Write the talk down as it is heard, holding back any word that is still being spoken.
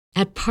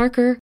At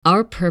Parker,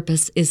 our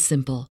purpose is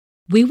simple.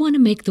 We want to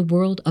make the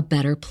world a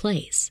better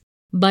place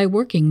by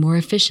working more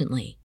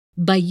efficiently,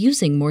 by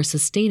using more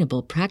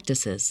sustainable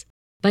practices,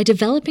 by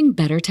developing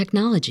better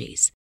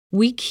technologies.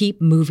 We keep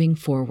moving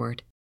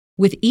forward.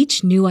 With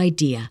each new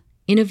idea,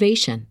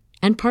 innovation,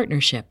 and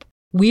partnership,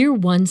 we're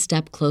one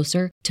step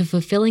closer to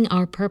fulfilling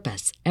our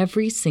purpose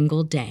every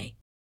single day.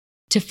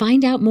 To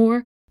find out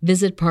more,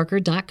 visit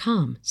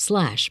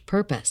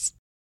parker.com/purpose.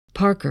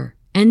 Parker,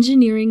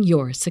 engineering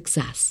your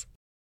success.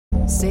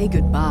 Say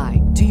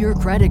goodbye to your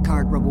credit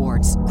card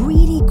rewards.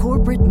 Greedy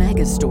corporate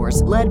mega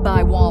stores, led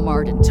by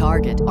Walmart and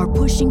Target, are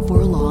pushing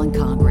for a law in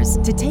Congress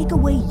to take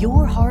away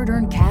your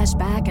hard-earned cash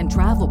back and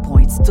travel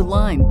points to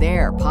line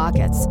their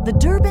pockets. The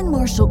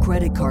Durbin-Marshall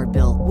credit card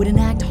bill would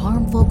enact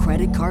harmful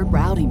credit card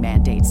routing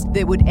mandates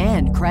that would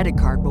end credit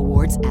card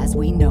rewards as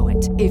we know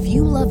it. If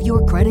you love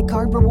your credit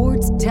card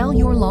rewards, tell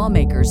your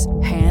lawmakers,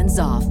 hands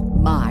off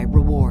my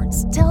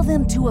rewards. Tell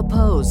them to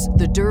oppose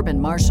the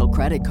Durbin-Marshall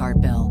credit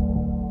card bill.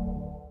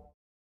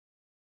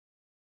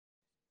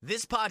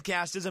 This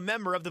podcast is a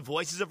member of the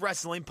Voices of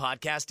Wrestling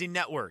Podcasting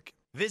Network.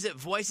 Visit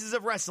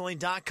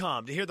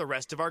voicesofwrestling.com to hear the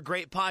rest of our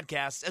great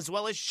podcasts, as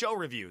well as show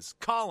reviews,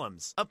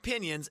 columns,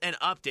 opinions, and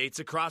updates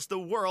across the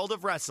world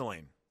of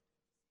wrestling.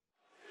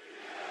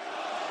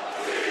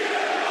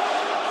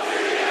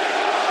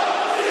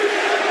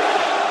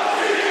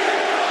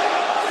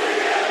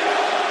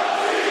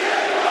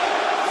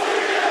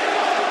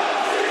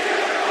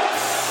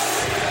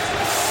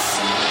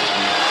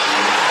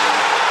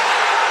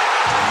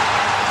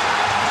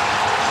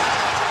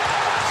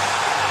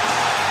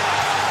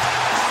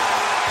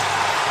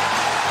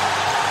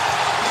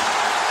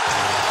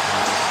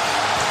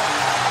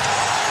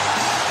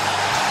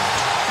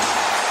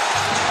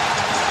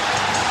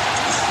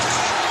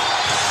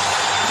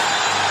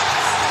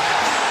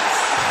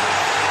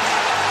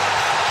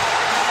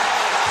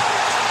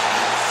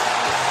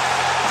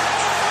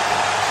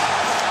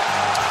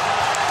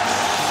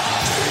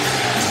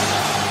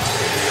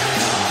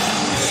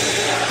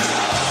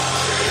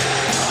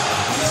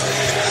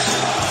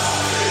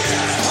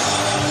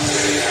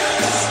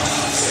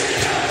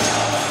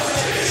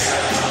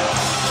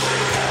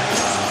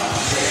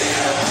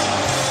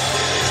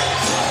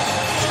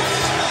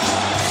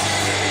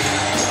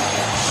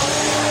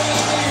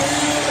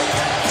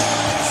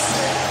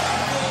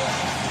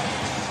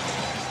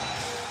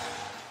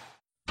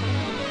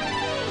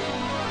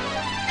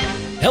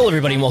 Hello,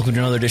 everybody, and welcome to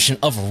another edition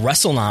of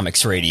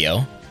Wrestlenomics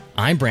Radio.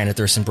 I'm Brandon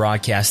Thurston,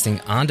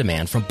 broadcasting on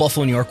demand from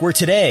Buffalo, New York, where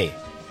today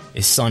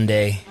is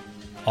Sunday,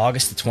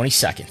 August the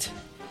 22nd,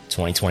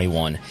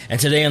 2021. And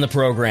today on the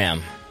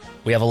program,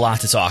 we have a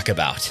lot to talk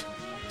about.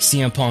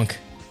 CM Punk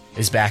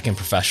is back in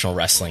professional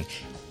wrestling.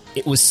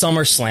 It was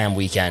SummerSlam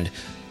weekend.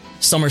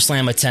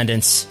 SummerSlam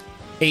attendance,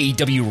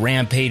 AEW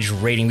Rampage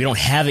rating. We don't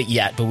have it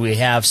yet, but we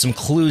have some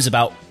clues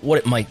about what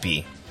it might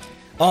be.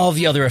 All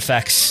the other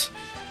effects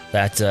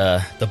that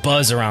the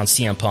buzz around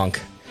CM Punk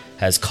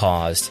has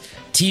caused.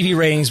 TV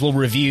ratings will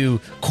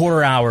review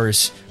quarter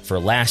hours for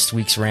last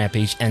week's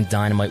Rampage and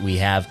Dynamite. We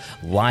have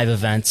live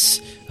events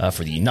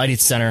for the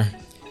United Center,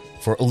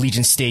 for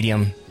Allegiant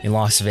Stadium in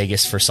Las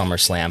Vegas for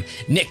SummerSlam.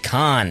 Nick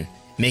Khan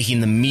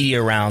making the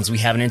media rounds. We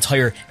have an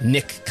entire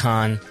Nick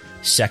Khan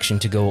section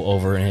to go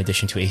over in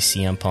addition to a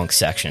CM Punk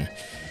section.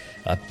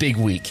 A big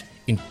week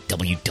in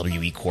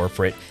WWE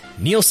corporate.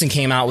 Nielsen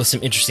came out with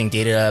some interesting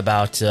data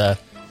about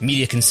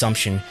media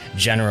consumption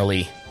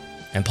generally,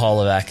 and Paul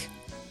Levesque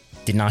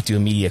did not do a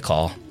media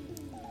call,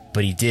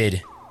 but he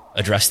did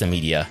address the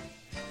media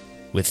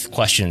with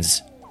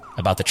questions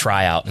about the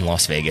tryout in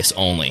Las Vegas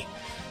only.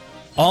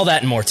 All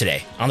that and more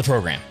today on the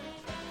program.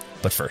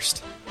 But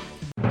first,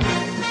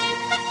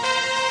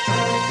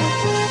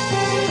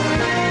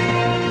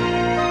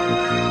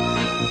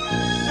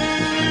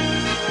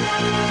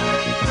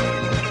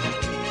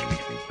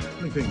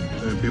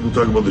 people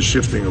talk about the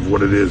shifting of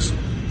what it is.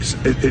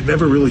 It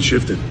never really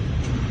shifted,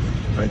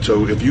 right?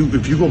 So if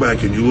you go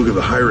back and you look at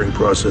the hiring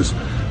process,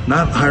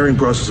 not hiring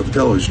process of a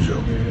television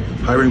show,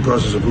 hiring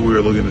process of who we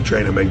were looking to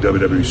train and make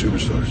WWE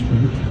superstars,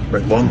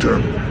 right? Long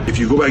term. If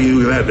you go back and you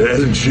look at that, it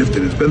hasn't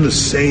shifted. It's been the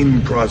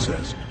same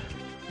process.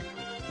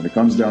 When it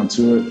comes down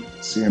to it,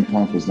 CM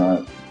Punk was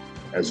not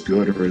as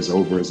good or as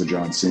over as a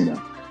John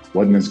Cena.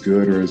 Wasn't as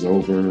good or as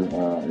over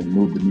and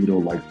moved the needle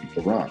like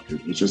The Rock.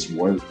 It just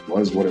was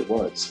what it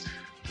was.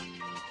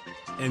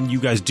 And you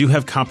guys do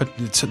have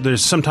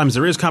sometimes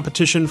there is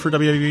competition for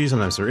WWE,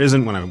 sometimes there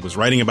isn't. When I was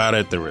writing about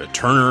it,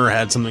 Turner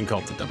had something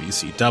called the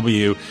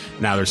WCW.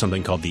 Now there's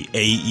something called the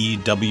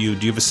AEW.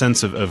 Do you have a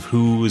sense of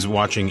who is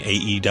watching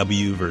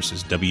AEW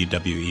versus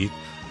WWE?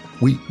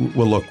 We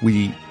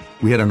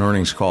had an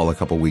earnings call a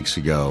couple weeks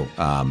ago,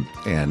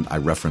 and I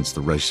referenced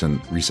the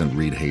recent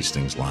Reed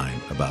Hastings line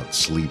about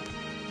sleep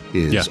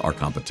is our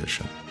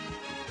competition.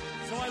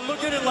 So I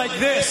look at it like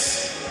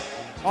this.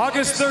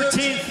 August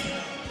 13th,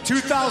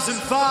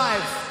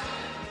 2005,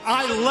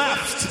 I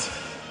left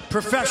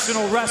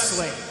professional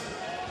wrestling.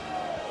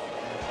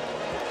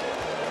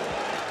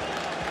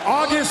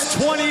 August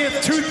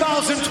 20th,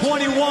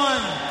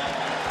 2021,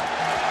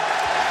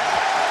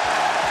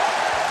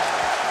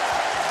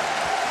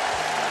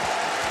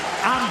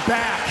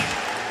 back.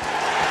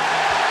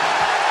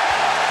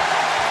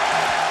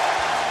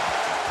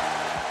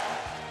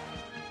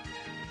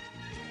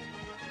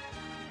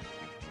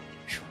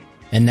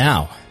 And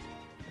now,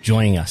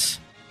 joining us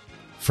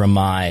from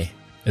my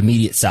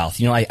immediate south.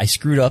 You know, I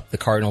screwed up the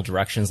cardinal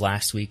directions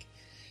last week.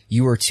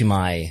 You were to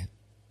my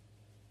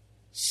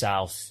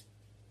southwest.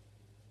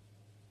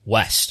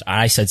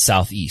 I said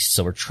southeast.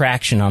 So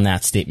retraction on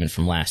that statement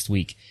from last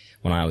week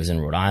when I was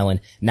in Rhode Island.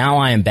 Now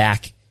I am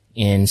back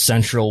in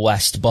central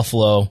west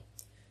Buffalo,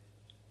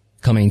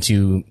 coming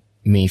to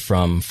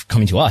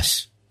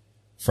us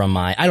from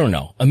my, I don't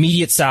know,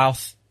 immediate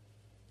south,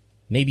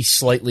 maybe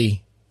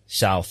slightly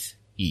southeast.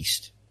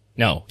 East.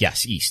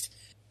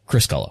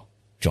 Chris Gullo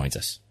joins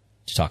us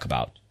to talk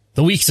about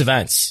the week's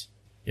events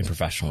in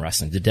professional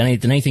wrestling. Did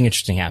anything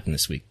interesting happen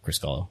this week, Chris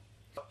Gullo?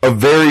 A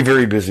very,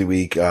 very busy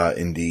week,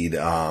 indeed.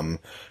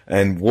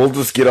 And we'll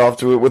just get off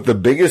to it with the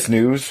biggest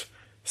news.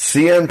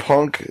 CM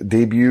Punk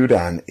debuted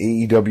on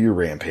AEW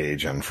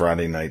Rampage on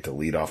Friday night to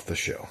lead off the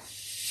show.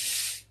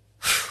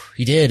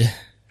 He did.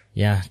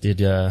 Yeah.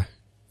 Did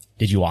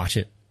you watch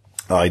it?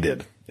 I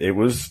did. It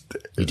was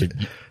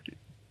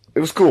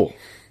cool.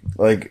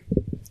 Like,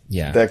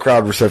 yeah, that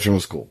crowd reception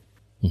was cool.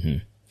 Mm-hmm.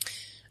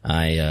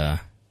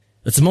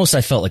 That's the most I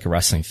felt like a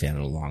wrestling fan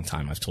in a long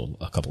time. I've told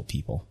a couple of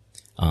people.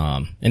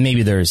 And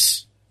maybe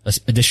there's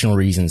additional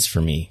reasons for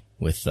me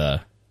with,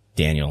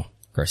 Daniel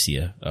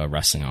Garcia,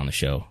 wrestling on the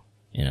show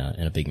in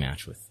a big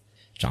match with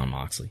Jon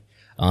Moxley.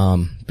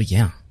 But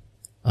yeah,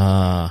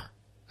 I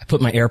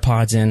put my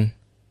AirPods in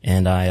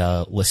and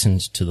I, listened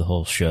to the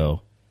whole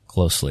show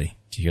closely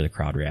to hear the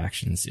crowd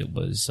reactions. It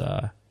was,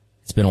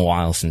 it's been a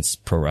while since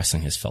pro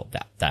wrestling has felt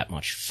that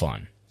much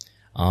fun.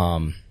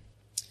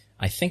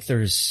 I think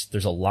there's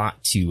a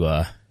lot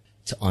to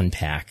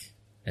unpack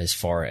as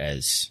far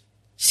as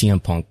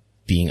CM Punk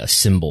being a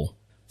symbol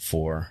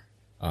for,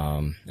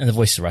 and the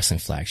Voice of Wrestling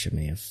flagship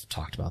may have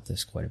talked about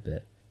this quite a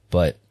bit,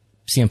 but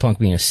CM Punk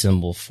being a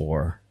symbol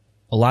for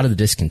a lot of the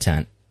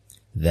discontent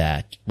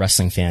that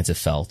wrestling fans have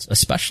felt,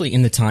 especially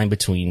in the time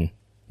between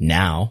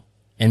now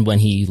and when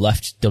he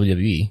left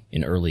WWE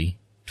in early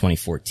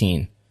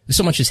 2014.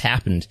 So much has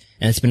happened,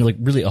 and it's been like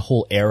really a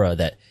whole era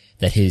that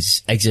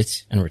his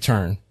exit and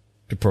return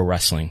to pro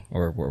wrestling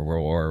or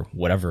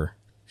whatever,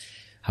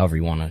 however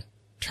you want to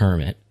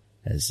term it,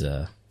 as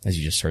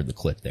you just heard the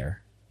clip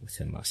there with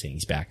him saying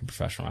he's back in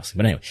professional wrestling.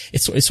 But anyway,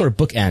 it sort of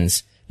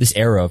bookends this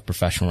era of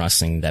professional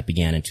wrestling that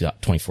began in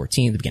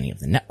 2014, the beginning of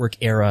the network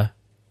era,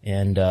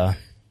 and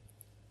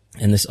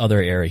this other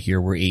era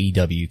here where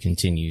AEW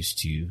continues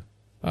to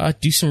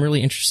do some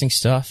really interesting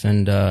stuff,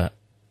 and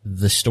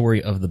the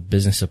story of the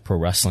business of pro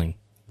wrestling,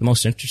 the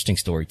most interesting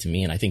story to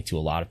me, and I think to a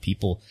lot of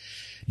people,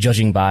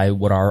 judging by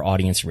what our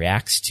audience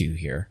reacts to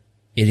here,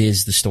 it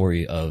is the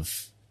story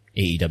of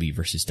AEW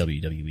versus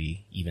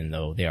WWE, even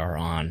though they are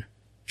on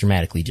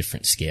dramatically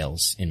different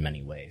scales in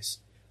many ways.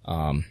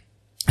 I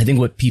think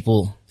what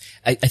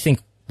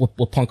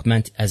Punk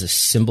meant as a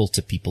symbol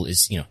to people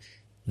is, you know,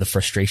 the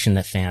frustration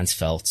that fans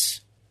felt,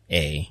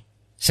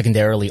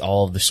 secondarily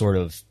all of the sort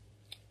of,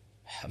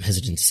 I'm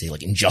hesitant to say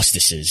like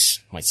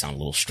injustices, might sound a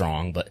little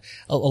strong, but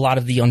a lot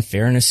of the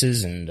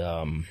unfairnesses and,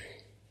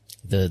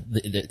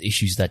 the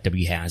issues that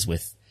W has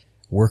with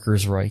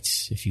workers'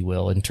 rights, if you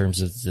will, in terms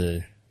of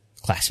the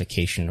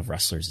classification of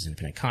wrestlers as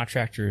independent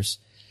contractors,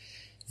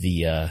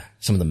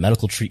 some of the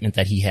medical treatment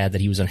that he had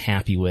that he was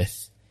unhappy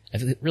with.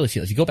 I really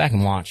feel if you go back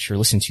and watch or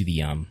listen to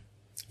the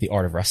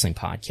Art of Wrestling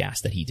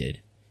podcast that he did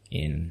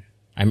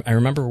I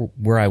remember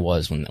where I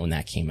was when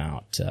that came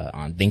out,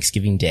 on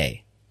Thanksgiving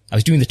Day. I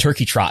was doing the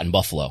turkey trot in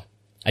Buffalo.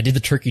 I did the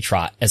turkey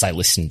trot as I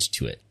listened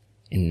to it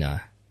in,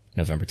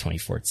 November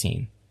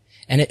 2014.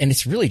 And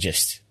it's really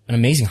just an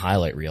amazing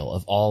highlight reel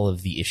of all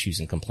of the issues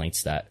and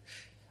complaints that,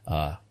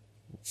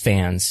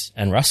 fans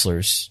and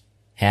wrestlers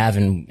have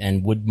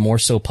and would more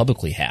so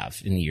publicly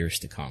have in the years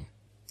to come.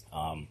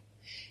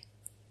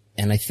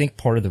 And I think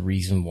part of the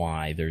reason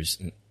why there's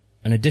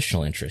an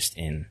additional interest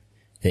in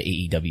the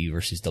AEW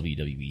versus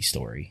WWE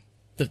story,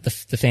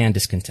 the fan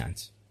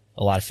discontent.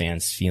 A lot of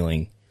fans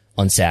feeling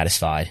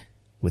unsatisfied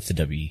with the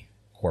WWE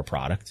core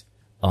product.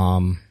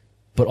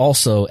 But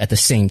also at the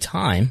same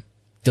time,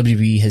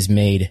 WWE has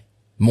made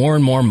more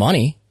and more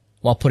money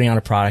while putting out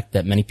a product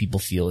that many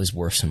people feel is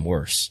worse and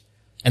worse.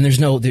 And it's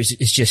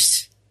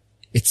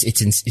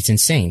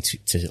insane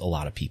to a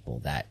lot of people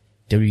that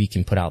WWE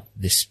can put out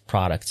this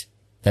product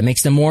that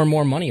makes them more and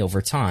more money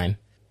over time.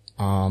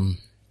 And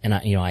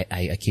I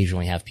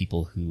occasionally have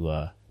people who,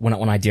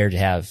 when I dare to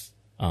have,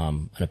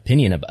 an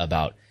opinion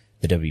about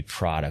the WWE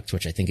product,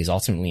 which I think is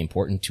ultimately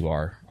important to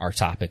our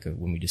topic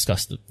when we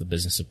discuss the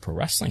business of pro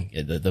wrestling,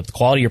 the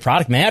quality of your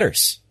product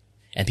matters.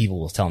 And people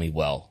will tell me,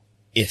 well,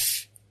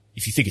 if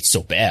you think it's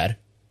so bad,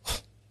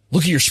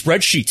 look at your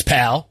spreadsheets,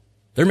 pal.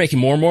 They're making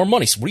more and more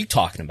money. So what are you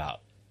talking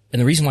about?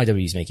 And the reason why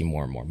WWE is making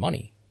more and more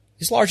money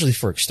is largely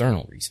for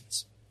external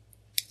reasons.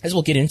 As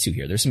we'll get into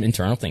here, there's some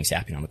internal things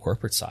happening on the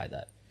corporate side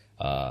that,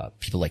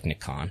 people like Nick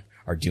Khan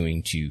are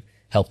doing to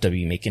help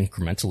WWE make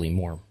incrementally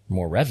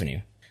more revenue.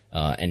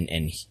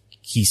 And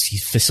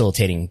he's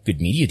facilitating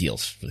good media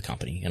deals for the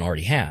company and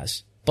already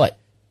has, but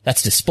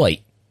that's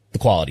despite the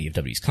quality of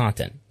WWE's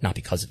content, not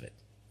because of it.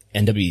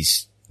 And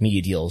WWE's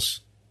media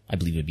deals, I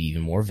believe, would be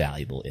even more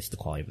valuable if the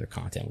quality of their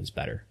content was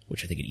better,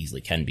 which I think it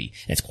easily can be.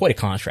 And it's quite a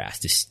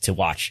contrast to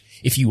watch,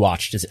 if you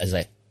watched, as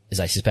I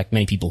suspect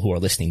many people who are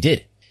listening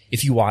did,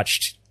 if you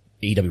watched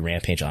AEW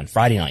Rampage on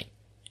Friday night,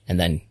 and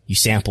then you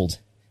sampled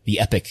the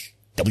epic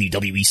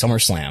WWE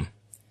SummerSlam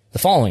the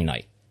following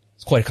night,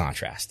 it's quite a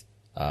contrast.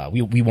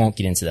 We won't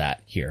get into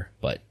that here,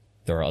 but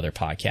there are other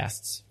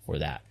podcasts for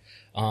that.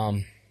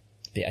 I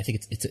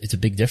think it's a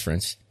big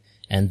difference.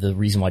 And the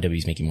reason why WWE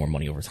is making more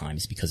money over time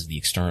is because of the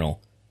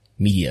external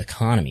media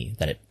economy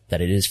that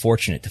it is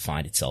fortunate to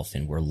find itself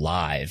in, where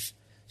live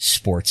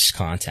sports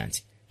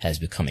content has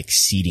become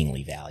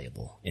exceedingly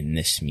valuable in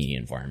this media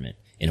environment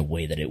in a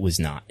way that it was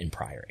not in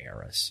prior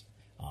eras.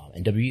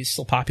 And WWE is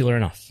still popular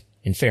enough,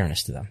 in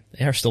fairness to them.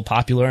 They are still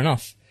popular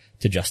enough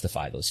to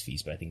justify those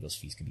fees, but I think those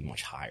fees could be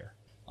much higher.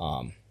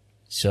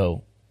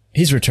 So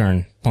his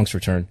return, Punk's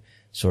return,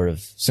 sort of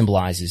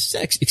symbolizes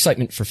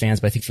excitement for fans,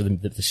 but I think for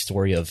the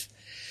story of,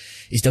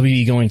 is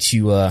WWE going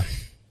to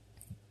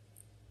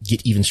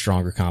get even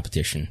stronger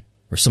competition,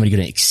 or somebody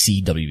going to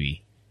exceed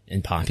WWE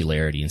in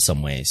popularity in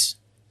some ways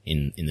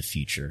in the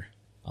future?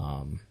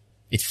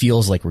 It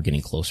feels like we're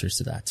getting closer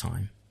to that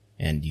time,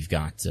 and you've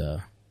got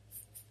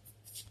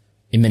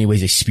in many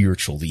ways a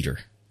spiritual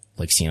leader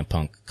like CM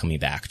Punk coming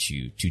back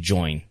to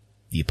join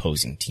the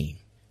opposing team.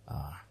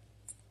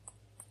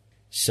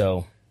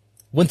 So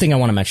one thing I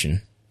want to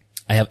mention,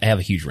 I have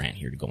a huge rant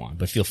here to go on,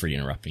 but feel free to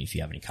interrupt me if you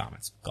have any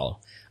comments, Gallo.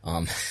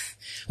 One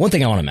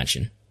thing I want to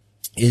mention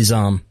is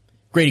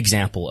great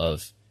example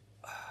of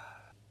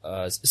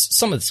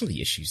some of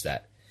the issues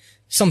that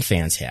some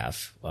fans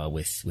have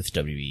with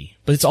WWE,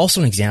 but it's also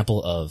an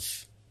example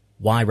of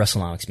why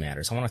Wrestlenomics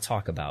matters. I want to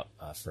talk about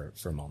for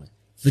a moment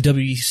the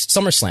WWE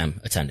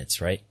SummerSlam attendance,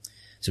 right?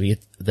 So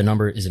the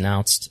number is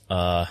announced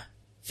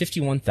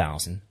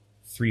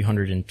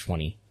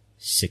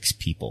 51,326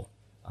 people.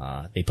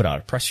 They put out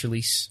a press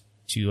release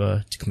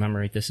to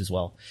commemorate this as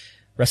well.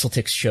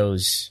 WrestleTix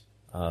shows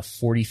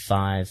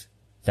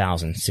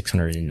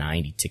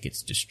 45,690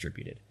 tickets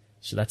distributed.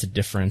 So that's a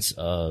difference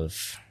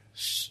of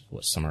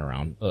somewhere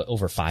around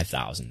over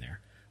 5,000 there.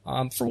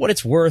 For what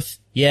it's worth,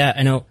 yeah,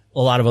 I know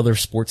a lot of other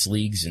sports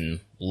leagues and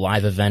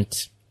live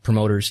event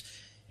promoters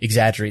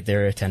exaggerate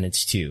their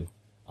attendance too.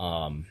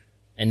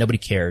 And nobody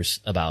cares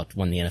about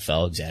when the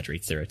NFL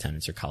exaggerates their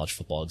attendance, or college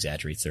football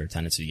exaggerates their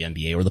attendance, or the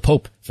NBA, or the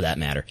Pope, for that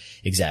matter,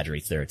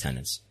 exaggerates their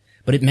attendance.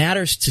 But it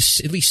matters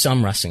to at least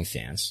some wrestling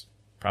fans,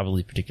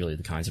 probably particularly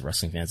the kinds of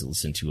wrestling fans that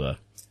listen to a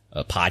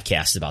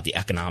podcast about the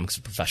economics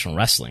of professional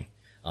wrestling.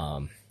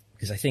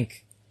 Because I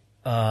think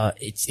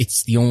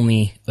it's the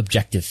only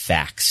objective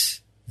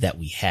facts that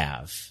we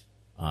have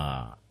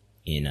to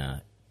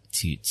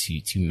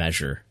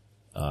measure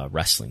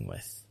wrestling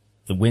with.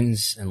 The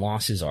wins and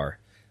losses are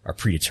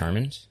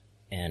predetermined,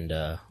 and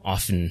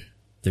often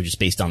they're just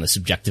based on the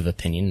subjective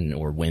opinion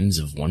or whims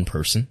of one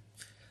person.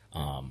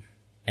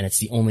 And it's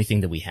the only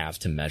thing that we have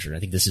to measure. I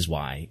think this is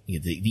why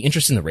the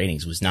interest in the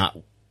ratings was not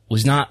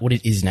what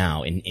it is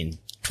now in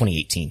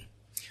 2018,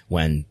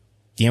 when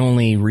the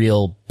only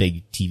real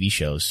big TV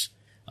shows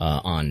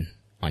on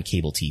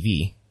cable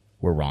TV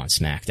were Raw and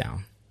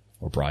SmackDown,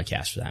 or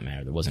broadcast for that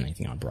matter. There wasn't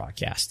anything on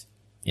broadcast.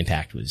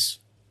 Impact was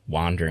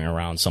wandering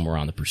around somewhere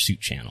on the Pursuit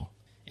channel.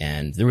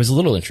 And there was a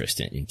little interest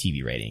in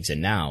TV ratings,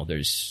 and now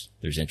there's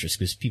interest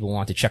because people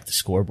want to check the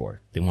scoreboard.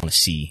 They want to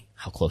see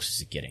how close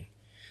is it getting.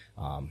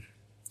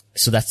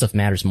 So that stuff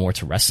matters more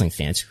to wrestling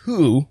fans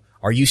who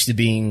are used to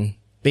being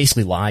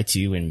basically lied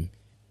to and,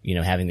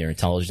 having their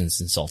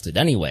intelligence insulted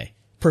anyway.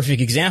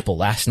 Perfect example,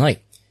 last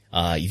night,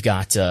 you've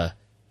got a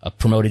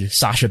promoted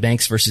Sasha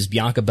Banks versus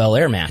Bianca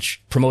Belair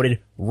match,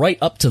 promoted right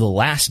up to the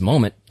last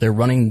moment. They're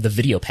running the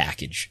video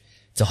package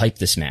to hype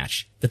this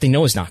match that they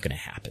know is not going to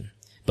happen.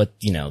 But,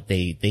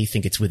 they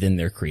think it's within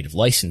their creative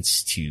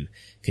license to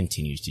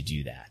continue to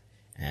do that.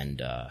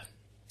 And,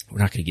 we're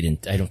not going to get in.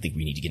 I don't think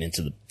we need to get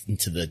into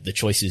the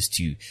choices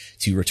to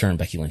return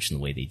Becky Lynch in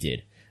the way they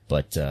did.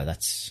 But,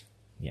 that's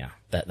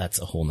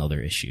a whole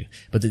nother issue.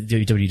 But the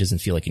WWE doesn't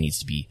feel like it needs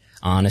to be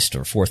honest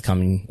or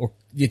forthcoming, or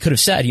you could have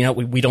said,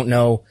 we don't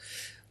know,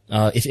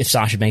 if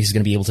Sasha Banks is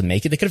going to be able to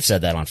make it. They could have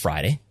said that on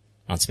Friday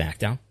on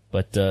SmackDown.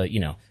 But,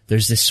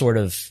 there's this sort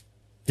of,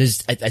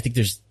 I think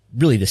there's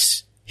really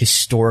this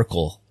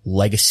historical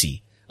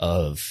legacy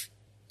of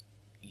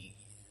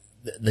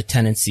the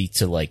tendency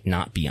to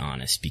not be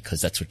honest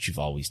because that's what you've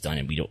always done,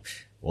 and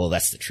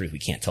that's the truth. We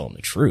can't tell them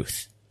the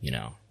truth,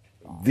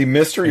 The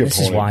mystery opponent.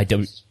 This is why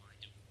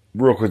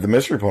real quick, the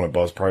mystery opponent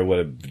buzz probably would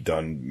have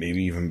done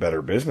maybe even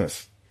better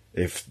business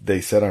if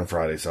they said on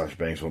Friday Sasha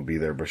Banks won't be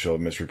there, but she'll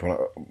have mystery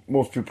opponent.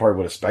 Most people probably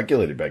would have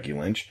speculated Becky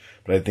Lynch,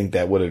 but I think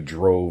that would have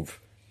drove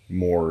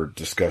more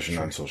discussion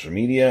on social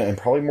media and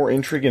probably more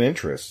intrigue and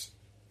interest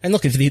And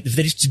look, if they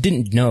just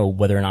didn't know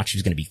whether or not she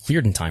was going to be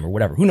cleared in time or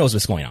whatever, who knows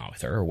what's going on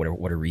with her or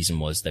what her reason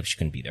was that she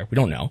couldn't be there. We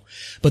don't know.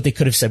 But they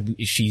could have said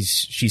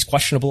she's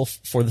questionable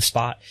for the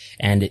spot.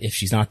 And if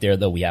she's not there,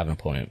 though, we have an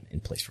opponent in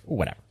place for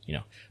whatever, you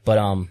know.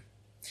 But,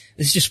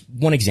 this is just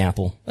one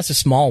example. That's a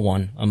small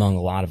one among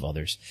a lot of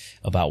others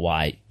about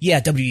why, yeah,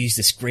 WWE is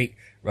this great,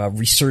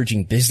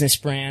 resurging business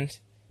brand,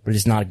 but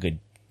it's not a good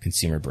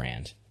consumer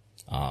brand.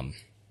 I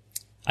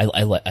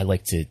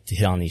like to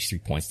hit on these 3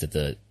 points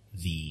that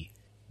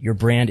your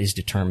brand is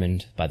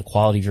determined by the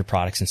quality of your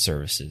products and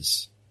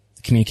services,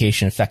 the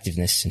communication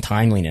effectiveness and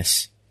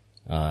timeliness,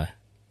 that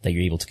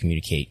you're able to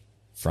communicate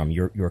from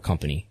your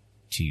company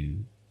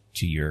to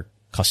your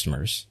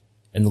customers,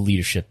 and the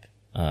leadership,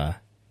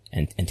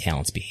 and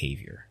talent's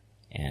behavior.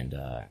 And,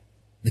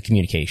 the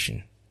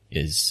communication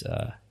is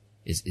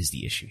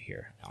the issue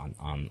here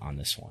on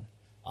this one.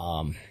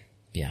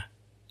 Yeah.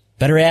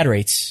 Better ad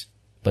rates,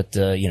 but,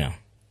 you know,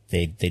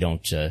 they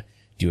don't,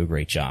 do a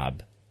great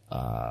job,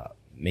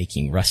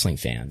 making wrestling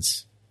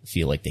fans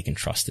feel like they can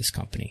trust this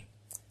company.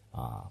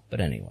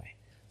 But anyway,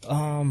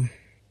 so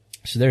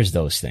there's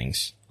those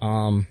things.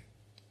 I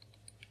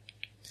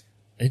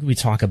think we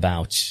talk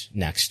about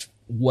next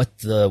we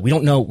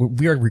don't know.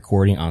 We are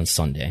recording on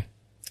Sunday.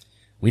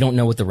 We don't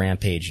know what the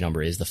Rampage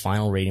number is. The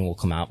final rating will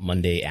come out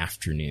Monday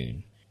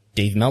afternoon.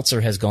 Dave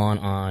Meltzer has gone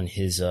on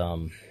his,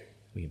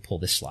 we can pull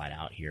this slide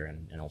out here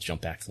and I'll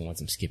jump back to the ones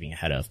I'm skipping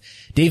ahead of.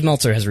 Dave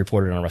Meltzer has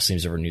reported on Wrestling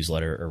Observer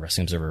Newsletter or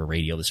Wrestling Observer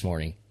Radio this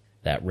morning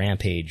that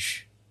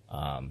Rampage,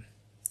 why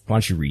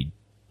don't you read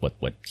what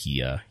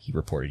he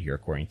reported here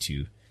according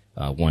to,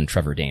 one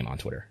Trevor Dame on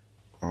Twitter.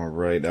 All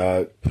right.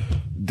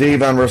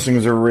 Dave on Wrestling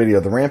Observer Radio.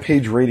 The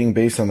Rampage rating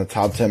based on the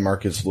top 10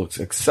 markets looks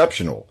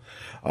exceptional.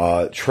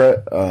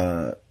 Trev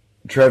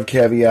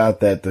caveat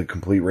that the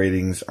complete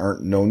ratings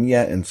aren't known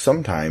yet, and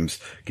sometimes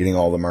getting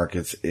all the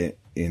markets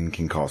in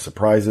can cause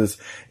surprises.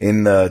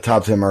 In the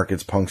top 10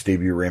 markets, Punk's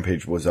debut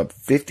Rampage was up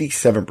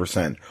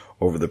 57%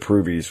 over the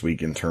previous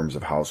week in terms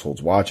of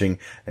households watching,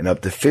 and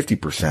up to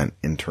 50%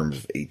 in terms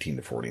of 18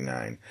 to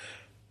 49.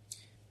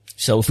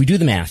 So if we do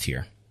the math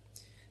here,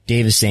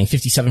 Dave is saying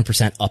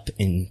 57% up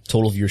in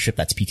total viewership,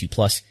 that's P2+,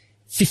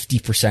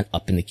 50%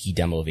 up in the key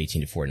demo of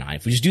 18 to 49.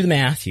 If we just do the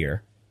math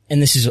here,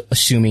 and this is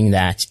assuming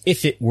that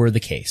if it were the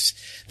case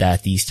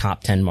that these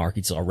top 10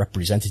 markets are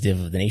representative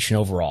of the nation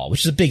overall, which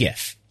is a big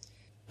if,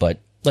 but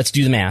let's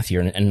do the math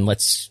here and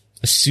let's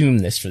assume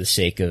this for the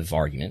sake of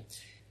argument.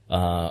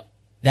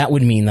 That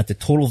would mean that the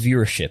total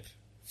viewership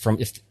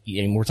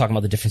and we're talking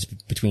about the difference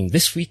between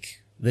this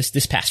week,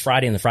 this past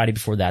Friday and the Friday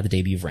before that, the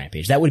debut of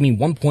Rampage, that would mean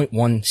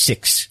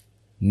 1.16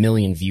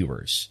 million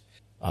viewers,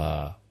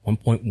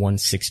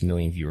 1.16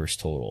 million viewers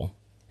total.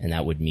 And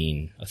that would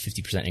mean a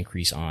 50%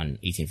 increase on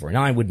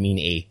 1849 would mean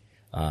a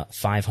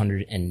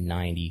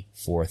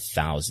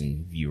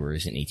 594,000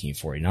 viewers in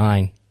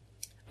 1849.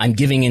 I'm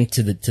giving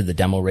into the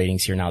demo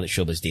ratings here now that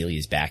Showbuzz Daily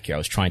is back here. I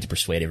was trying to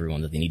persuade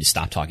everyone that they need to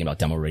stop talking about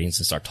demo ratings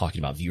and start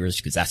talking about viewers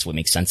because that's what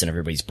makes sense in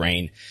everybody's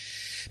brain.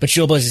 But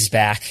Showbuzz is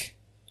back,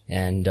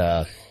 and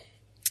I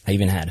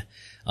even had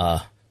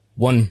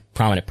one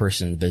prominent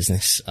person in the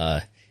business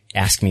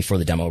ask me for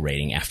the demo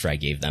rating after I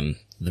gave them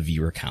the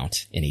viewer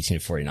count in 18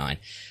 to 49.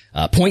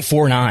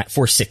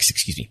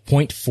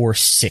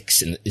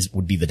 0.46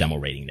 would be the demo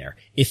rating there.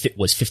 If it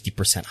was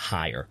 50%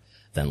 higher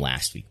than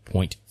last week,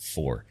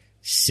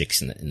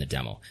 0.46 in the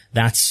demo.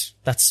 That's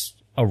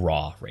a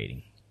Raw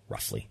rating,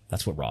 roughly.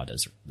 That's what Raw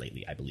does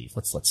lately, I believe.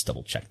 Let's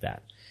double check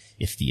that.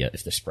 If the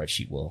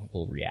spreadsheet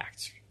will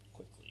react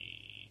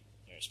quickly.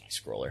 There's my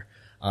scroller.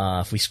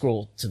 If we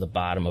scroll to the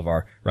bottom of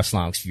our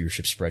Wrestlenomics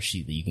viewership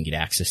spreadsheet that you can get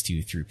access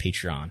to through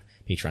Patreon,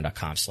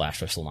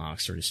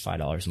 patreon.com/Wrestlenomics, or just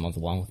 $5 a month,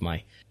 along with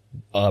my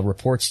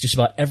reports just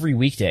about every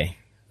weekday,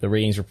 the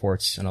ratings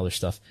reports and other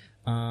stuff.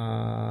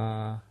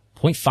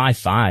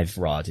 0.55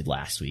 Raw did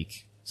last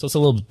week, so it's a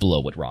little bit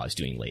below what Raw is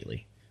doing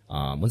lately.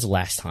 When's the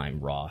last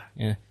time Raw?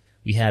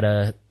 We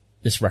had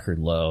this record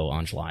low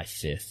on July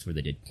 5th where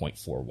they did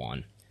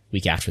 0.41.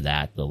 Week after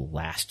that, the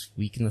last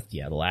week in the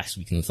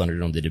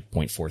Thunderdome, they did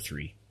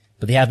 0.43.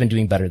 But they have been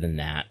doing better than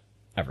that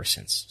ever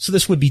since. So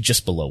this would be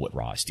just below what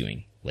Raw is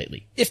doing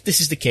lately. If this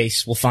is the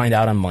case, we'll find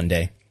out on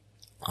Monday.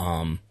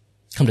 Come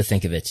to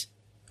think of it,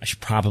 I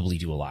should probably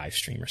do a live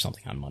stream or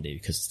something on Monday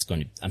because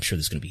I'm sure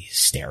there's going to be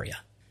hysteria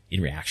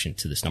in reaction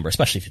to this number,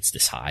 especially if it's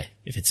this high.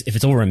 If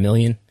it's over 1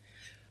 million,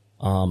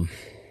 I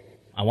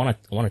want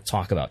to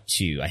talk about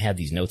too. I have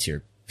these notes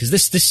here because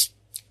this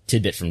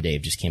tidbit from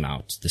Dave just came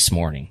out this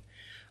morning.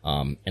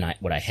 And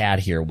what I had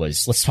here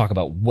was, let's talk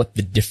about what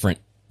the different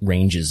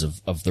ranges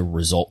of the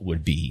result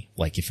would be.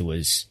 Like if it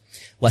was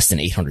less than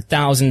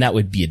 800,000, that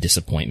would be a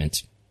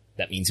disappointment.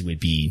 That means it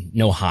would be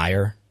no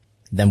higher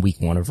than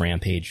week 1 of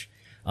Rampage.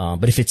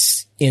 But if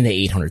it's in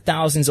the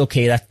 800,000s,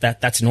 okay,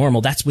 that's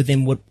normal. That's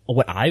within what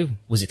I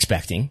was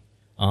expecting.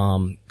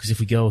 Cause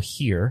if we go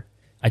here,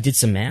 I did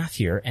some math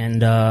here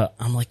and,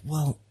 I'm like,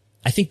 well,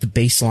 I think the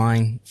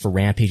baseline for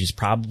Rampage is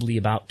probably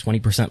about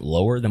 20%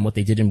 lower than what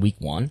they did in week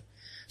 1.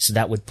 So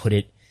that would put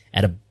it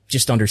at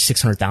just under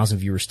 600,000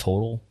 viewers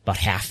total, about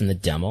half in the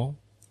demo.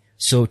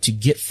 So to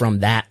get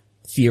from that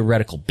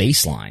theoretical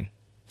baseline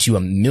to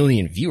 1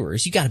 million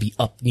viewers, you got to be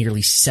up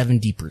nearly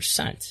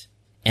 70%.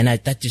 And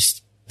that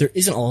just, there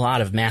isn't a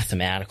lot of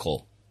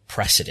mathematical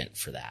precedent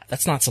for that.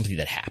 That's not something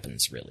that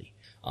happens really.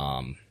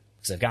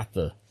 Cause I've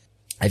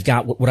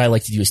got what I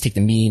like to do is take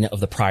the mean of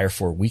the prior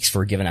 4 weeks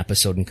for a given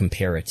episode and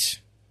compare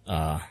it,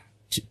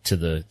 to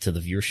the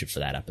viewership for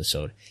that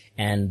episode.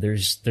 And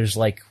there's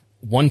like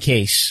one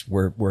case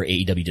where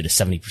AEW did a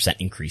 70%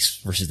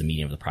 increase versus the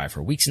median of the prior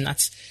 4 weeks. And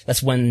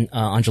that's when,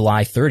 on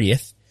July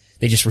 30th,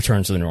 they just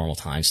returned to the normal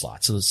time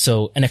slot.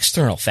 So an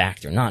external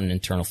factor, not an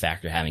internal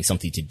factor having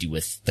something to do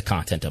with the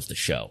content of the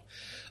show.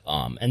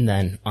 And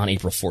then on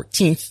April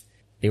 14th,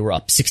 they were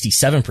up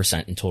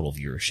 67% in total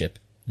viewership.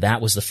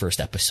 That was the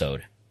first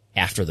episode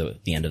after the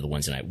end of the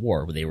Wednesday Night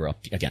War, where they were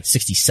up again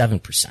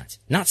 67%.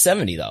 Not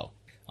 70 though.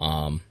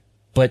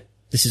 But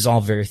this is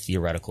all very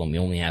theoretical, and we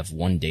only have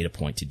one data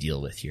point to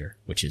deal with here,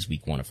 which is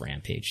week 1 of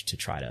Rampage, to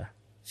try to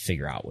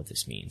figure out what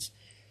this means.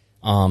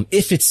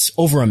 If it's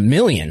over 1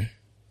 million,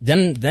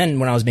 then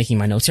when I was making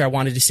my notes here, I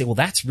wanted to say, well,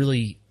 that's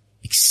really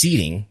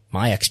exceeding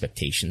my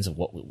expectations of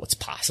what's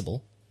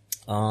possible.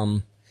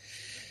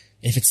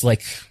 If it's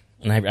like,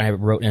 and I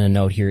wrote in a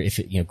note here, if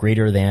it,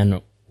 greater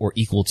than or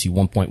equal to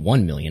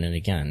 1.1 million. And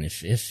again,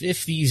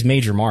 if these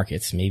major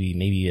markets,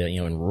 maybe,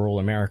 in rural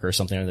America or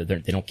something,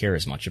 they don't care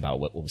as much about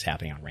what was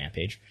happening on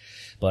Rampage.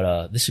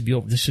 But, this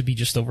would be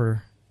just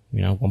over,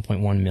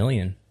 1.1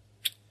 million.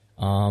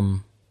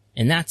 And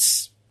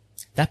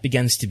that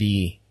begins to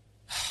be,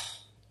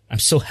 I'm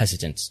so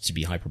hesitant to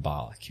be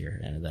hyperbolic here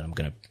and that I'm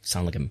going to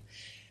sound like I'm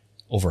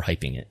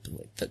overhyping it.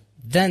 But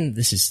then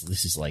this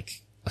is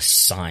like a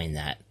sign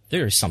that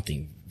there is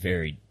something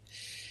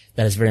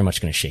that is very much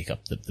going to shake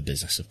up the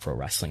business of pro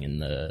wrestling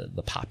and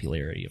the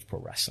popularity of pro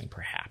wrestling,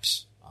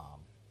 perhaps.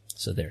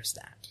 So there's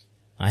that.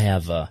 I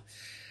have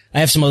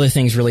some other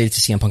things related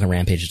to CM Punk and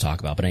Rampage to talk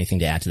about, but anything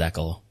to add to that,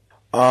 Golo?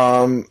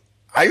 I'm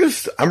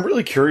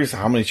really curious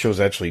how many shows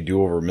actually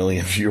do over 1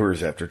 million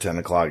viewers after 10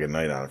 o'clock at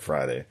night on a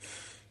Friday.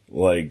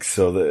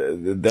 So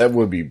that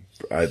would be,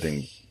 I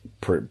think,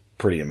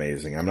 pretty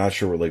amazing. I'm not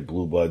sure what like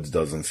Blue Bloods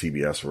does on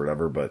CBS or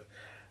whatever, but,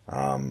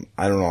 I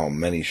don't know how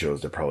many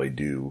shows that probably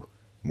do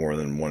more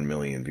than 1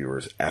 million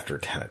viewers after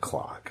 10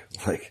 o'clock,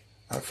 like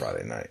on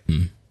Friday night.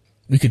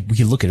 We could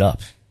look it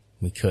up.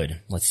 We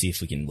could. Let's see if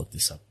we can look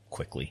this up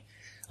quickly.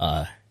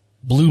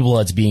 Blue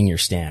Bloods being your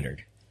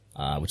standard,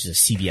 which is a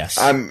CBS.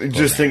 I'm program,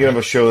 just thinking of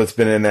a show that's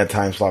been in that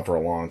time slot for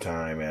a long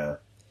time. Yeah.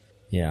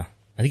 Yeah.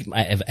 I think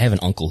I have an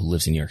uncle who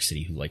lives in New York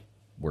City who like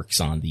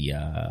works on the,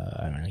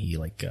 I don't know, he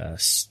like,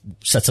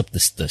 sets up the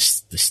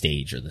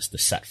stage or the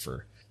set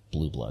for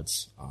Blue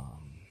Bloods.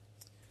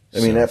 I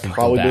mean, that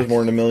probably does more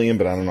than 1 million,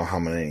 but I don't know how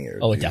many.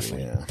 Oh, it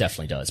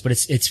definitely does. But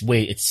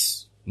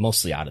it's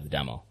mostly out of the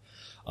demo.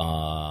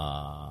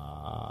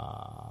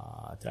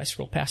 Did I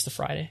scroll past the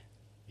Friday?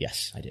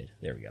 Yes, I did.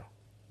 There we go.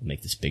 We'll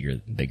make this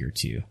bigger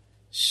too,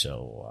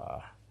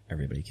 so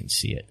everybody can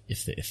see it.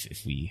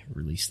 If we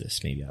release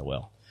this, maybe I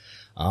will.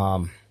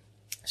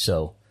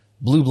 So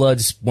Blue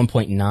Bloods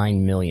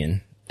 1.9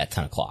 million at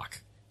 10 o'clock.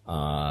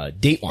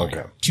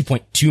 Dateline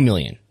 2.2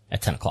 million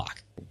at 10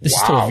 o'clock. This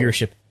is total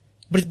viewership.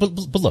 But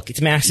look, it's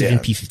massive in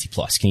P50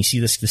 plus. Can you see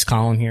this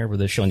column here where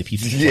they're showing the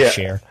P50 plus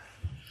share?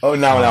 Oh,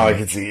 now I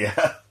can see.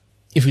 Yeah.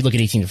 If we look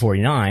at 18 to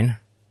 49,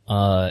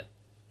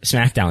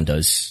 SmackDown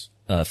does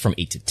from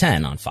 8 to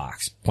 10 on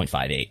Fox,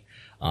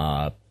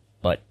 0.58.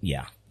 But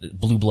yeah,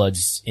 Blue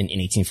Bloods in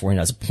 18 to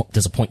 49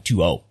 does a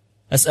 0.20.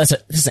 This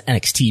is an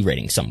NXT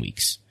rating some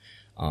weeks.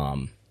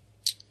 Dateline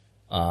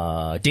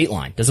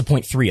does a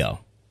 0.30.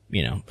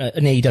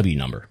 An AEW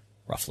number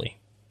roughly.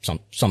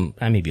 Some,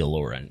 I may be a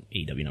lower end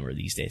AEW number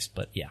these days,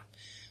 but yeah.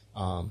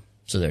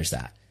 So there's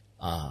that.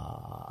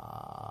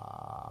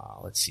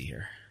 Let's see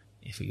here.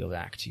 If we go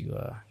back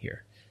to,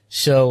 here.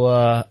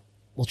 So,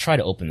 we'll try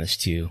to open this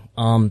too.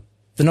 The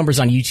numbers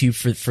on YouTube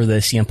for the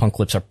CM Punk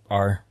clips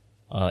are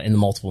in the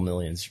multiple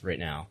millions right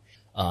now.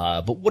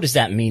 But what does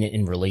that mean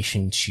in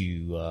relation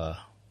to,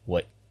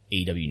 what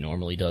AEW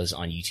normally does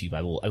on YouTube?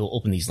 I will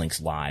open these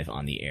links live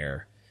on the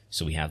air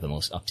so we have the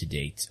most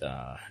up-to-date,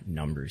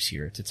 numbers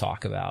here to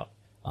talk about.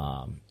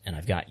 And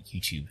I've got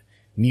YouTube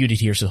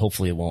muted here, so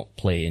hopefully it won't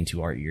play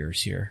into our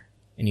ears here.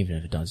 And even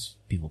if it does,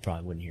 people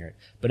probably wouldn't hear it.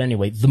 But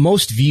anyway, the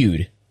most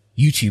viewed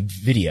YouTube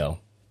video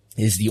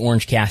is the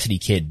Orange Cassidy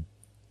Kid,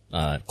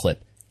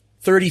 clip.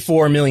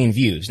 34 million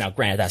views. Now,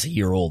 granted, that's a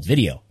year-old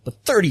video, but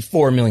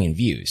 34 million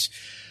views.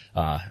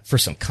 For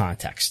some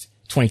context,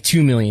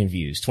 22 million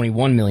views,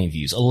 21 million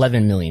views,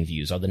 11 million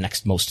views are the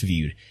next most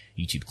viewed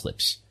YouTube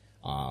clips.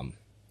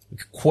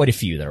 Quite a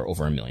few that are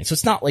over 1 million. So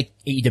it's not like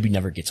AEW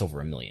never gets over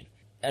 1 million.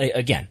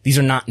 Again, these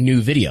are not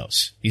new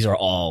videos. These are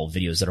all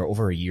videos that are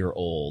over a year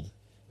old,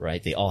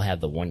 right? They all have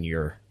the 1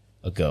 year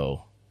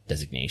ago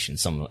designation.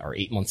 Some are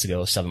 8 months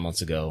ago, 7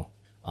 months ago.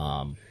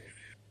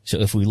 So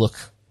if we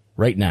look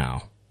right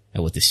now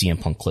at what the CM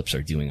Punk clips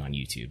are doing on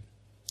YouTube,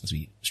 as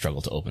we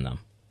struggle to open them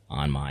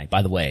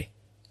by the way,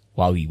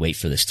 while we wait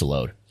for this to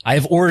load, I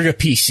have ordered a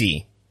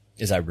PC,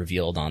 as I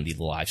revealed on the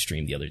live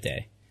stream the other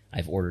day.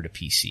 I've ordered a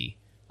PC.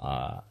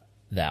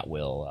 that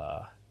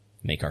will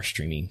make our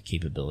streaming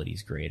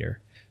capabilities greater.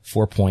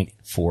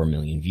 4.4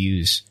 million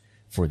views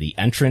for the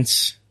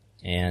entrance,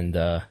 and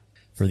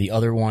for the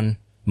other one,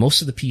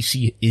 most of the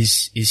PC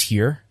is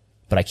here,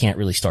 but I can't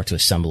really start to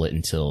assemble it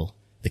until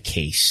the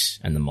case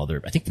and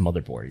I think the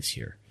motherboard is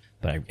here,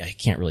 but I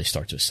can't really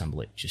start to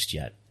assemble it just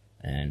yet.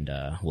 And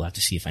we'll have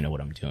to see if I know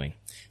what I'm doing.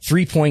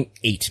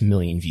 3.8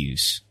 million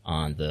views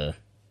on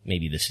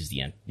maybe this is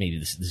the end. Maybe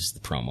this is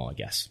the promo, I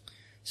guess.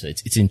 So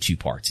it's in two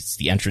parts. It's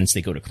the entrance,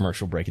 they go to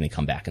commercial break, and they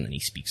come back, and then he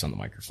speaks on the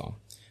microphone.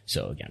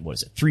 So again, what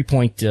is it?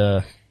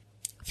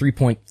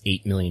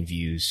 3.8 million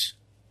views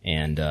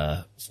and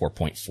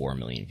 4.4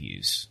 million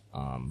views.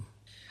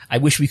 I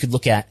wish we could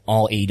look at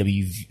all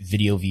AEW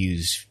video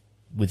views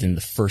within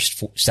the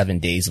first 7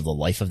 days of the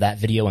life of that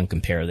video and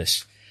compare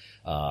this.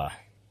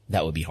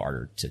 That would be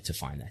harder to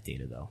find that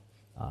data, though,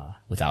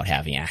 without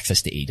having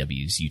access to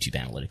AEW's YouTube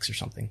analytics or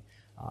something.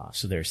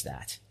 So there's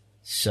that.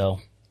 So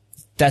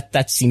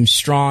that seems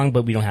strong,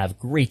 but we don't have a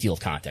great deal of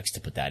context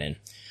to put that in.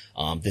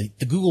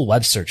 The Google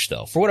web search,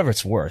 though, for whatever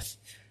it's worth,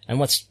 and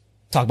let's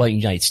talk about the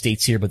United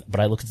States here, but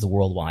I looked at the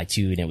worldwide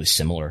too, and it was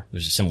similar.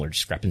 There's a similar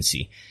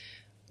discrepancy.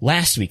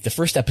 Last week, the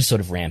first episode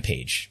of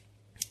Rampage,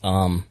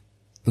 the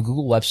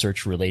Google web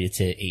search related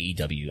to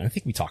AEW, and I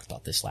think we talked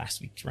about this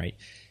last week, right?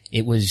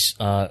 It was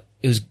higher,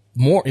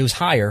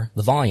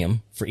 the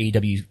volume for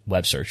AEW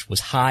web search was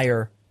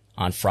higher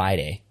on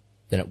Friday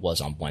than it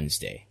was on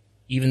Wednesday,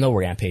 even though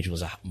Rampage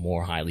was a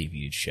more highly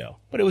viewed show.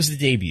 But it was the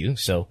debut,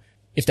 so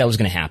if that was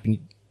going to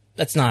happen,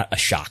 that's not a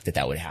shock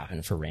that would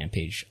happen for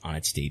Rampage on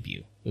its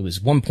debut. It was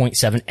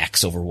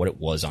 1.7x over what it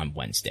was on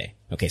Wednesday.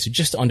 Okay, so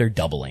just under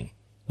doubling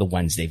the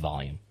Wednesday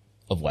volume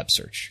of web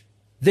search.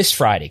 This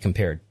Friday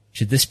compared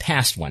to this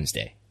past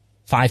Wednesday,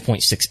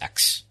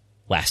 5.6x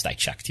last I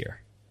checked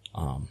here.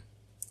 So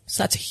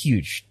that's a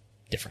huge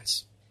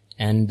difference.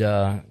 And,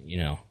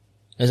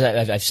 as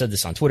I've said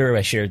this on Twitter,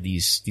 I shared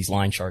these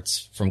line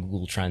charts from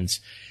Google Trends.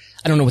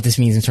 I don't know what this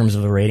means in terms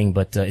of a rating,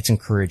 but it's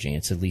encouraging.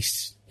 It's at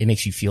least, it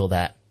makes you feel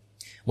that,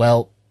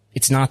 well,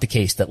 it's not the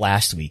case that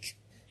last week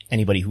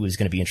anybody who was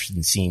going to be interested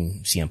in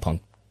seeing CM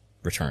Punk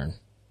return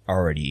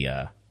already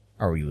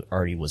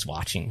was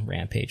watching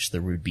Rampage.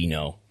 There would be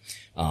no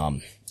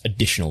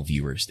additional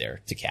viewers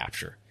there to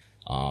capture.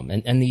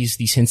 And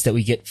these hints that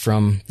we get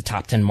from the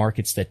top 10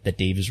 markets that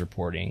Dave is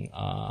reporting,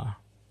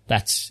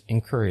 that's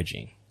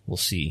encouraging. We'll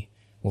see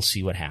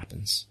what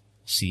happens.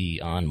 We'll see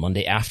on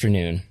Monday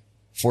afternoon,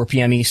 4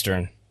 p.m.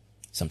 Eastern.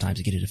 Sometimes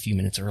I get it a few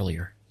minutes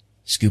earlier.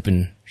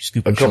 Scooping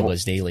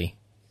Showbuzz Daily.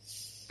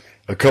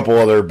 A couple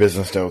other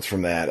business notes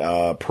from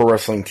that. Pro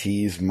Wrestling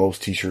Tees,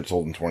 most t-shirts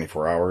sold in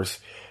 24 hours.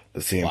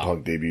 The CM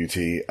Punk debut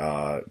tee.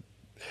 So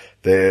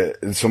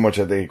much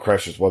that they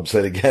crashed his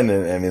website again,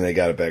 and I mean, they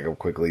got it back up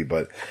quickly,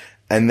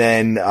 and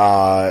then,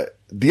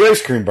 the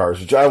ice cream bars,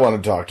 which I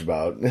want to talk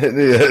about,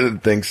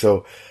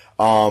 so,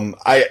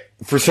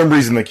 for some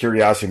reason, the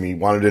curiosity of me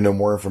wanted to know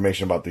more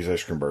information about these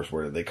ice cream bars.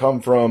 Where did they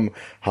come from?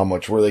 How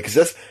much were they? Cause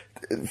that's,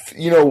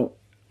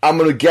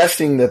 I'm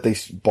guessing that they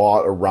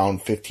bought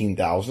around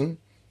 15,000.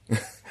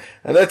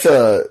 And that's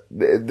a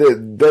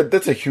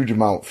huge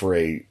amount for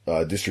a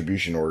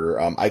distribution order.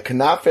 I could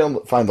not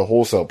find the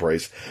wholesale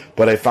price,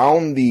 but I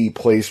found the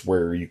place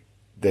where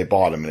they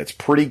bought them, and it's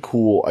pretty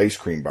cool ice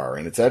cream bar.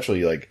 And it's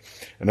actually like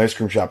an ice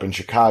cream shop in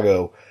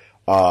Chicago,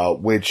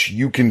 which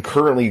you can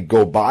currently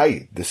go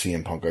buy the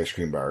CM Punk ice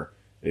cream bar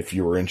if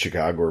you were in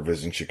Chicago or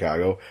visiting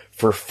Chicago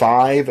for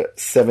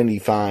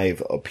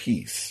 $5.75 a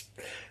piece.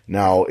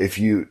 Now,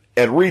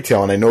 at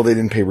retail, and I know they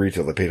didn't pay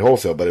retail, they paid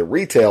wholesale, but at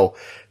retail,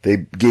 they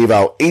gave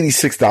out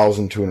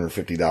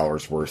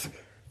 $86,250 worth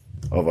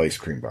of ice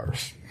cream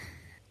bars.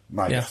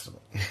 My estimate.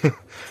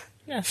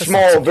 Yeah,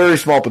 very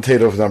small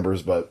potato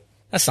numbers, but.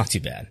 That's not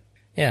too bad.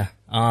 Yeah.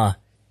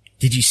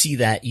 Did you see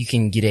that you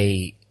can get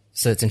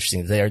so it's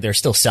interesting. They're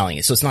still selling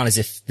it. So it's not as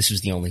if this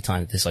was the only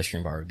time that this ice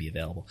cream bar would be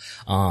available.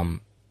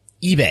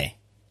 eBay,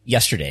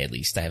 yesterday at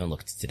least, I haven't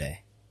looked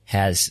today,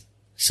 has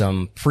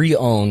some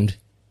pre-owned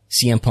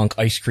CM Punk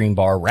ice cream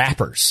bar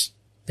wrappers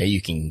that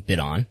you can bid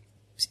on.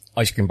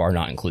 Ice cream bar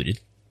not included.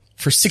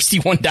 For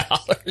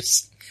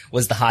 $61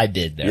 was the high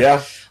bid there.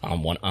 Yeah.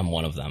 On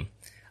one of them.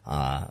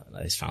 I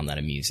just found that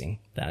amusing.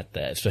 That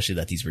especially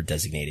that these were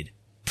designated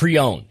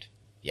pre-owned.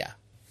 Yeah.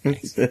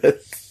 Nice.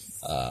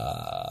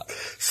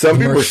 Some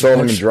people are selling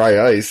them in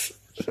dry ice.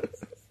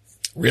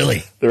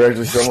 Really? They're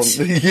actually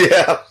selling.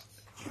 Yeah.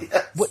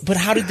 But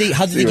how did they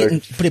get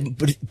in,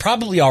 but it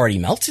probably already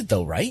melted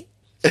though, right?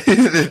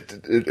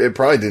 It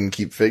probably didn't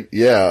keep fake.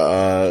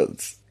 Yeah.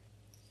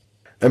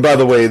 And by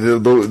the way,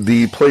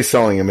 the place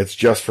selling them, it's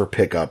just for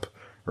pickup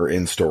or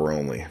in store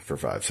only for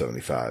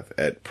 $5.75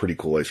 at Pretty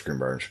Cool Ice Cream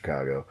Bar in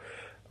Chicago.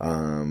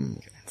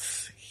 Let's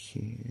see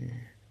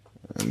here.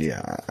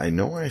 Yeah, I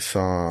know I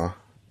saw.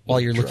 While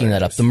you're looking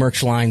that up, the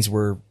merch lines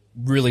were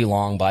really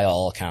long by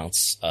all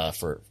accounts,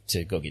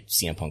 to go get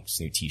CM Punk's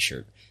new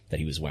t-shirt that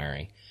he was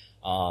wearing.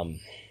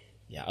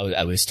 Yeah,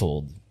 I was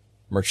told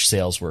merch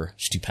sales were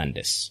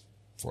stupendous,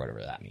 for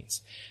whatever that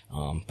means.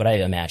 But I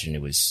imagine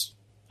it was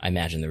I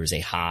imagine there was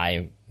a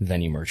high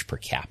venue merch per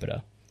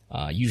capita.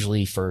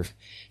 Usually for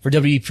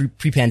WWE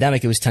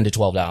pre-pandemic, it was $10 to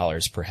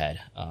 $12 per head,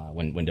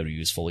 when WWE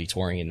was fully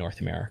touring in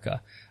North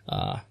America.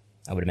 I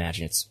would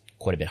imagine it's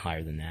quite a bit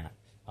higher than that,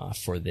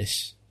 for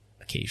this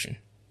occasion.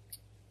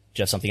 Do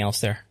you have something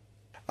else there?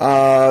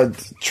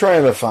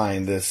 Trying to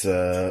find this,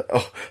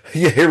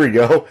 here we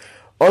go.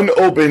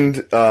 Unopened,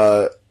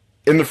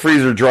 in the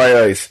freezer,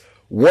 dry ice,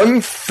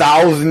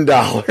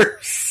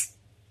 $1,000.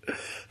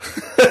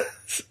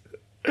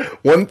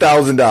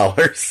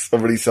 $1,000.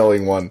 Somebody's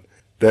selling one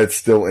that's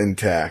still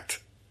intact.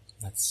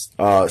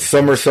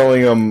 Some are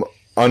selling them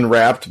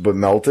unwrapped but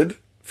melted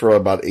for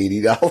about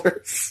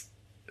 $80.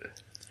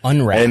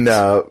 Unwrapped. And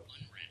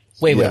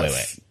wait.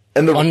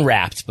 And the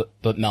unwrapped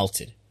but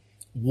melted.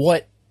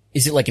 What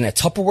is it, like in a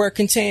Tupperware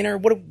container?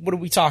 What are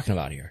we talking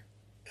about here?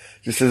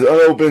 This is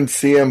unopened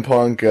CM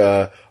Punk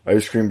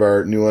ice cream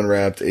bar, new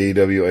unwrapped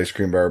AEW ice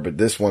cream bar, but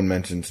this one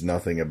mentions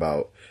nothing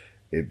about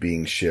it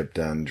being shipped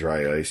on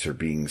dry ice or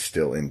being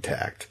still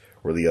intact,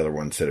 where the other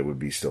one said it would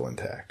be still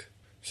intact.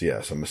 So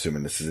yes, I'm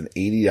assuming this is an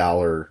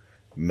 $80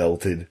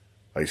 melted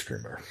ice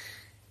cream bar.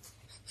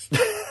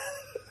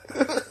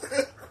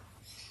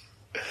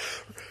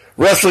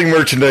 Wrestling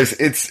merchandise,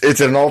 it's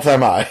at an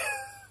all-time high.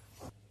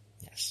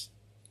 Yes.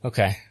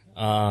 Okay.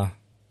 I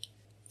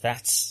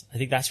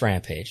think that's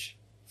Rampage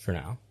for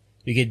now.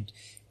 We could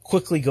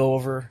quickly go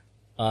over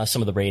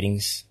some of the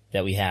ratings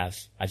that we have.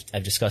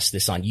 I've discussed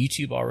this on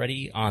YouTube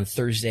already. On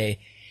Thursday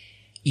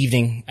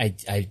evening,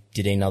 I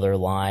did another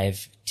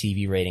live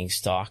TV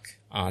ratings talk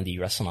on the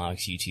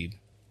Wrestlenomics YouTube,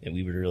 and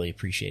we would really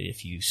appreciate it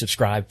if you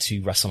subscribe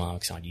to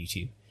Wrestlenomics on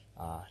YouTube.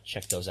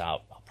 Check those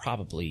out. I'll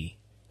probably,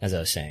 as I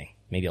was saying,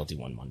 maybe I'll do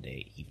one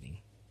Monday evening.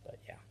 But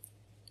yeah,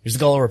 here's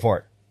the Gullo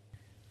Report.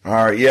 All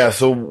right, yeah.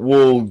 So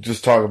we'll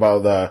just talk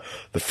about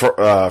the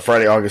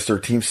Friday, August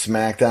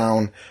 13th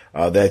SmackDown.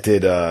 That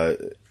did a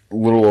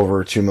little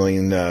over 2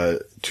 million,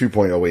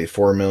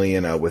 2.084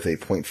 million with a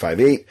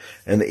 0.58,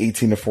 and the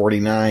 18 to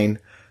 49.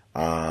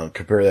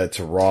 Compare that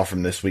to Raw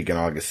from this week on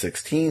August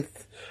 16th.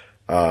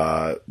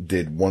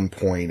 Did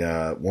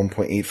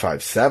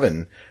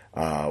 1.857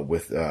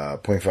 with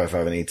 0.55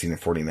 and 18 to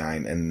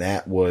 49, and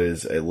that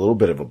was a little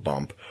bit of a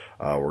bump,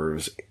 where it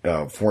was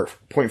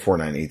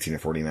 0.49, 18 to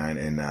 49,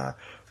 and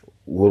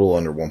little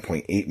under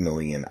 1.8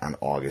 million on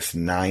August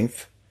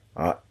 9th.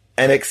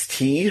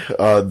 NXT,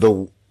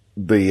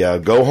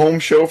 the go home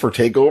show for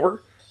TakeOver,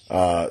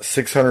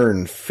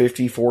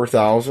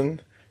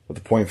 654,000 with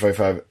a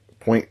 0.15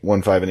 and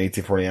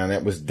 1849.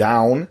 That was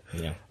down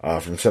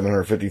from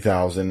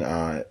 750,000,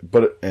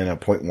 but and a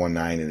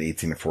 0.19 and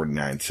 18 to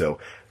 49. So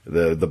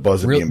the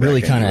buzz of being back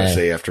in the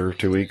USA after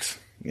 2 weeks,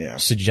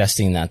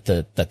 suggesting that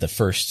the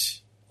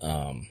first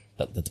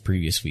that the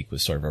previous week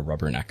was sort of a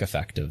rubberneck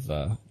effect of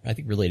I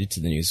think related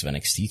to the news of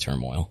NXT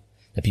turmoil,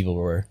 that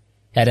people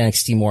had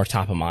NXT more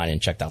top of mind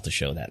and checked out the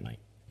show that night.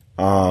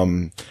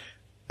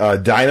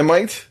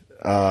 Dynamite,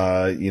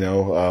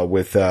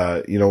 with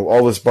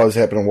all this buzz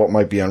happening, what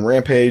might be on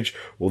Rampage.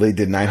 Well, they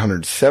did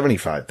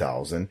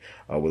 975,000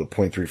 with a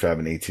 0.35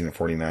 and 18 and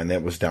 49.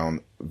 That was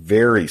down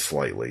very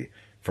slightly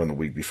from the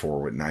week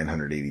before with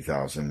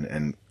 980,000,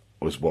 and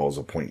as well as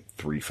a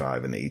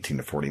 0.35 and 18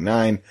 to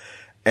 49.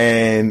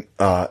 And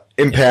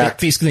Impact,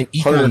 basically an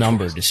equal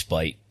number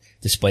despite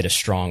a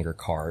stronger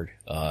card.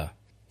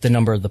 The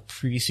number of the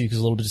previous week was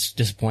a little bit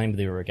disappointing, but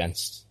they were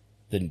against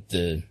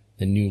the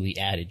newly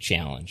added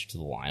challenge to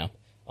the lineup.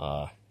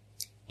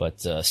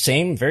 But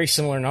same, very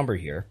similar number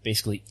here,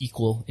 basically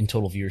equal in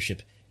total viewership,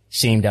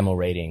 same demo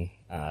rating,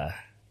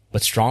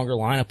 but stronger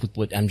lineup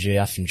with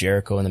MJF and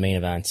Jericho in the main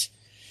event,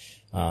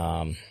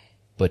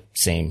 but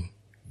same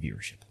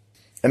viewership.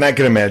 And I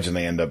can imagine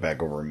they end up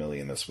back over 1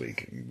 million this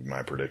week,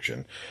 my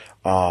prediction.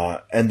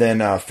 And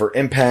then for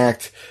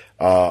Impact,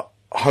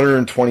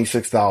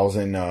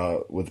 126,000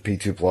 with the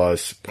P2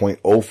 Plus, 0.04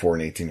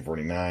 and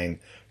 1849.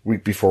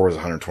 Week before was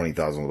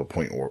 120,000 with a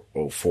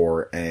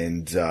 0.04.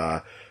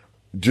 And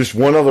just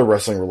one other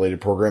wrestling-related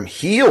program,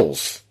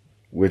 Heels,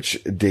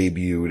 which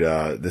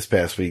debuted this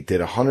past week, did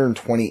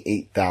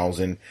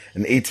 128,000 and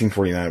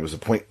 1849 was a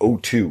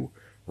 0.02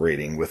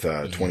 rating with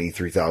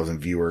 23,000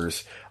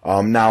 viewers.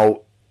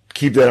 Now,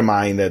 keep that in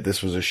mind that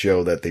this was a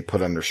show that they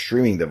put on their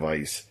streaming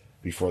device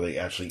before they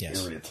actually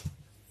aired it.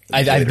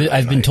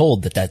 I've been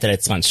told that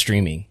it's on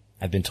streaming.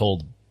 I've been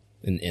told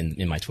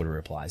in my Twitter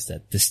replies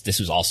that this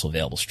was also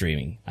available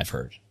streaming. I've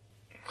heard.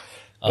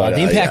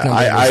 The Impact number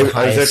I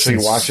was actually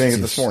watching it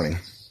this morning.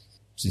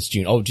 Since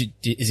June. Oh,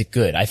 is it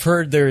good? I've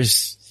heard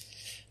there's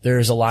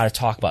a lot of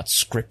talk about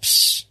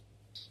scripts.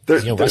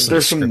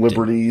 There's some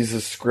liberties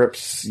of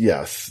scripts.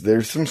 Yes,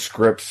 there's some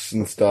scripts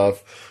and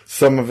stuff.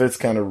 Some of it's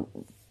kind of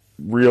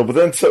real, but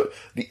then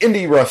the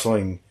indie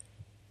wrestling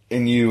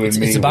in you and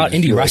me. It's about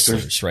indie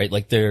wrestlers, right?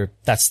 Like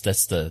that's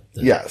the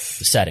yes.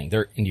 the setting.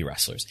 They're indie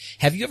wrestlers.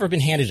 Have you ever been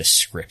handed a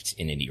script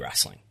in indie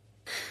wrestling?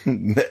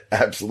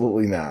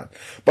 Absolutely not.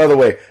 By the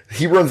way,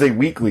 he runs a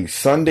weekly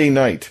Sunday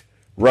night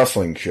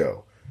wrestling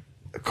show.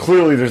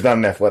 Clearly there's not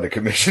an athletic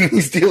commission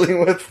he's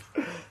dealing with.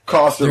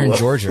 They're in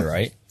Georgia,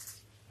 right?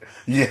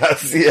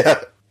 Yes,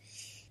 yeah.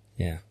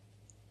 Yeah.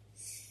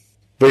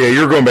 But yeah,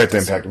 you're going back to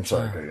Impact. I'm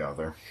sorry to get you out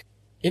there.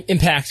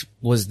 Impact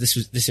was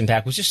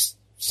just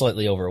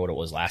slightly over what it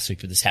was last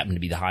week, but this happened to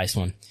be the highest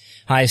one.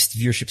 Highest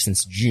viewership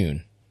since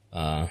June.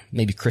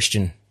 Maybe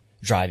Christian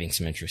driving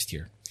some interest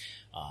here,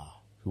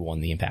 who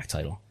won the Impact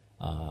title,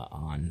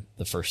 on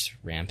the first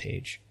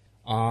Rampage.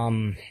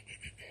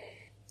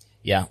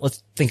 Yeah,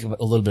 let's think a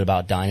little bit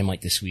about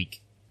Dynamite this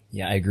week.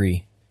 Yeah, I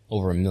agree.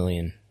 Over 1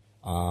 million.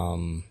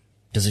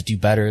 Does it do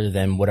better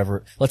than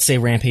whatever, let's say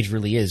Rampage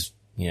really is,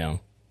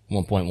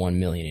 1.1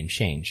 million and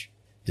change.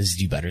 Does it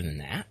do better than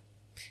that?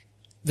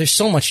 There's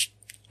so much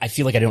I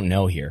feel like I don't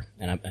know here,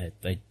 and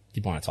I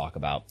did want to talk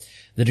about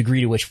the degree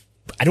to which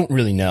I don't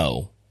really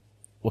know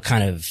what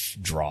kind of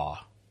draw.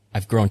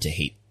 I've grown to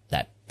hate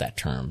that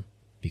term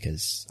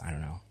because I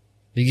don't know.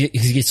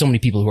 Because you get so many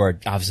people who are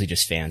obviously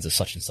just fans of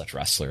such and such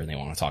wrestler, and they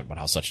want to talk about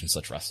how such and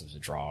such wrestler is a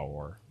draw,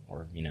 or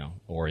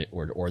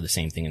the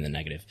same thing in the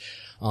negative.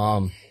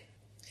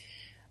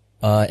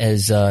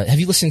 Have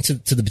you listened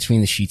to the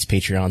Between the Sheets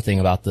Patreon thing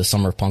about the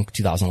Summer of Punk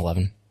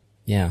 2011?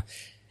 Yeah.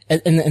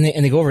 And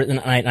they go over it, and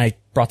I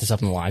brought this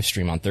up in the live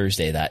stream on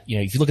Thursday that,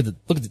 if you look at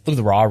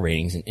the Raw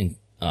ratings in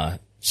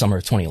summer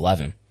of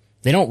 2011,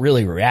 they don't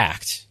really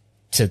react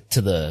to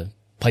the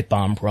pipe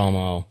bomb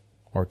promo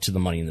or to the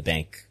Money in the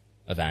Bank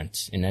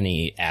event in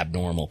any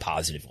abnormal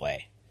positive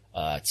way.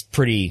 It's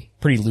pretty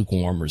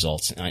lukewarm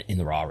results in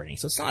the Raw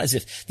ratings. So it's not as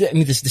if,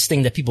 this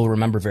thing that people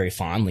remember very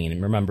fondly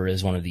and remember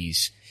as one of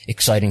these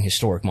exciting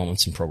historic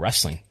moments in pro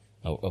wrestling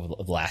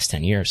over the last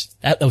 10 years.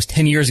 That was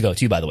 10 years ago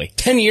too, by the way.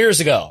 10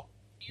 years ago!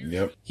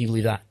 Yep. Can you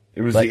believe that?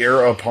 It was the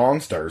era of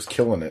Pawn Stars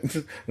killing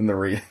it in the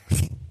ring.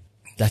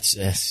 That's,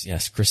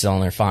 yes, Chris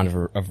Ellner fond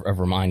of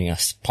reminding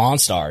us. Pawn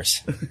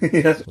Stars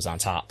was on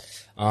top.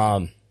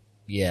 So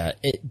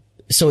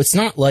it's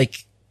not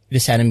like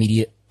this had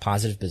immediate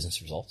positive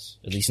business results,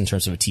 at least in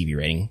terms of a TV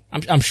rating.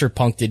 I'm sure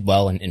Punk did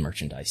well in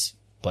merchandise,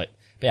 but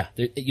yeah,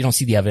 you don't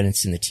see the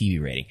evidence in the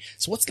TV rating.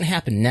 So what's going to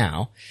happen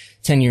now,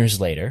 10 years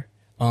later?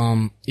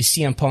 Is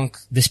CM Punk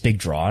this big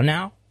draw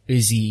now?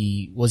 Was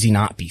he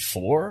not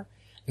before?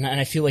 And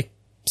I feel like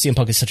CM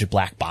Punk is such a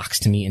black box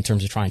to me in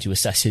terms of trying to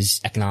assess his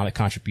economic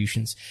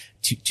contributions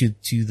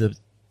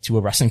to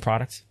a wrestling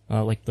product,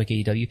 like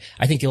AEW.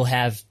 I think he'll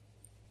have,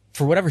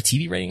 for whatever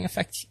TV rating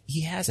effect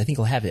he has, I think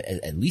he'll have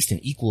at least an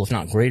equal, if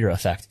not greater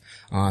effect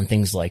on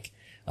things like,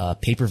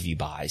 pay-per-view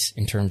buys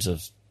in terms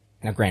of,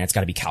 now granted, it's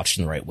gotta be couched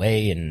in the right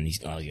way, and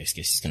I guess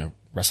he's gonna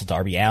wrestle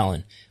Darby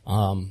Allin.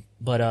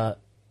 But I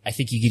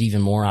think you get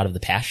even more out of the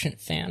passionate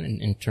fan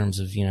in terms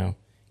of,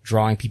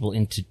 drawing people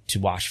in to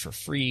watch for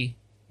free.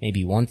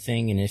 Maybe one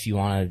thing, and if you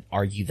want to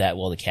argue that,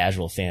 well, the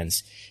casual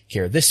fans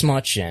care this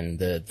much and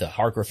the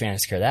hardcore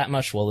fans care that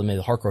much, well, then maybe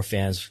the hardcore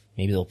fans,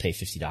 maybe they'll pay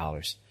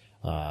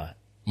 $50,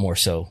 more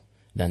so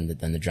than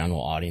the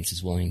general audience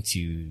is willing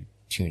to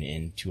tune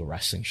in to a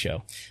wrestling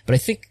show. But I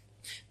think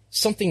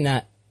something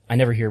that I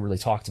never hear really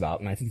talked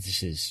about, and I think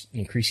this is an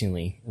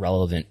increasingly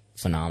relevant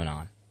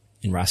phenomenon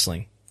in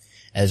wrestling,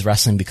 as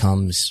wrestling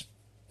becomes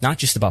not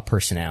just about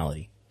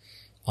personality.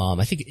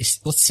 I think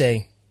let's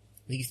say,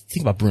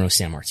 think about Bruno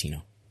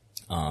Sammartino.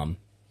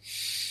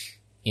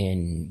 When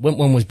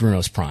was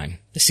Bruno's prime?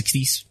 The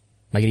 60s?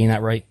 Am I getting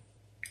that right?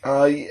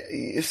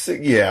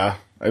 Yeah,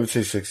 I would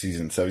say 60s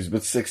and 70s,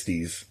 but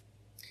 60s.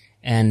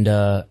 And,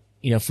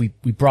 if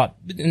we brought,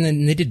 and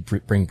then they did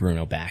bring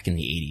Bruno back in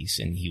the 80s,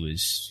 and he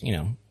was,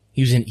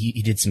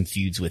 he did some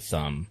feuds with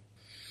Randy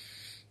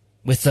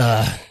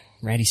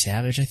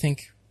Savage, I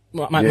think.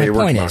 My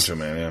point is, Macho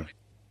Man,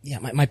 yeah.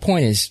 My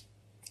point is,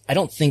 I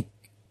don't think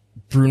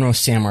Bruno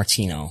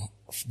Sammartino,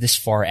 that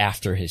far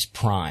after his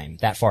prime,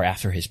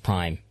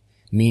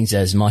 means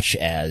as much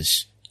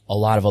as a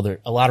lot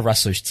of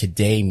wrestlers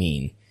today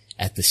mean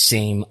at the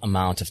same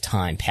amount of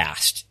time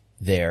past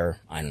their,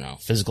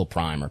 physical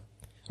prime or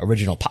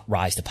original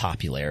rise to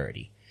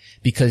popularity.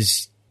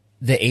 Because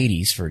the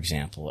 80s, for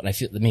example, and I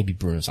feel that maybe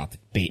Bruno's not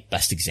the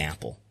best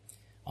example.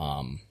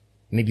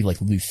 Maybe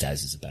like Lou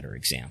Thesz is a better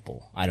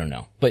example. I don't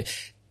know. But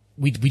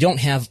we didn't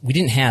have in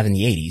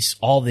the 80s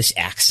all this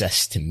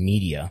access to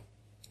media.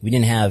 We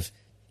didn't have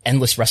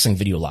endless wrestling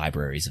video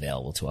libraries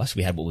available to us.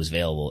 We had what was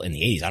available in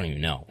the 80s. I don't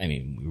even know.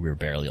 We were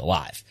barely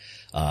alive.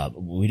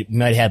 We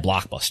might have had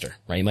Blockbuster,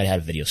 right? You might have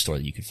had a video store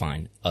that you could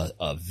find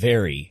a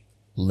very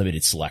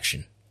limited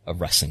selection of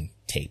wrestling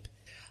tape.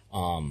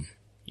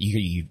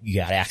 You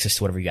got access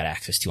to whatever you got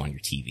access to on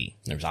your TV.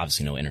 There was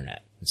obviously no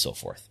internet and so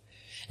forth.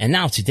 And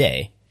now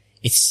today,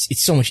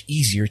 it's so much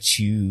easier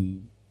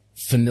to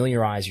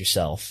familiarize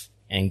yourself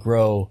and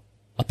grow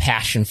a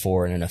passion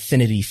for and an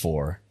affinity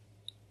for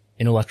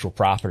intellectual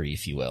property,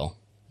 if you will,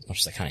 as much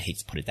as I kind of hate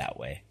to put it that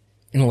way,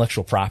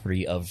 intellectual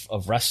property of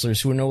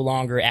wrestlers who are no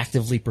longer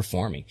actively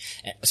performing.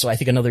 So I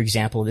think another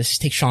example of this is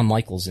take Shawn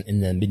Michaels in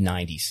the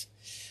mid-90s,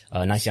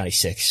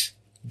 1996.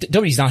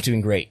 WWE's not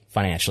doing great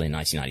financially in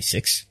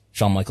 1996.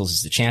 Shawn Michaels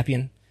is the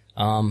champion.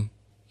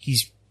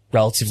 He's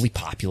relatively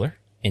popular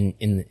in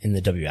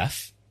the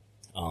WF.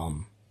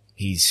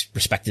 He's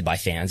respected by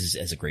fans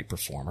as a great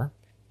performer.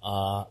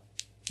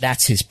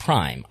 that's his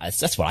prime.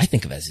 That's what I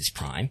think of as his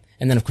prime.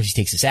 And then, of course, he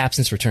takes his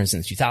absence, returns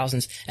in the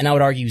 2000s. And I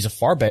would argue he's a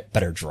far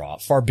bigger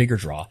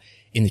draw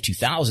in the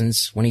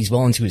 2000s when he's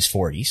well into his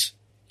 40s,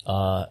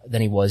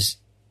 than he was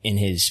in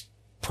his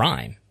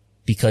prime.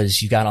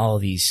 Because you got all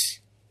of these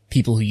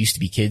people who used to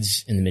be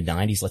kids in the mid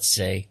 90s, let's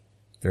say.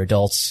 They're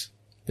adults.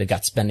 They've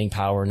got spending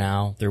power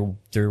now.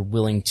 They're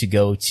willing to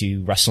go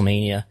to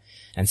WrestleMania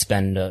and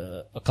spend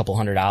a couple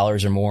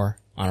 $100 or more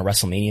on a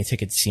WrestleMania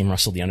ticket to see him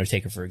wrestle The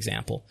Undertaker, for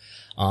example.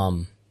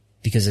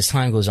 Because as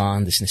time goes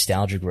on, this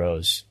nostalgia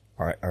grows.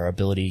 Our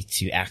ability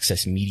to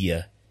access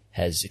media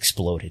has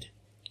exploded,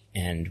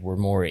 and we're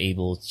more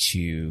able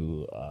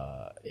to.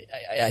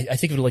 I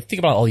think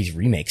about all these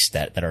remakes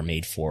that are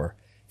made for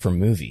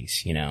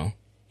movies. You know,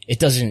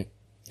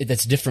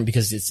 that's different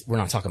because we're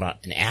not talking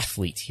about an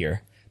athlete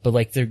here, but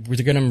like they're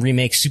going to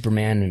remake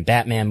Superman and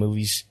Batman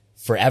movies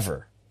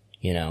forever.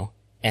 You know,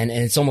 and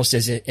it's almost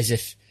as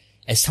if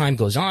as time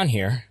goes on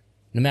here,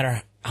 no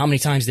matter how many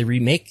times they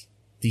remake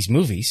these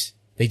movies,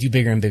 they do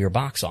bigger and bigger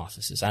box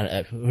offices.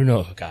 Who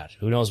knows? God,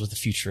 who knows what the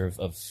future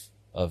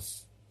of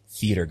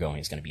theater going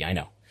is going to be? I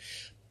know,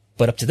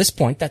 but up to this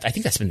point, I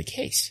think that's been the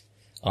case.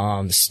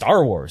 The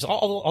Star Wars,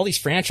 all these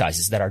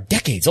franchises that are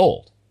decades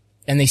old,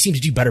 and they seem to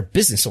do better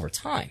business over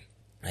time.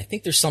 I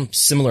think there's some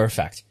similar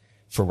effect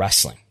for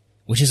wrestling,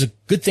 which is a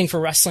good thing for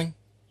wrestling,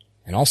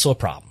 and also a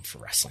problem for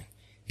wrestling,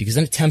 because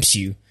then it tempts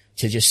you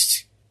to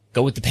just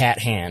go with the pat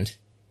hand,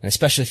 and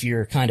especially if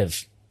you're kind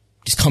of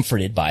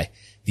discomforted by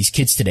these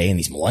kids today and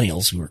these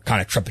millennials who are kind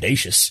of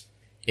trepidatious,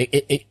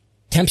 it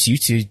tempts you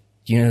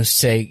to,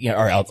 say,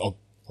 all right, I'll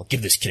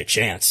give this kid a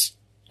chance,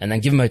 and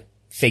then give him a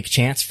fake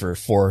chance for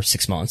 4 or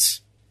 6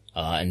 months,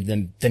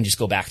 and then just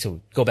go back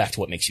to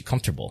what makes you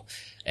comfortable,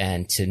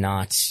 and to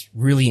not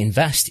really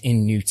invest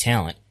in new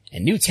talent.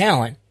 And new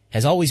talent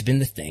has always been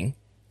the thing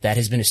that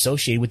has been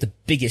associated with the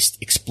biggest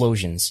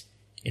explosions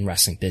in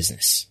wrestling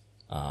business.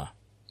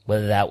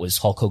 Whether that was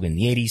Hulk Hogan in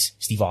the 80s,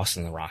 Steve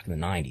Austin and The Rock in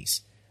the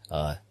 90s,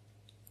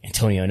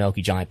 Antonio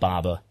Inoki, Giant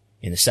Baba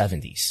in the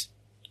 70s,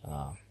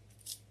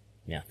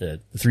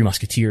 the Three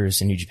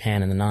Musketeers in New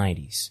Japan in the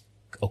 90s,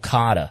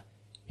 Okada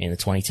in the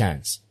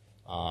 2010s.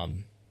 I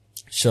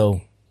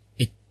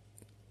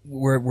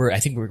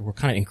think we're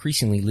kind of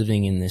increasingly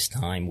living in this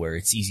time where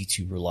it's easy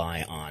to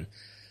rely on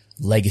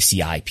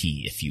legacy IP,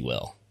 if you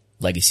will.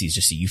 Legacy is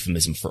just a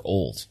euphemism for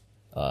old,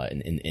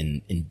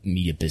 in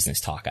media business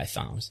talk, I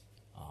found.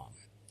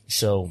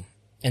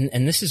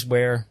 And this is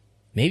where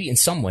maybe in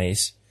some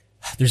ways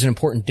there's an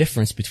important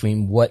difference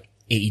between what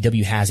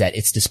AEW has at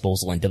its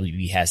disposal and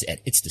WWE has at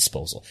its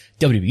disposal.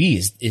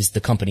 WWE is the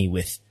company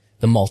with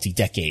the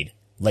multi-decade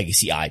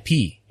legacy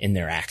IP in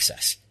their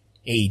access.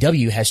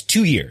 AEW has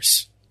 2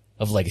 years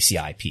of legacy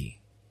IP.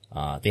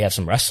 They have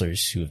some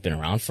wrestlers who have been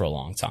around for a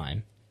long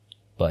time,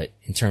 but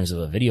in terms of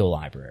a video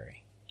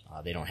library,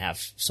 they don't have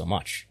so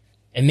much.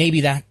 And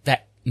maybe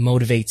that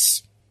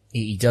motivates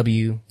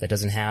AEW that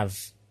doesn't have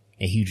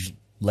a huge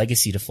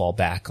legacy to fall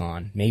back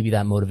on. Maybe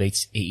that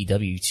motivates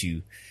AEW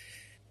to,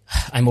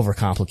 I'm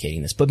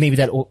overcomplicating this, but maybe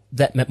that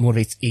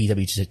motivates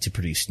AEW to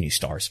produce new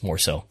stars more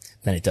so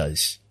than it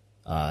does,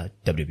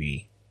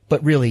 WWE.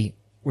 But really,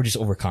 we're just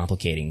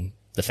overcomplicating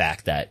the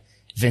fact that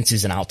Vince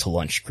is an out to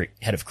lunch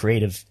head of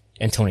creative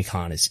and Tony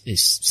Khan is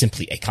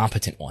simply a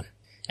competent one.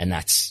 And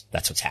that's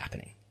what's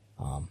happening.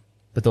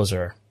 But those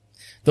are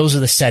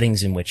the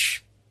settings in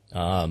which,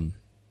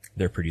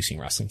 they're producing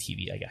wrestling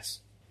TV, I guess.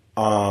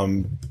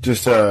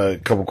 Just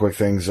a couple quick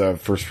things.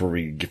 First, before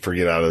we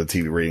get out of the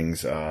TV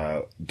ratings,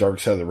 Dark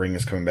Side of the Ring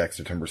is coming back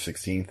September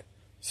 16th.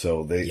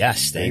 So they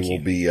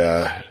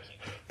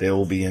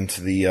will be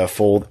into the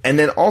fold. And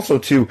then also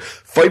too,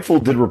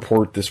 Fightful did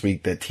report this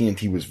week that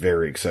TNT was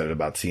very excited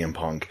about CM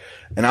Punk.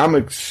 And I'm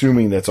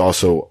assuming that's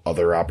also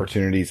other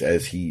opportunities,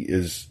 as he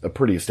is a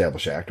pretty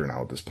established actor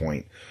now at this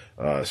point,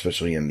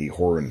 especially in the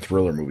horror and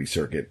thriller movie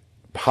circuit.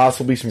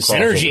 Possibly some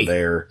crossover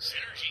there.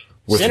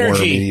 With Warner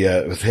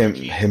Media, with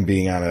him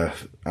being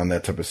on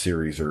that type of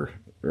series, or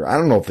I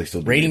don't know if they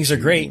still do ratings are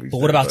great, but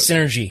what about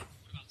Synergy?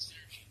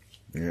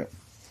 Yeah.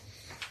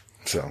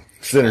 So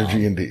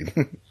Synergy indeed.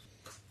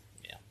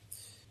 Yeah.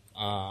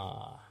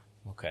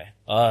 Okay.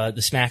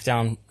 The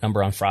SmackDown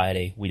number on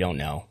Friday, we don't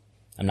know.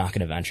 I'm not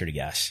going to venture to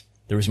guess.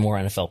 There was more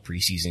NFL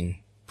preseason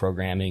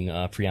programming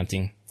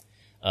preempting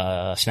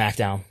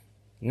SmackDown.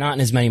 Not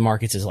in as many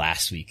markets as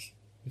last week.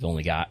 We've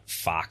only got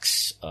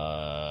Fox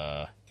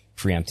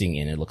preempting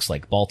in, it looks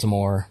like,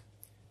 Baltimore,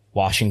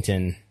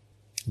 Washington,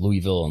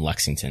 Louisville, and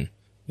Lexington.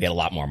 We had a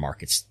lot more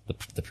markets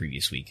the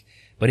previous week,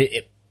 but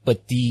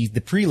the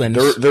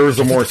prelims. There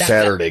was more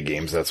Saturday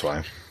games. That's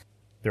why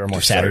there are more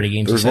Saturday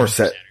games. There's more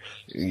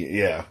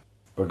yeah,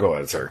 but go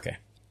ahead, sir. Okay.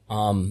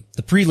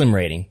 The prelim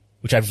rating,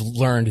 which I've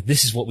learned,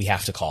 this is what we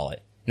have to call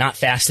it. Not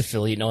fast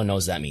affiliate. No one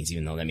knows what that means,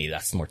 even though maybe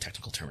that's the more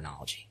technical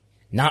terminology.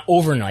 Not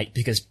overnight,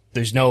 because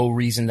there's no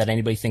reason that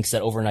anybody thinks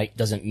that overnight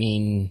doesn't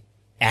mean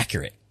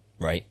accurate,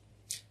 right?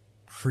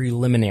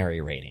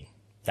 Preliminary rating.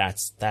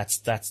 That's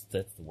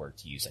the word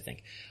to use, I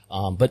think.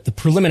 But the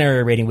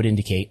preliminary rating would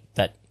indicate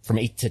that from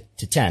 8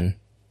 to 10,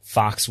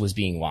 Fox was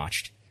being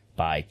watched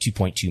by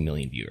 2.2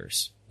 million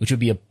viewers, which would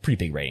be a pretty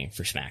big rating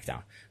for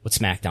SmackDown. What's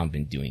SmackDown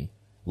been doing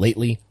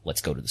lately?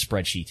 Let's go to the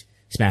spreadsheet.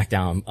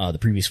 SmackDown, the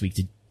previous week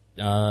did,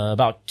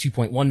 about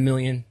 2.1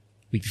 million.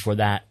 Week before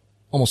that,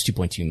 almost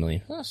 2.2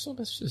 million. So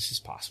this is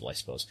possible, I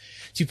suppose.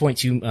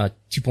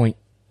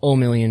 2.0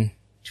 million,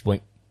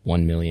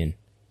 2.1 million.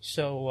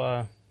 So,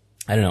 I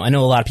don't know. I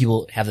know a lot of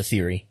people have the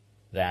theory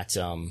that,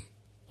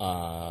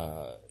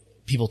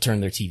 people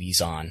turn their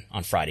TVs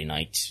on Friday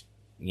night,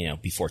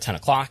 before 10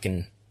 o'clock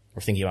and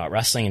were thinking about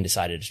wrestling and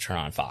decided to turn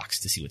on Fox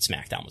to see what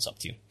SmackDown was up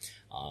to.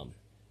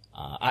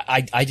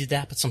 I did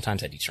that, but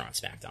sometimes I do turn on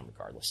SmackDown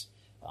regardless,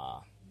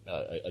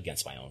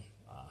 against my own,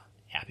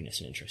 happiness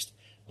and interest.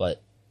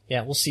 But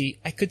yeah, we'll see.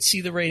 I could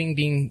see the rating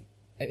being,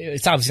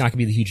 it's obviously not going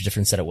to be the huge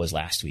difference that it was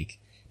last week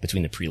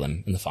between the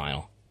prelim and the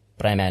final,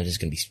 but I imagine it's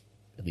going to be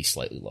at least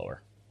slightly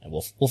lower. And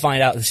we'll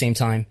find out at the same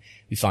time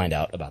we find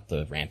out about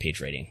the Rampage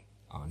rating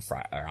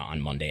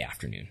on Monday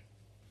afternoon.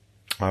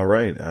 All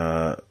right.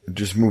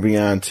 Just moving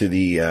on to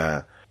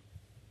the,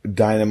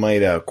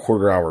 Dynamite,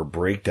 quarter-hour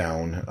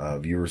breakdown,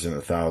 viewers in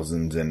the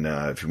thousands. And,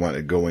 if you want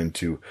to go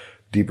into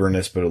deeper in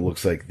this, but it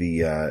looks like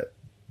the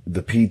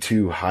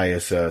P2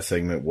 highest,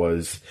 segment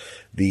was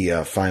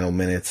the, final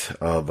minutes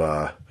of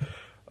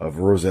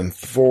Roseanne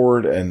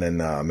Ford and then,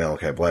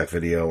 Malachi Black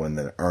video and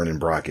then Arn and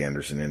Brock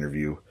Anderson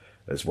interview,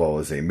 as well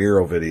as a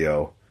Miro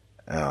video.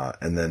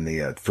 And then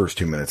the, first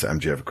 2 minutes,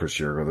 MJF and Chris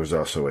Jericho. There's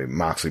also a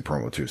Moxley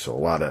promo too. So a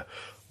lot of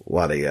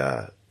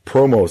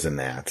promos in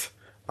that.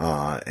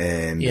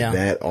 And yeah.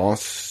 That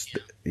also,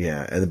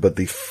 yeah. But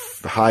the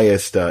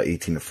highest,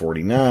 18 to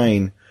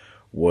 49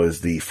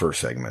 was the first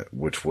segment,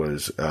 which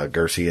was,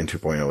 Garcia and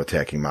 2.0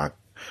 attacking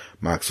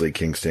Moxley,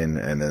 Kingston,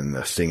 and then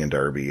the Sting and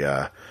Darby,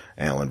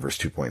 Allen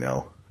versus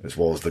 2.0, as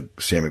well as the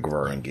Sammy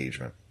Guevara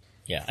engagement.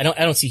 Yeah. I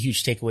don't see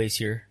huge takeaways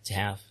here to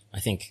have. I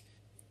think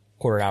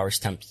quarter hours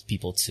tempt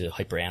people to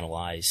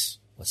hyperanalyze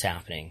what's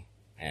happening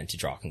and to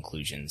draw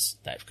conclusions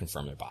that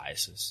confirm their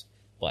biases.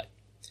 But,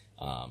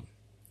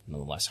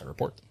 nonetheless, I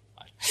report them.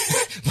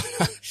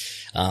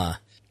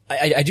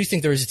 I do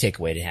think there is a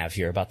takeaway to have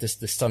here about this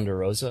Thunder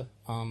Rosa,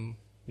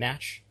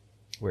 match.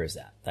 Where is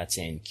that? That's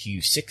in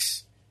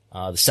Q6,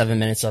 the 7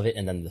 minutes of it,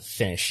 and then the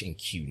finish in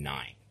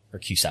Q9, or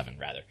Q7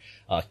 rather.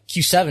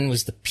 Q7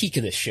 was the peak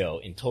of this show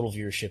in total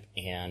viewership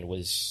and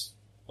was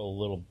a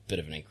little bit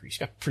of an increase.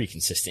 Got pretty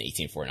consistent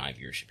 1849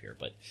 viewership here,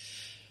 but,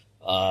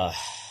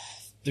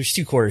 there's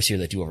two quarters here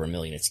that do over 1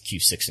 million. It's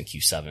Q6 and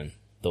Q7.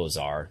 Those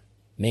are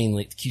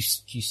mainly,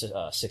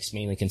 Q6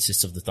 mainly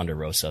consists of the Thunder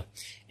Rosa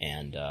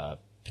and,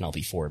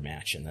 Penelope Ford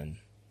match, and then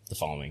the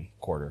following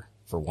quarter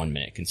for 1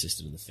 minute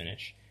consisted of the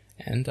finish.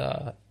 And,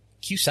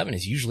 Q7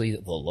 is usually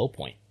the low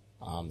point.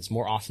 It's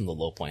more often the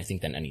low point, I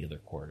think, than any other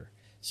quarter.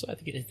 So I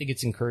think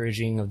it's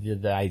encouraging of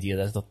the idea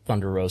that the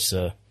Thunder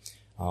Rosa,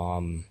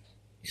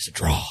 is a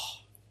draw.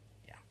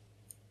 Yeah.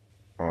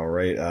 All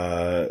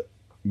right.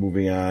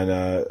 Moving on.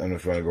 I don't know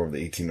if you want to go over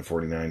the 18 to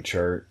 49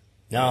 chart.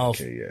 No.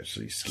 Okay. Yeah.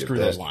 So you skip Screw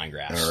that. those line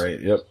graphs. All right.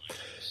 Yep.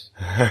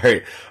 All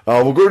right.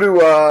 We'll go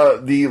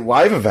to, the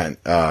live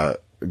event,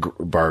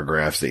 bar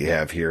graphs that you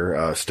have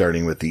here,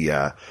 starting with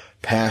the,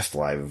 past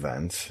live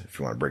events, if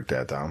you want to break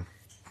that down.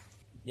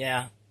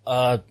 Yeah.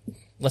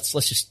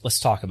 Let's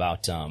talk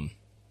about,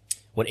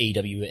 what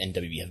AEW and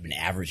WWE have been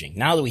averaging.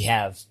 Now that we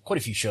have quite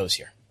a few shows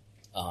here.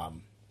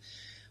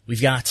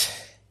 We've got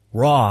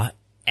Raw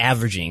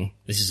averaging,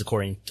 this is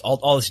according,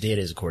 all this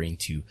data is according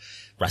to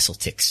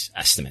WrestleTic's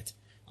estimate.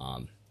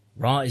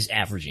 Raw is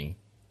averaging,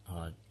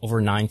 over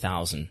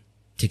 9,000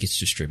 tickets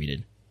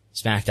distributed.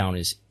 SmackDown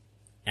is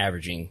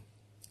averaging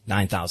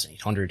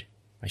 9,800.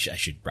 I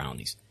should round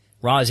these.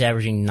 Raw is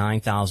averaging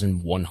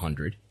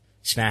 9,100.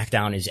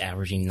 SmackDown is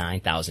averaging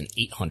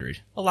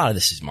 9,800. A lot of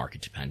this is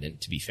market dependent,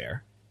 to be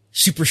fair.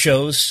 Super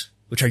shows,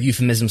 which are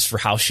euphemisms for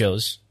house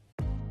shows.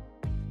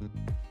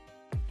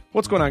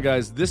 What's going on,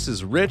 guys? This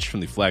is Rich from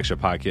the flagship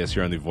podcast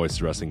here on the Voices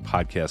of Wrestling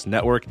Podcast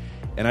Network,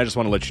 and I just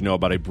want to let you know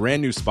about a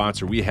brand new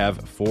sponsor we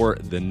have for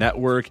the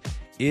network.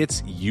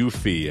 It's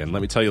Eufy, and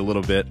let me tell you a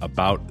little bit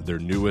about their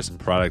newest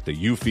product, the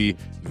Eufy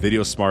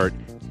Video Smart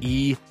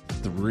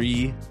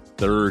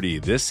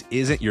E330. This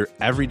isn't your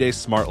everyday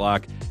smart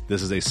lock.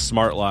 This is a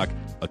smart lock,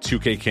 a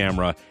 2K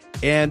camera,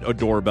 and a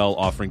doorbell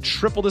offering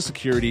triple the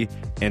security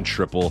and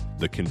triple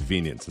the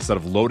convenience. Instead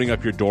of loading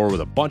up your door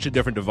with a bunch of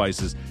different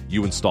devices,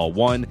 you install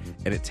one,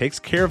 and it takes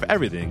care of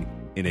everything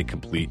in a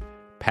complete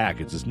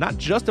package. It's not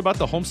just about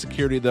the home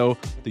security, though.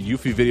 The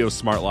Eufy Video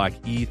Smart Lock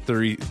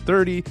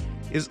E330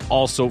 is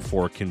also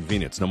for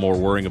convenience. No more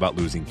worrying about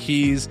losing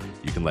keys.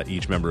 You can let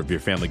each member of your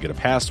family get a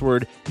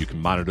password. You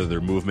can monitor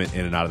their movement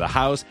in and out of the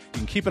house. You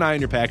can keep an eye on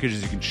your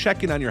packages. You can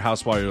check in on your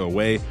house while you're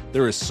away.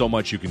 There is so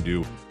much you can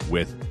do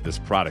with this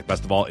product.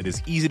 Best of all, it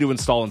is easy to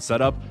install and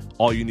set up.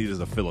 All you need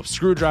is a Phillips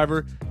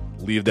screwdriver.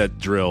 Leave that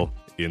drill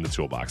in the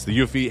toolbox. The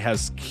Eufy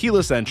has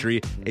keyless entry,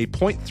 a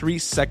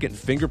 0.3-second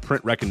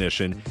fingerprint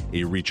recognition,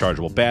 a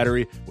rechargeable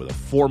battery with a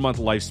 4-month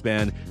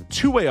lifespan,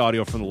 two-way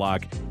audio from the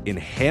lock,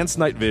 enhanced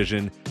night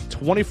vision,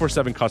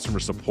 24/7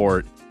 customer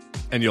support,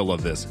 and you'll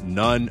love this,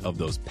 none of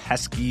those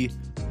pesky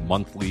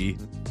monthly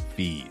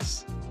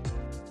fees.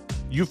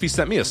 Eufy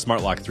sent me a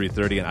Smart Lock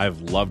 330, and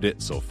I've loved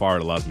it so far.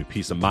 It allows me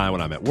peace of mind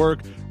when I'm at work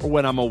or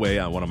when I'm away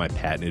on one of my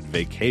patented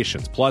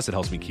vacations. Plus, it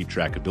helps me keep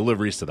track of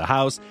deliveries to the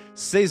house,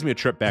 saves me a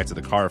trip back to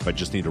the car if I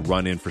just need to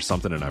run in for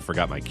something and I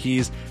forgot my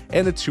keys,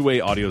 and the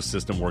two-way audio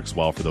system works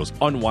well for those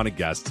unwanted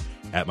guests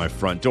at my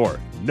front door.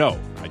 No,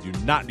 I do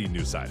not need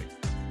new siding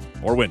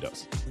or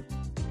windows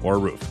or a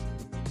roof.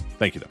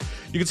 Thank you, though.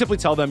 You can simply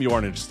tell them you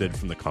aren't interested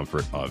from the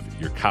comfort of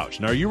your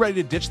couch. Now, are you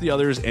ready to ditch the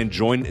others and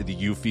join the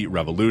Eufy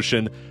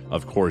revolution?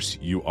 Of course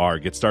you are.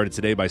 Get started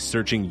today by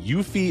searching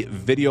Eufy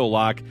Video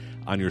Lock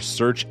on your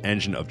search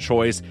engine of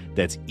choice.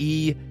 That's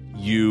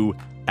EUFY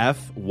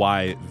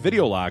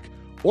Video Lock,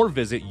 or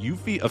visit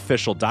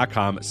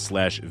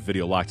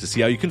eufyofficial.com/video lock to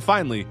see how you can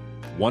finally,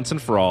 once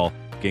and for all,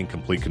 gain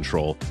complete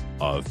control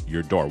of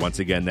your door. Once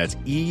again, that's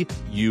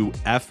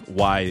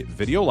EUFY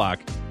Video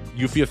Lock,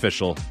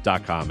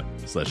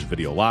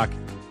 eufyofficial.com/video lock.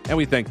 And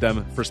we thank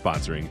them for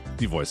sponsoring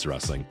the Voice of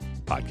Wrestling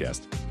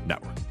Podcast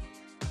Network.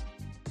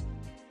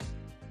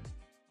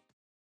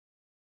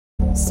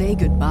 Say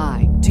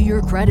goodbye to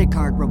your credit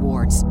card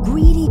rewards.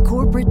 Greedy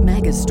corporate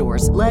mega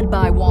stores, led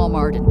by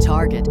Walmart and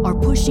Target, are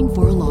pushing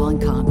for a law in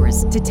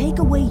Congress to take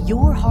away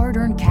your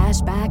hard-earned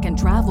cash back and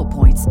travel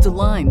points to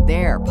line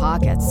their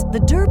pockets. The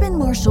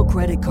Durbin-Marshall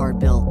credit card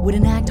bill would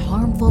enact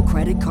harmful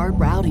credit card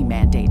routing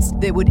mandates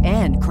that would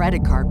end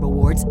credit card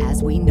rewards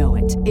as we know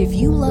it. If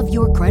you love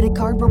your credit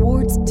card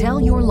rewards,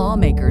 tell your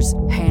lawmakers,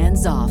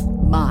 hands off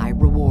my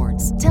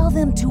rewards. Tell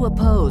them to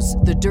oppose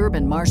the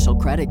Durbin-Marshall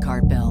credit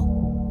card bill.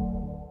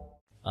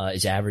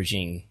 Is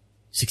averaging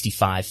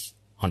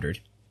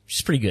 6,500, which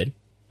is pretty good.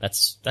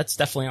 That's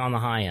definitely on the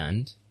high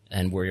end.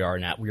 And where we are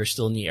now, we are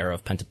still in the era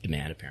of pent-up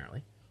demand,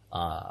 apparently.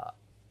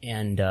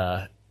 And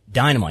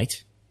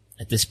Dynamite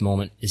at this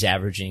moment is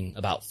averaging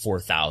about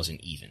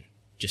 4,000 even,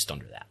 just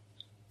under that.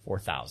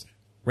 4,000.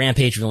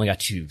 Rampage, we only got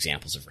 2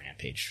 examples of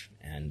Rampage,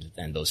 and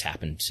those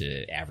happen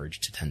to average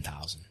to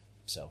 10,000.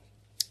 So,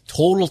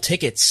 total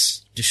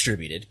tickets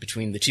distributed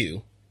between the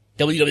two: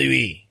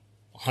 WWE,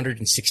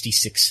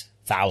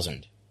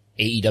 166,000.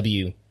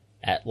 AEW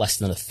at less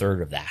than a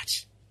third of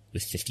that,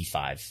 with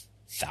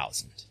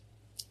 55,000.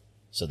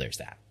 So there's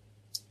that.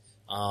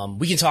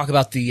 We can talk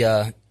about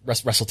the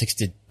WrestleTix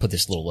did put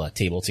this little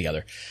table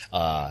together.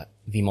 The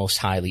most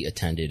highly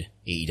attended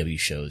AEW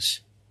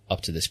shows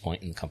up to this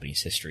point in the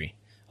company's history.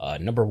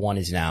 Number 1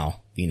 is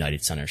now the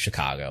United Center,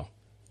 Chicago,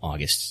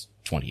 August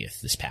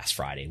 20th, this past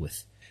Friday,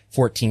 with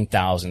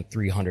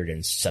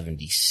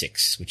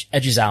 14,376, which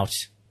edges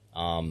out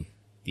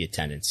the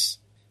attendance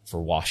for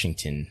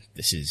Washington.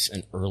 This is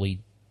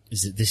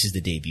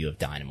the debut of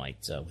Dynamite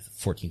with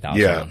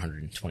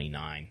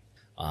 14,129.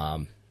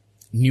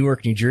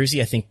 Newark, New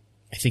Jersey, I think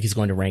is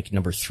going to rank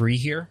number 3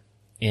 here,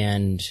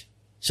 and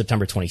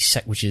September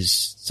 22nd, which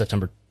is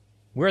September.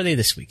 Where are they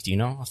this week? Do you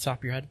know off the top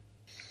of your head?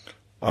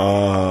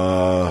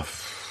 Don't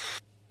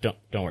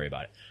worry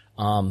about it.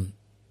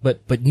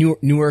 But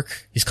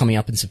Newark is coming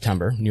up in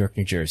September. Newark,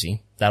 New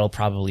Jersey. That'll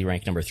probably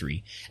rank number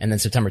 3, and then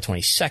September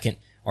 22nd,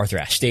 Arthur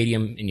Ashe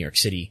Stadium in New York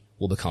City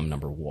will become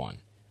number 1,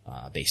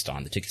 based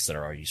on the tickets that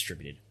are already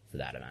distributed for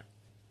that event.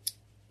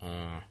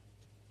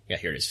 Yeah,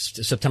 here it is.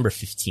 September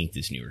 15th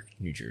is Newark,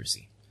 New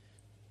Jersey.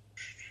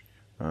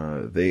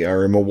 They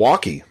are in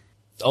Milwaukee.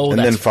 Oh, and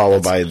then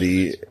followed by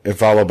the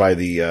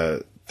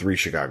 3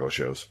 Chicago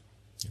shows.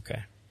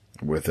 Okay.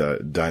 With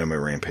Dynamite,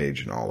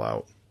 Rampage, and All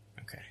Out.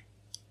 Okay.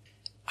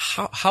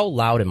 How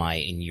loud am I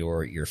in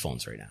your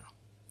earphones right now?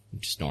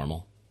 Just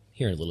normal.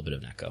 Hearing a little bit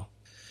of an echo.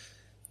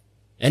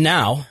 And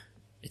now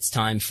it's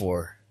time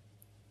for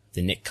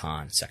the Nick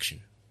Khan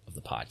section of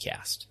the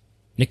podcast.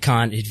 Nick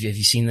Khan, have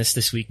you seen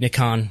this week? Nick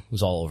Khan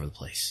was all over the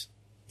place.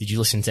 Did you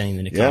listen to any of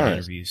the Nick Khan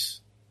interviews?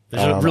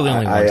 There's really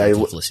only one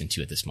to listen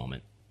to at this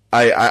moment.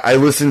 I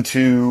listened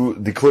to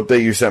the clip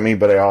that you sent me,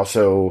 but I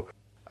also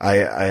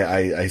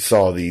I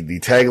saw the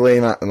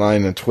tagline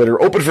line on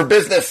Twitter, "Open for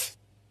business."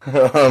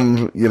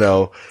 From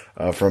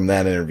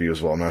that interview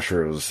as well. I'm not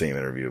sure it was the same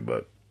interview,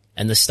 but.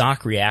 And the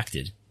stock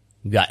reacted.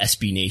 We've got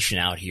SB Nation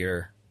out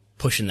here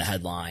pushing the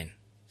headline.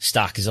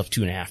 Stock is up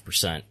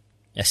 2.5%.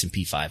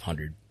 S&P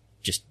 500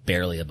 just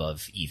barely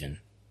above even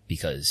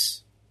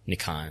because Nick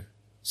Khan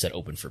said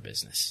open for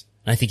business.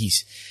 And I think he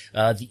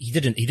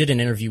did an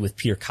interview with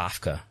Peter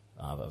Kafka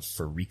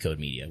for Recode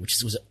Media,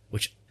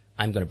 which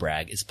I'm going to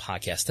brag is a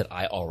podcast that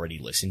I already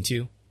listened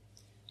to.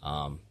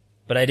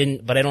 But I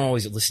don't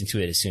always listen to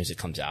it as soon as it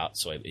comes out.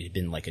 So it had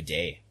been like a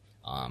day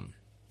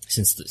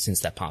since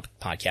that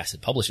podcast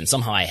had published, and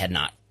somehow I had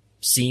not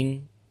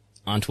seen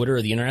on Twitter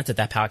or the internet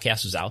that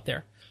podcast was out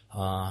there.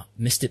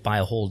 Missed it by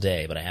a whole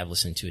day, but I have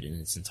listened to it in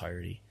its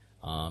entirety.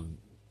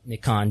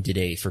 Nick Khan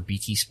for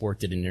BT Sport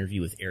did an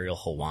interview with Ariel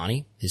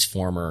Helwani, his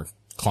former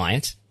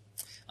client.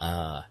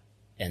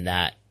 And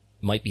that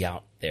might be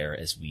out there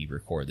as we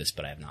record this,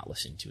 but I have not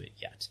listened to it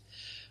yet.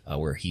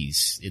 Where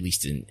he's, at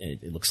least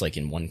it looks like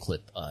in one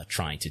clip,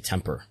 trying to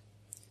temper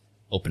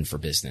open for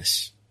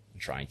business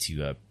and trying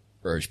to,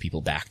 urge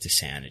people back to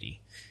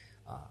sanity.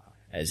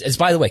 As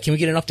by the way, can we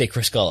get an update,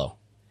 Chris Gullo?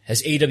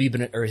 Has AW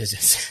been, or has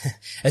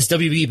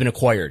WWE been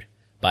acquired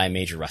by a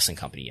major wrestling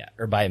company yet?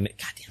 Or by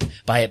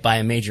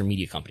a major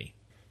media company?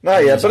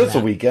 Not yet, but it's a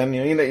weekend.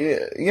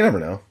 You never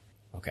know.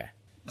 Okay.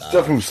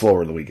 Stuff moves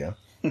slower the weekend.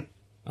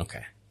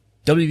 Okay.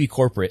 WWE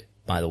Corporate,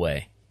 by the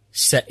way,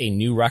 set a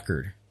new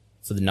record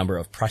for the number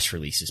of press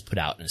releases put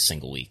out in a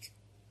single week.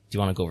 Do you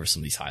want to go over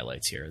some of these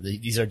highlights here?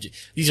 These are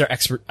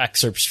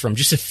excerpts from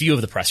just a few of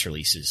the press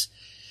releases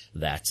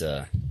that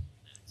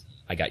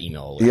I got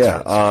email alerts.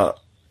 Yeah.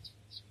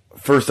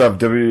 First off,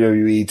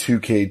 WWE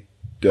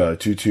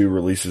 2K22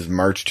 releases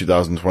March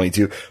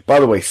 2022.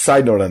 By the way,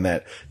 side note on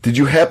that, did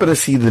you happen to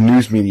see the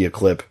news media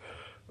clip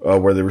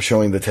where they were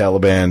showing the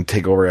Taliban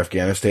take over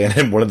Afghanistan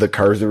and one of the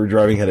cars they were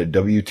driving had a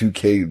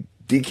W2K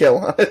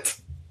decal on it?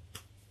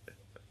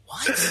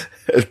 What?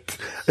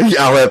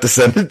 I'll have to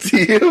send it to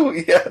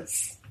you.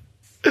 Yes.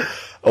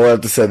 I'll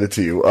have to send it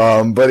to you.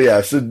 But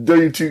yeah, so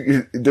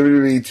WWE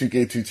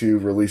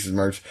 2K22 releases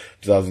March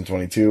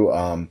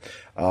 2022.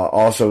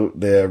 Also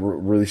the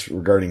release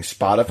regarding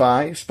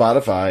Spotify,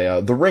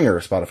 the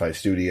Ringer Spotify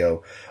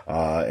studio,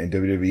 and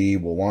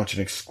WWE will launch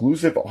an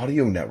exclusive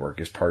audio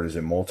network as part of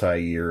a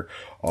multi-year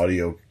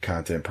audio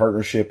content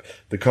partnership.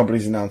 The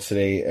companies announced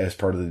today as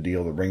part of the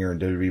deal, the Ringer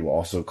and WWE will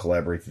also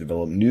collaborate to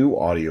develop new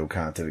audio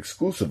content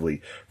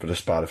exclusively for the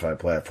Spotify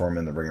platform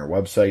and the Ringer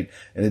website.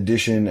 In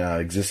addition,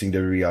 existing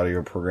WWE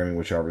audio programming,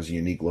 which offers a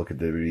unique look at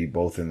WWE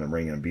both in the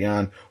ring and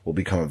beyond, will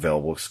become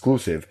available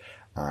exclusive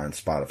on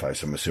Spotify.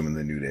 So I'm assuming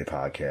the New Day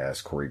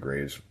podcast, Corey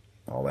Graves,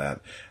 all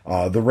that.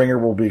 The Ringer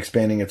will be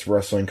expanding its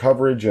wrestling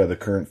coverage. The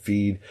current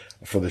feed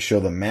for the show,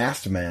 The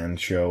Masked Man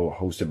Show,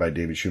 hosted by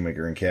David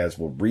Shoemaker and Kaz,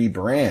 will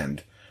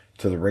rebrand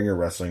to the Ringer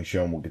Wrestling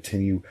Show and will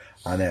continue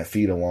on that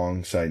feed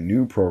alongside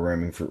new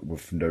programming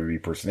with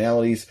WWE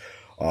personalities.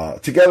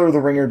 Together,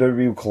 The Ringer and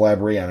WWE will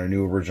collaborate on a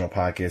new original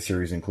podcast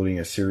series, including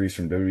a series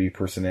from WWE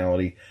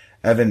personality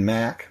Evan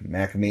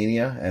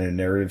Macmania, and a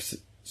narrative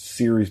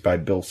series by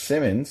Bill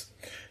Simmons.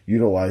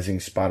 Utilizing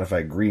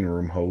Spotify Green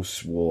Room,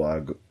 hosts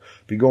will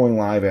be going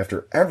live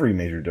after every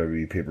major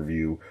WWE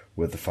pay-per-view,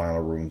 with the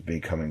final rooms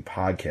becoming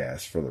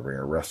podcasts for the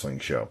Ringer Wrestling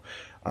Show.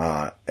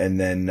 And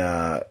then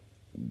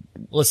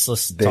let's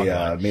talk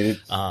about it. Made it.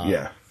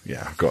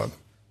 Yeah. Go on.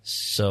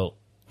 So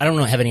I don't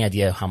have any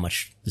idea how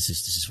much this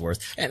is worth.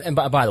 And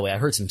by the way, I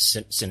heard some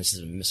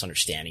cynicism and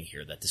misunderstanding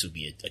here that this would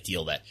be a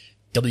deal that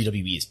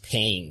WWE is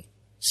paying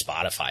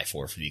Spotify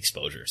for the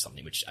exposure or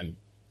something, which I'm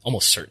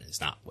almost certain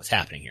is not what's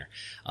happening here.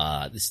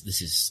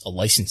 This is a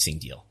licensing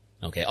deal.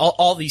 Okay.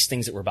 All these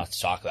things that we're about to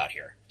talk about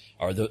here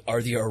are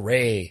the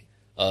array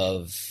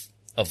of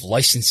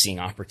licensing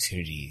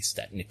opportunities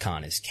that Nick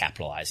Khan is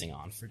capitalizing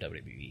on for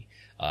WWE.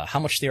 How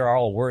much they are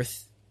all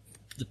worth,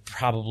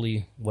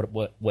 probably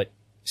what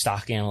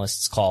stock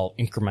analysts call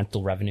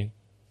incremental revenue,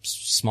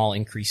 small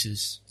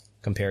increases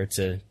compared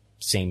to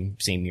same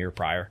year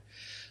prior,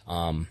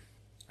 or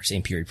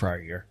same period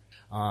prior year.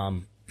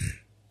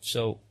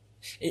 So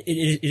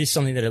it is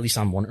something that at least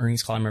on one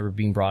earnings call I remember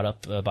being brought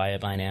up by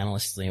an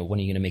analyst. When are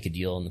you going to make a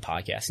deal in the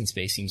podcasting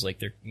space? Seems like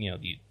the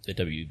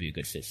WWE would be a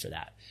good fit for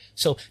that.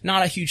 So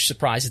not a huge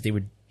surprise that they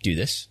would do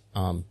this.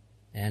 And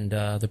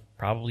they're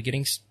probably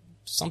getting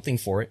something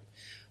for it.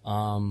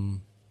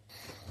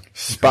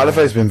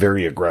 Spotify's been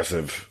very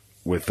aggressive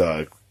with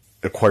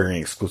acquiring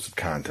exclusive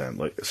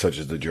content, such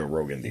as the Joe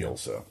Rogan deal.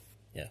 So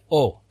yeah.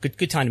 Oh,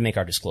 good time to make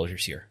our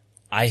disclosures here.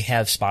 I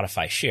have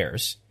Spotify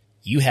shares.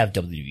 You have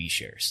WWE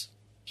shares.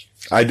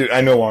 I do. I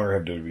no longer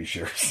have WWE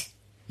shares.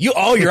 You're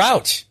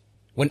out.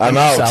 I'm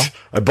out. Sell?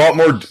 I bought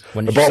more.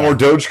 I bought more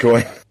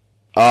Dogecoin.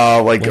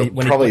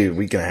 Probably a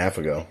week and a half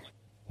ago.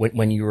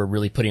 When you were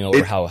really putting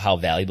over how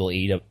valuable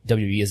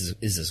WWE is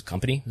as a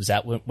company, was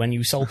that when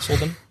you sold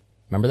them?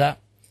 Remember that?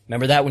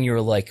 Remember that when you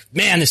were like,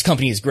 man, this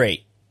company is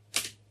great.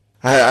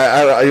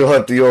 You'll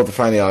have to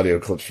find the audio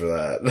clips for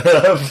that.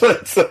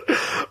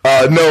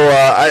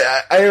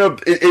 I ended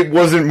up, it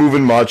wasn't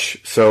moving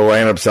much, so I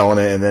ended up selling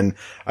it, and then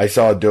I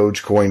saw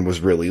Dogecoin was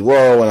really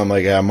low, and I'm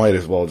like, I might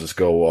as well just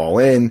go all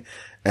in,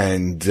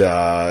 and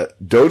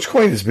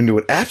Dogecoin has been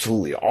doing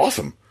absolutely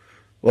awesome.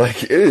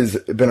 It has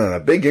been on a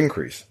big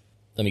increase.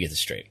 Let me get this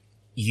straight.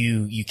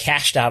 You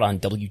cashed out on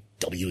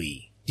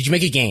WWE. Did you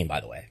make a gain, by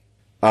the way?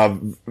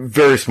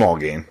 Very small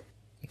gain.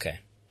 Okay.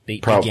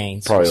 Big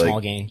gain, small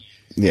gain.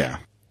 Yeah.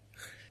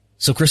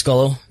 So Chris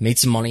Gullo made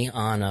some money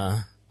on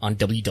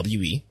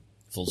WWE,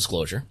 full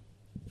disclosure.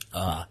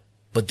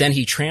 But then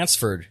he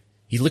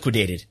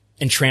liquidated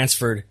and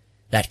transferred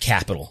that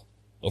capital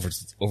over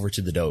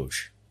to the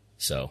Doge.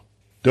 So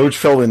Doge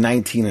fell to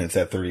 19 and it's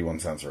at 31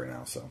 cents right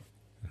now, so.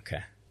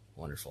 Okay.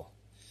 Wonderful.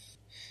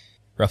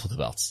 Ruffle the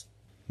belts.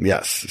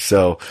 Yes.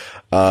 So,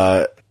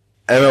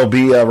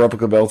 MLB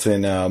replica belts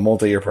in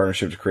multi-year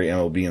partnership to create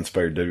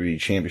MLB-inspired WWE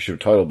Championship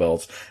title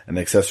belts and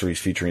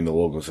accessories featuring the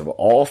logos of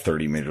all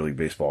 30 Major League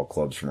Baseball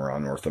clubs from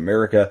around North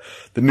America.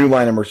 The new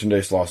line of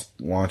merchandise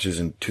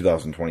launches in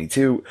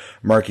 2022,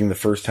 marking the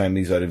first time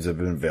these items have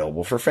been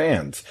available for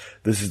fans.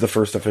 This is the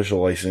first official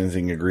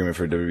licensing agreement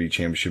for WWE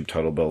Championship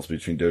title belts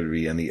between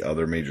WWE and the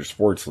other major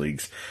sports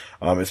leagues.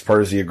 As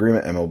part of the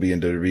agreement, MLB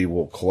and WWE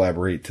will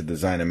collaborate to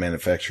design and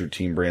manufacture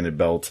team-branded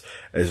belts,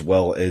 as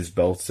well as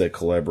belts that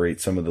collaborate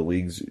some of the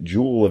league's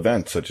jewel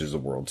events, such as the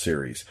World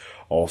Series,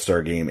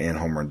 All-Star Game, and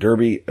Home Run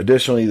Derby.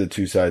 Additionally, the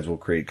two sides will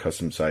create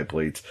custom side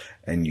plates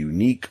and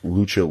unique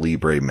Lucha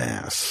Libre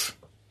masks.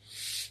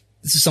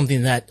 This is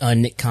something that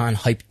Nick Khan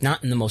hyped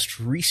not in the most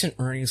recent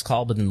earnings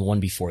call, but in the one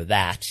before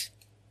that,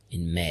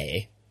 in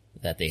May,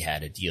 that they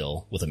had a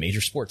deal with a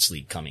major sports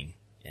league coming.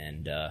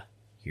 And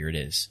here it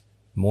is.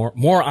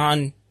 More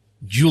on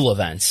jewel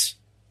events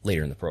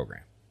later in the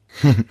program.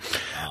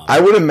 I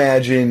would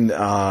imagine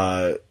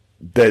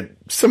that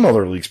some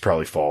other leagues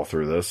probably fall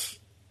through this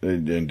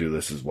and do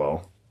this as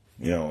well.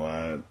 You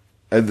know,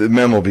 the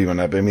MLB went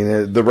up. I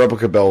mean, the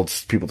replica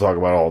belts people talk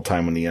about all the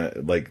time when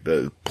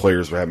the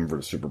players were having for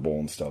the Super Bowl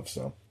and stuff.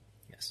 So,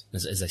 yes,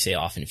 as I say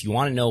often, if you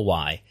want to know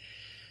why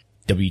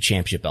W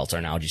Championship belts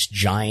are now just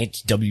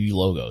giant W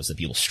logos that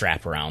people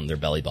strap around their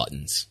belly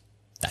buttons,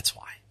 that's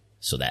why,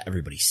 so that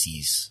everybody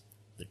sees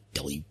the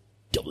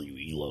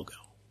WWE logo.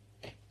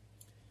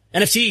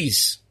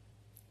 NFTs.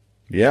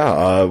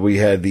 Yeah, we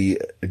had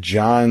the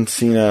John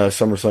Cena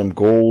SummerSlam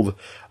Gold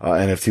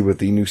NFT with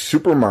the new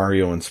Super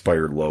Mario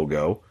inspired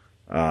logo.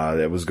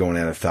 That was going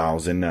at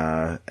 1,000.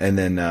 And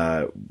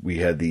then we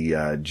had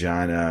the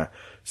John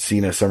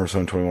Cena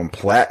SummerSlam 21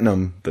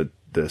 Platinum.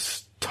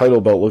 This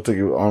title belt looked like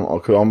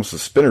almost a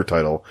spinner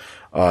title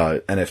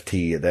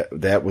NFT.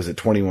 That was at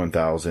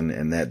 21,000,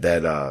 and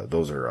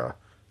that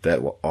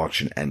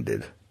auction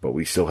ended. But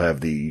we still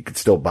have you could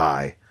still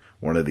buy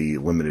one of the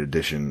limited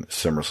edition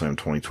SummerSlam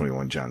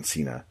 2021 John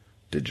Cena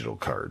digital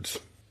cards.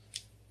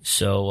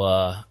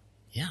 So,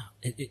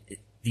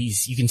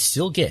 these, you can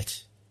still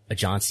get a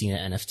John Cena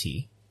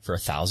NFT for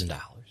 $1,000.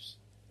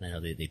 I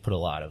know they put a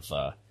lot of,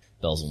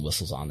 bells and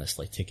whistles on this,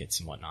 like tickets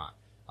and whatnot.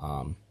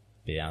 But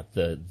yeah,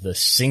 the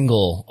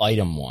single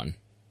item one,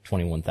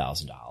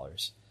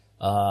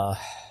 $21,000.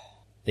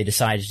 They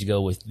decided to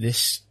go with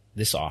this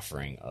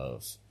offering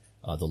of,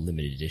 the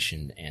limited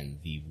edition and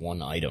the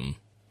one item,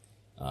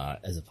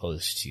 as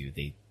opposed to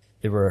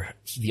there were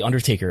the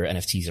Undertaker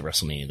NFTs at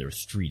WrestleMania. There were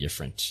 3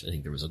 different. I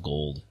think there was a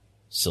gold,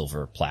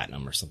 silver,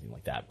 platinum, or something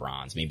like that.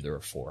 Bronze. Maybe there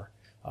were 4.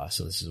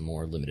 So this is a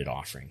more limited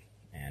offering.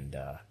 And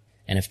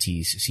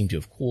NFTs seem to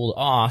have cooled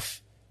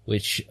off,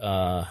 which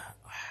I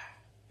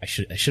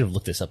should have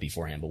looked this up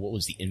beforehand. But what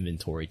was the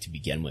inventory to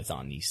begin with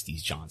on these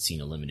John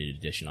Cena limited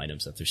edition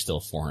items that there's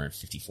still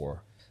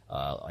 454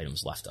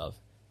 items left of?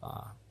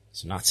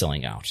 So not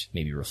selling out,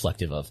 maybe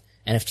reflective of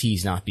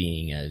NFTs not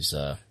being as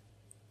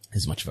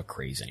much of a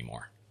craze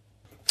anymore.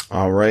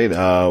 All right.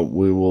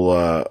 We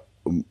will,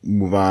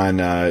 move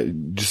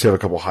on. Just have a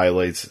couple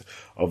highlights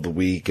of the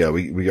week.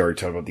 We already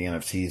talked about the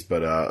NFTs,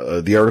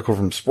 but, the article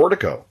from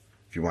Sportico,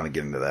 if you want to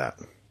get into that.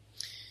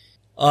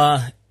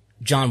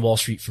 John Wall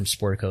Street from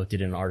Sportico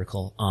did an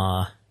article,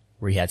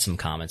 where he had some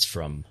comments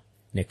from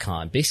Nick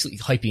Khan, basically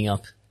hyping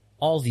up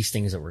all these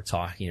things that we're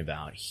talking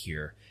about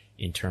here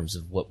in terms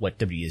of what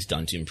WWE has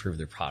done to improve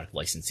their product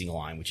licensing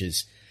line, which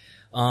is,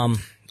 a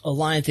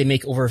line that they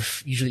make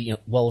usually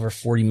well over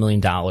 $40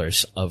 million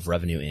of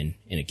revenue in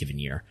a given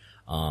year.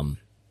 I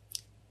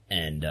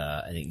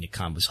think Nick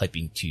Khan was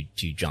hyping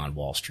to John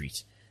Wall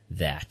Street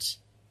that,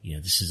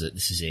 this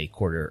is a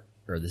quarter,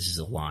 or this is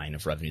a line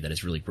of revenue that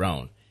has really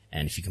grown.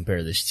 And if you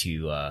compare this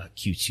to,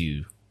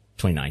 Q2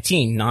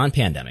 2019,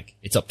 non-pandemic,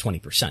 it's up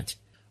 20%.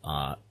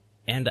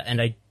 And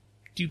I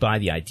do buy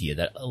the idea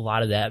that a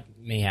lot of that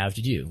may have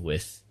to do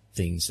with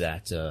things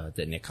that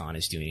Nick Khan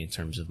is doing in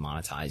terms of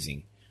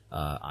monetizing,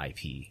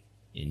 IP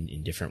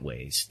in different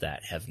ways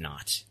that have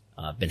not,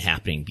 been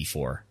happening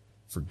before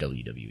for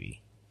WWE.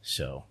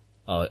 So,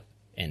 I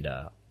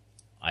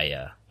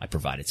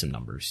provided some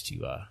numbers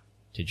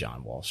to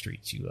John Wall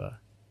Street to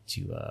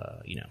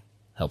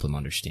help him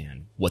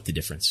understand what the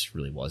difference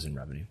really was in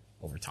revenue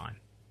over time.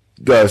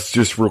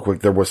 Just real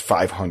quick, there was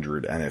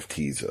 500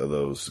 NFTs of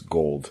those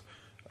gold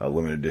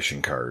limited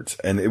edition cards,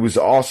 and it was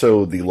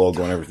also the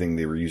logo and everything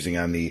they were using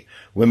on the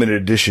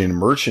limited edition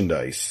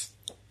merchandise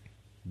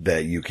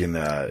that you can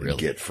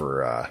get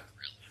for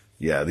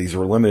these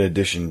were limited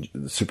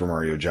edition Super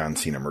Mario John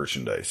Cena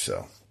merchandise.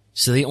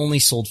 So they only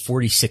sold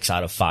 46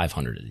 out of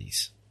 500 of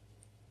these.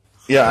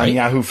 Yeah, right? On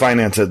Yahoo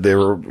Finance said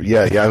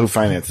Yahoo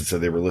Finance said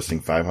they were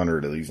listing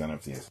 500 of these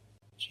NFTs.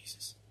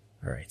 Jesus.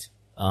 All right.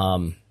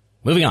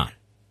 Moving on.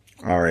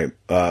 All right.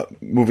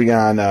 Moving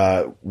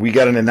on. We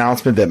got an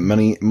announcement that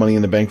Money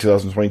in the Bank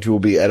 2022 will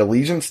be at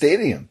Allegiant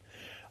Stadium.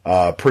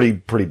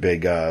 Pretty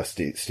big,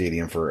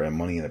 stadium for a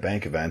Money in the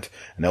Bank event.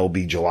 And that will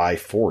be July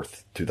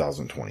 4th,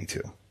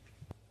 2022.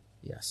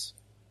 Yes.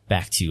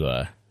 Back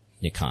to,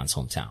 Nick Khan's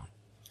hometown.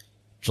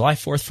 July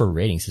 4th for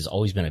ratings has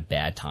always been a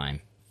bad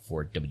time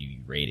for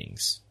WWE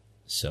ratings.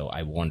 So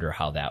I wonder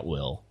how that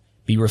will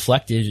be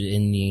reflected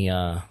in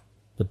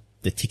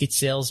the ticket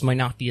sales. Might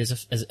not be as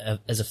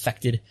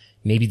affected.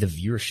 Maybe the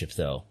viewership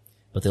though,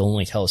 but they'll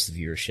only tell us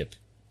the viewership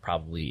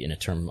probably in a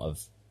term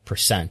of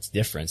percent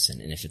difference.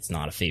 And if it's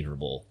not a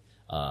favorable,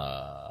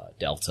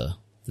 delta,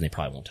 then they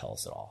probably won't tell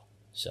us at all.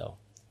 So,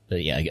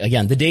 but yeah,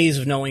 again, the days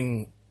of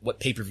knowing what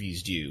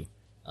pay-per-views do,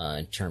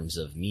 in terms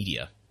of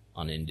media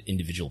on an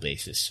individual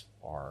basis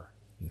are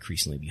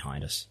increasingly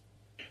behind us.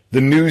 The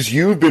news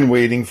you've been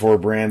waiting for,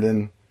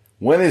 Brandon.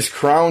 When is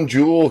Crown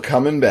Jewel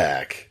coming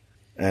back?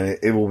 And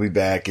it will be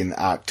back in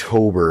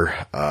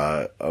October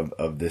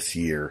of this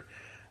year.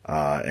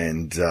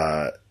 And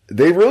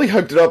they really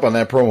hyped it up on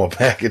that promo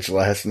package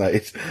last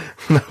night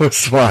when I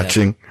was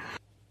watching.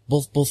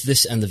 Yeah. Both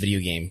this and the video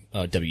game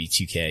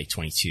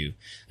W2K22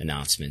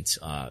 announcement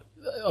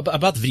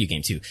about the video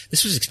game too.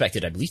 This was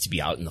expected, I believe, to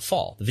be out in the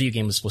fall. The video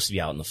game was supposed to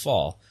be out in the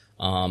fall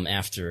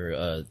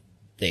after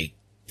they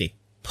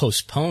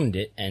postponed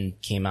it and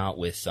came out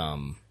with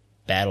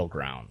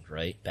Battleground,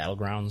 right?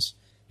 Battlegrounds,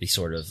 the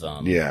sort of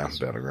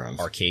Battlegrounds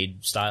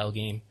arcade style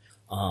game.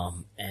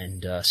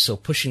 So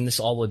pushing this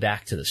all the way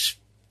back to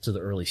the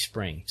early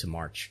spring, to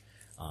March,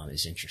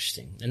 is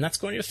interesting. And that's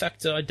going to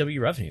affect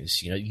W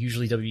revenues.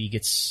 Usually WWE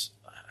gets,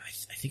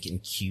 I think in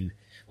Q3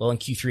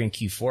 and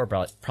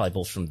Q4, probably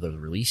both from the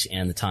release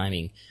and the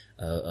timing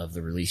of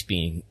the release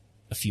being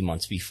a few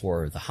months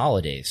before the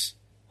holidays.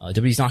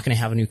 WWE's not going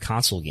to have a new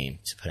console game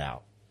to put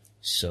out.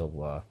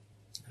 So,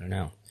 I don't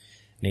know.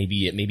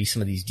 Maybe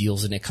some of these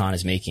deals that Nick Khan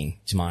is making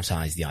to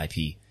monetize the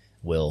IP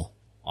will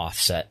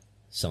offset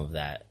some of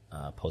that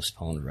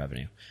postponed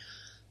revenue.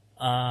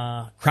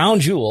 Crown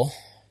Jewel,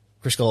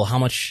 Chris Gold, how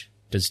much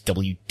does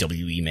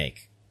WWE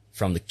make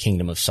from the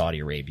Kingdom of Saudi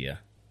Arabia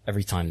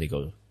every time they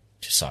go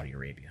to Saudi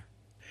Arabia?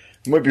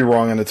 I might be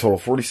wrong on the total.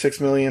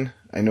 46 million?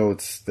 I know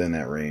it's in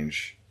that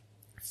range.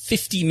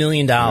 $50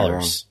 million.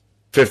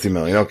 50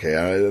 million.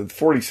 Okay.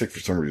 46 for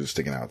some reason is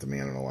sticking out to me.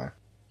 I don't know why.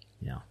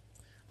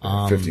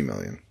 Yeah. 50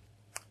 million.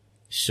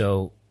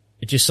 So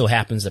it just so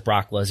happens that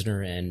Brock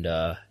Lesnar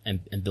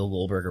and Bill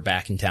Goldberg are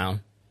back in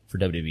town for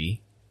WWE.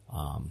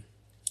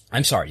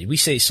 I'm sorry. Did we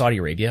say Saudi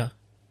Arabia?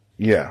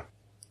 Yeah.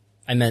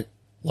 I meant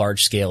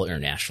large scale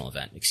international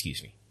event.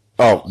 Excuse me.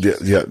 Oh,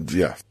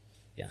 yeah.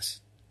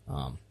 Yes.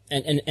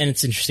 And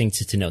it's interesting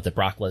to note that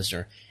Brock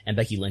Lesnar and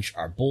Becky Lynch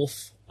are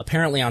both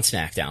apparently on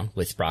SmackDown,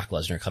 with Brock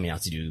Lesnar coming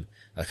out to do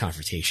a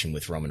confrontation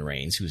with Roman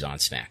Reigns, who's on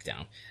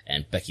SmackDown,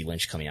 and Becky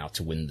Lynch coming out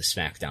to win the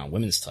SmackDown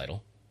women's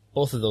title.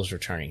 Both of those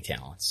returning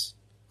talents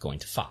going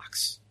to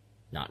Fox,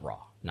 not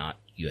Raw, not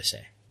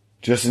USA.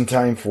 Just in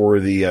time for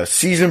the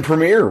season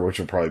premiere, which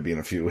will probably be in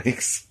a few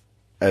weeks,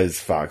 as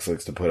Fox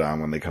likes to put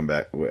on when they come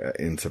back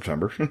in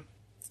September.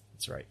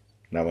 That's right.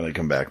 Not when they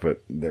come back,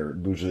 but they're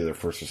usually their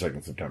 1st or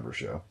 2nd September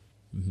show.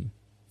 Mm-hmm.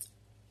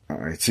 All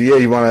right. So, yeah,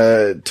 you want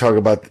to talk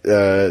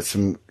about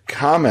some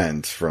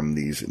comments from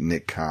these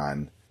Nick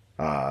Khan.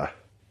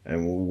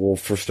 And we'll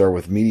first start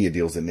with media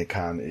deals that Nick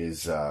Khan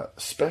is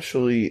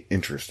especially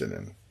interested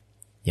in.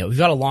 Yeah, we've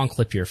got a long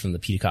clip here from the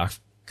Peter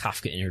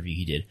Kafka interview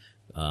he did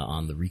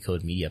on the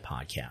Recode Media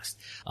podcast.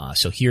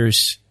 So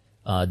here's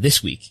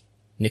this week,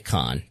 Nick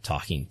Khan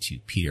talking to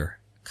Peter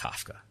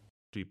Kafka.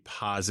 Be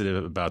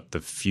positive about the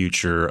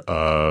future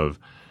of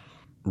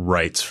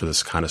rights for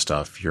this kind of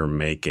stuff you're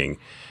making.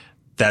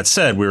 That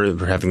said,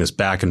 we're having this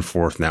back and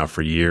forth now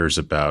for years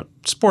about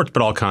sports,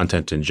 but all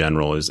content in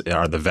general. Is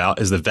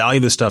the value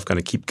of this stuff going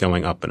to keep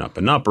going up and up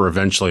and up, or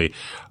eventually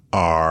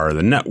are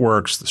the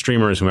networks, the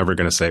streamers, whomever,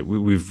 going to say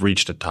we've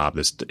reached a top?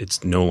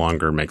 It's no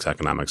longer makes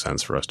economic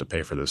sense for us to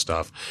pay for this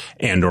stuff,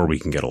 and or we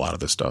can get a lot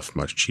of this stuff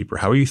much cheaper.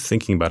 How are you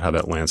thinking about how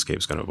that landscape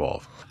is going to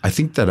evolve? I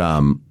think that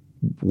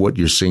what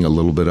you're seeing a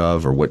little bit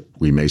of, or what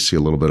we may see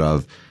a little bit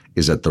of,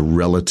 is that the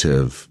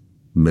relative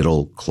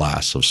middle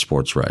class of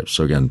sports rights.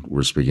 So again,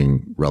 we're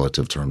speaking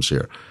relative terms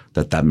here,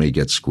 that may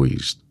get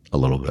squeezed a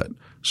little bit.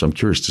 So I'm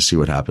curious to see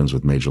what happens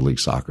with Major League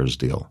Soccer's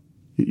deal.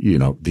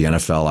 The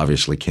NFL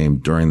obviously came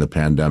during the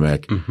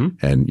pandemic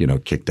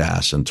and, kicked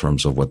ass in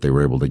terms of what they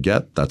were able to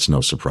get. That's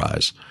no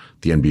surprise.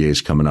 The NBA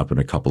is coming up in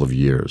a couple of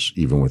years.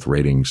 Even with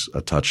ratings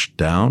a touch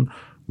down,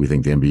 we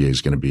think the NBA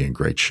is going to be in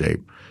great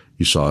shape.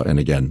 You saw, and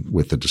again,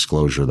 with the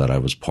disclosure that I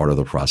was part of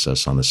the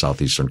process on the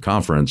Southeastern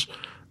Conference,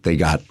 they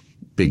got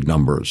big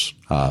numbers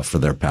for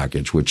their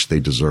package, which they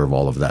deserve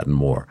all of that and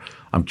more.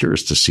 I'm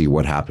curious to see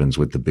what happens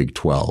with the Big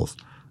 12,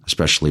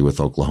 especially with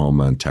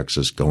Oklahoma and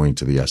Texas going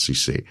to the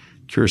SEC.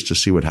 Curious to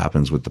see what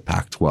happens with the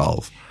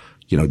Pac-12.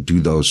 Do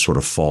those sort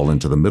of fall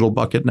into the middle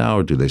bucket now,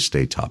 or do they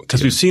stay top?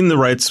 Because we've seen the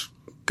rights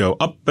go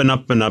up and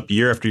up and up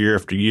year after year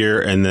after year,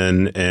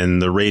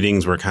 and the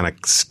ratings were kind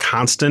of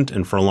constant.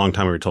 And for a long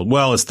time, we were told,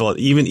 well, it's still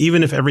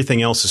even if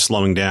everything else is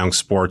slowing down,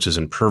 sports is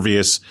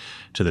impervious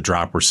to the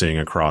drop we're seeing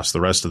across the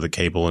rest of the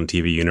cable and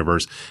TV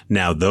universe.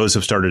 Now those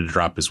have started to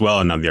drop as well.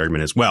 And now the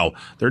argument is, well,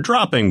 they're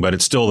dropping, but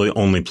it's still the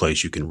only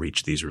place you can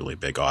reach these really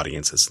big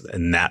audiences.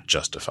 And that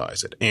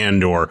justifies it.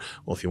 And or,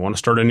 well, if you want to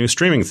start a new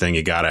streaming thing,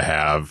 you got to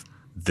have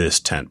this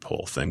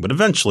tentpole thing. But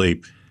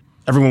eventually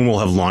everyone will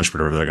have launched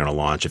whatever they're going to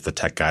launch. If the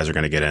tech guys are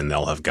going to get in,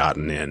 they'll have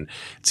gotten in.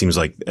 It seems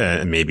like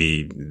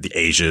maybe the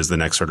Asia is the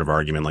next sort of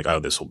argument, like, oh,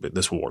 this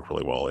will work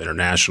really well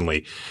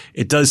internationally.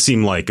 It does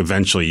seem like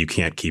eventually you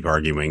can't keep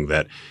arguing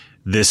that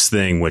this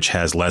thing, which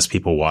has less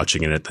people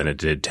watching in it than it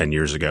did 10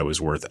 years ago,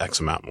 is worth X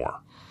amount more.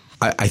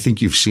 I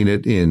think you've seen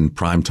it in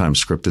primetime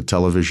scripted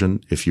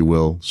television, if you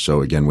will.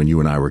 So again, when you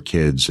and I were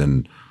kids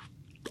and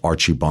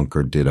Archie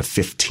Bunker did a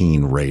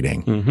 15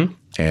 rating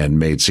and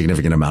made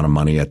significant amount of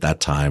money at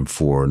that time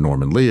for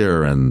Norman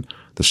Lear and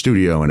the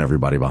studio and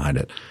everybody behind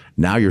it.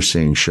 Now you're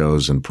seeing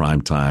shows in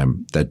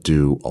primetime that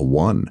do a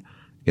 1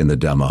 in the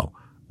demo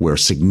where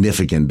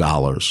significant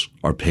dollars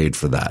are paid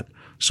for that.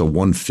 So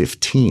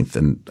 1/15th,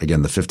 and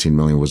again, the 15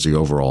 million was the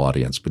overall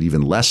audience, but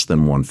even less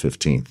than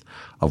 1/15th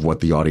of what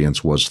the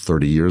audience was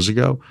 30 years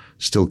ago,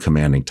 still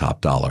commanding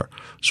top dollar.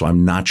 So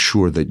I'm not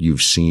sure that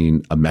you've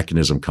seen a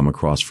mechanism come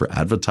across for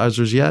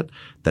advertisers yet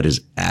that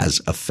is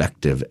as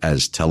effective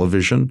as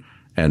television,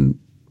 and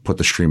put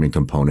the streaming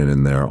component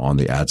in there on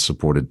the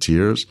ad-supported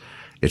tiers.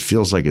 It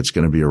feels like it's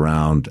going to be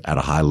around at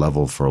a high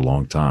level for a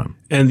long time.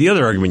 And the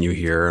other argument you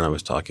hear, and I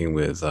was talking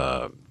with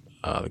the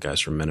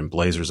guys from Men in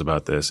Blazers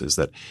about this, is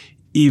that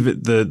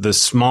even the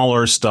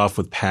smaller stuff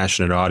with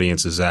passionate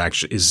audiences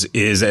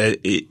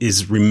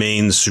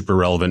remains super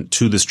relevant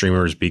to the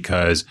streamers,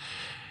 because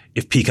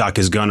if Peacock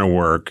is going to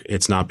work,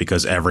 it's not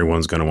because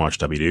everyone's going to watch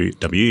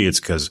WWE. It's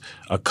because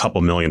a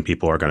couple million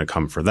people are going to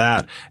come for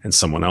that, and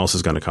someone else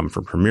is going to come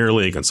for Premier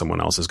League, and someone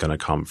else is going to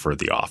come for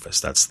The Office.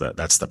 That's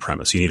the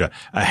premise. You need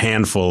a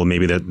handful.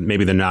 Maybe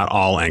they're not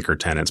all anchor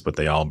tenants, but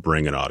they all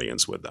bring an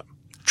audience with them.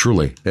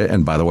 Truly.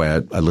 And by the way,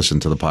 I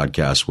listened to the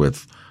podcast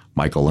with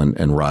Michael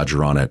and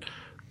Roger on it.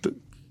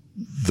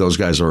 Those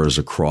guys are as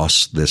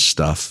across this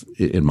stuff,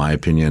 in my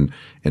opinion,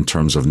 in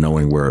terms of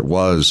knowing where it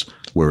was,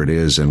 where it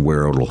is, and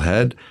where it'll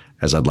head,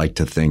 as I'd like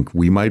to think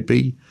we might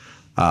be.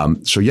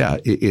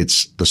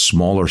 It's the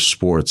smaller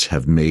sports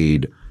have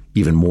made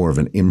even more of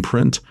an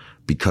imprint,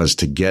 because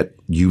to get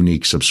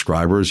unique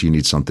subscribers, you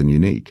need something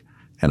unique.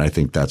 And I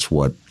think that's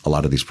what a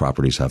lot of these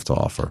properties have to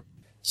offer.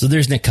 So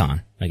there's Nick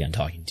Khan, again,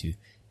 talking to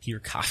Peter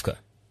Kafka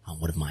on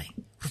one of my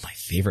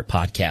favorite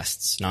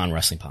podcasts,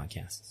 non-wrestling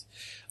podcasts.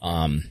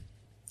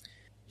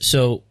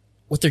 So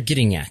what they're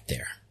getting at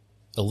there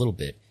a little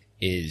bit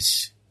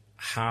is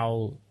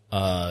how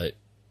the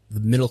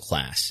middle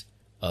class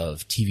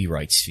of TV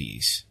rights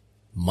fees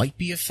might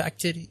be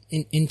affected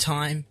in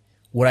time.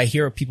 What I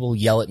hear people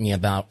yell at me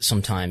about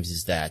sometimes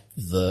is that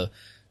the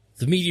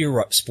media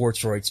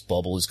sports rights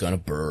bubble is going to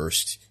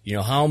burst. You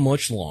know, how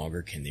much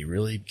longer can they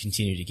really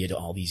continue to get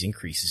all these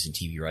increases in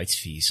TV rights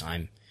fees?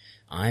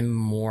 I'm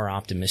more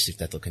optimistic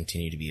that they'll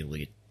continue to be able to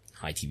get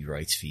high TV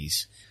rights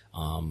fees.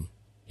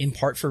 In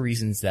part for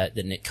reasons that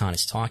Nick Khan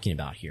is talking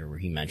about here, where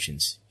he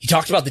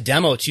talked about the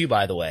demo too,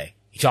 by the way.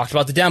 He talked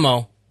about the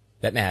demo.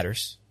 That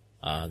matters.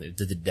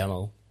 The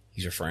demo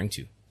he's referring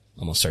to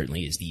almost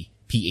certainly is the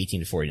P18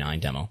 to 49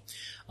 demo.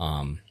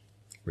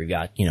 We've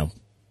got,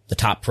 the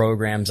top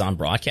programs on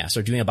broadcast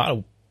are doing about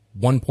a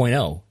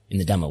 1.0 in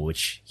the demo,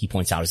 which he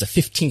points out is a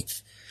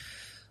 15th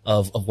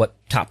of what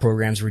top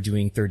programs were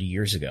doing 30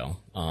 years ago.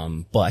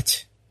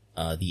 But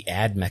the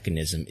ad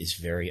mechanism is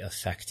very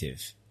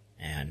effective,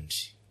 and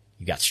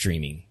you've got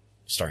streaming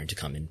starting to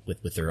come in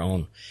with their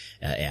own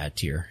ad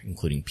tier,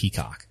 including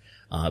Peacock.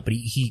 But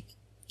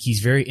he's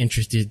very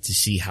interested to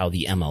see how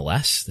the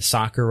MLS, the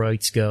soccer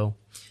rights go.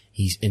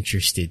 He's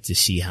interested to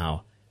see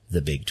how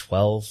the Big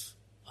 12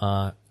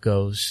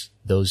 goes,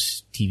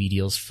 those TV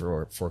deals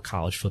for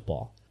college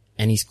football.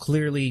 And he's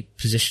clearly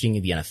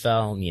positioning the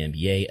NFL and the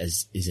NBA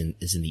as is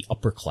in the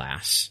upper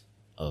class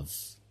of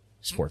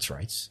sports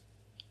rights.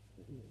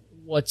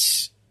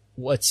 What's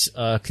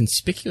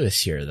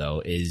conspicuous here,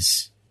 though,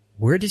 is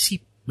where does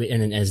he,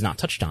 and is not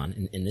touched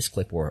on in this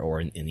clip or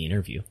in the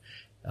interview,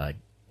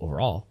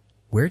 overall,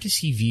 where does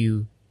he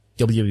view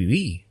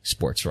WWE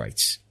sports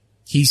rights?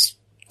 He's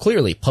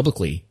clearly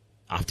publicly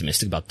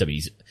optimistic about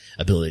WWE's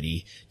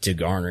ability to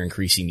garner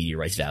increasing media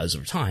rights values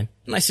over time,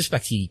 and I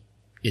suspect he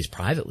is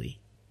privately.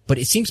 But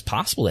it seems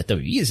possible that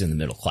WWE is in the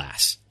middle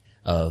class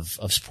of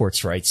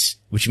sports rights,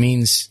 which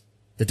means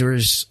that there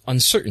is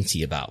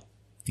uncertainty about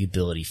the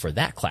ability for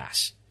that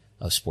class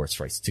of sports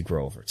rights to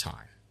grow over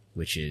time,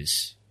 which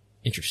is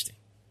interesting,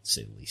 to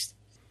say the least.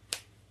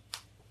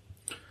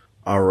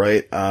 All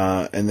right.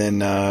 And then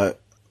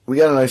we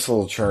got a nice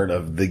little chart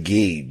of the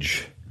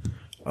gauge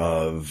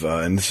of,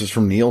 and this is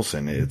from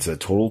Nielsen. It's a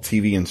total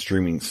TV and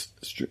streaming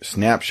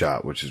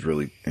snapshot, which is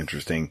really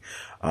interesting.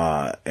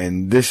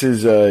 And this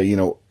is,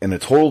 in a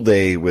total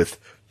day with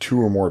 2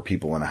 or more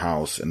people in a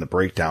house, and the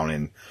breakdown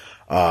in,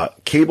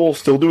 cable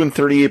still doing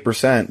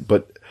 38%,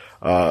 but,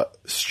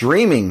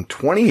 streaming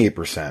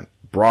 28%,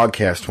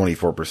 broadcast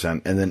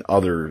 24%, and then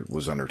other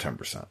was under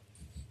 10%.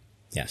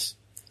 Yes.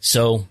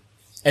 So,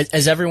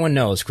 as everyone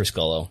knows, Chris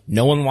Gullo,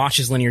 no one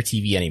watches linear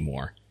TV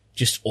anymore.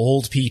 Just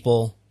old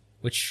people,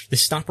 which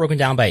this is not broken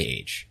down by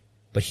age.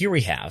 But here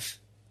we have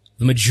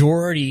the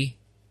majority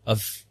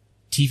of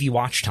TV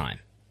watch time.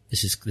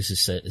 This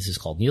is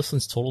called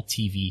Nielsen's total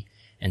TV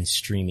and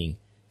streaming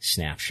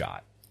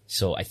snapshot.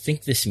 So I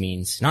think this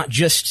means not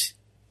just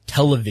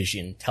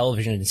television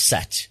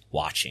set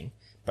watching,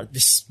 but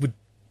this would,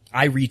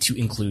 I read, to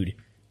include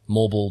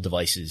mobile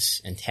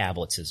devices and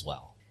tablets as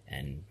well,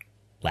 and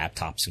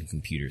laptops and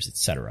computers,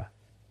 etc.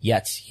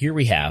 Yet here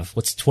we have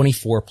what's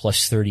 24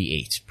 plus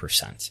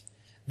 38%.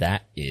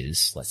 That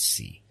is, let's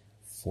see,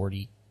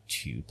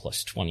 42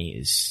 plus 20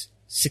 is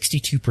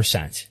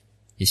 62%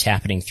 is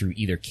happening through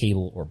either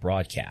cable or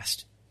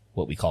broadcast,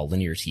 what we call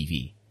linear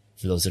TV.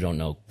 For those that don't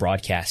know,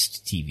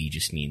 broadcast TV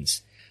just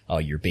means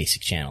your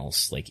basic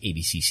channels like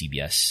ABC,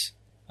 CBS,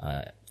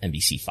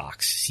 NBC,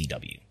 Fox,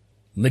 CW.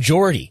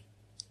 Majority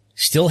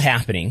still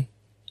happening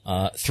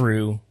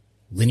through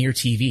linear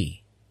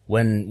TV.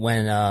 When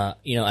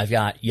I've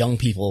got young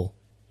people,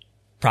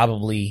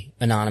 probably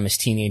anonymous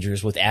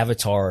teenagers with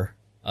avatar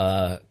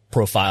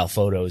profile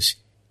photos,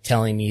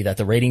 telling me that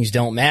the ratings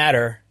don't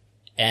matter,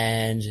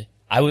 and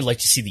I would like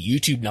to see the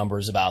YouTube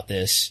numbers about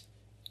this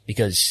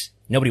because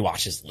nobody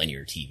watches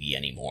linear TV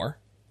anymore.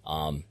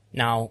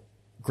 Now,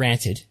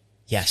 granted,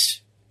 yes,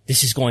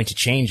 this is going to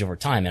change over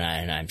time,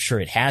 and I'm sure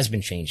it has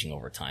been changing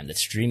over time, that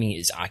streaming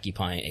is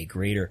occupying a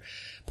greater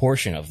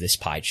portion of this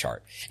pie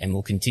chart and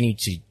will continue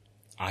to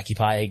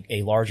occupy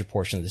a larger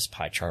portion of this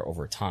pie chart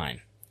over time.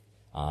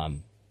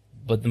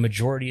 But the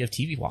majority of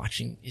TV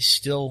watching is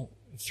still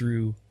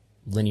through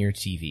linear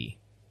TV.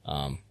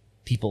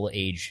 People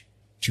age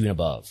 2 and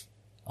above.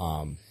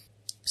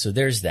 So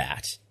there's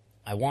that.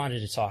 I wanted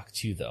to talk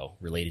too, though,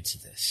 related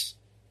to this,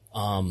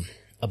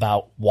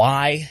 about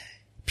why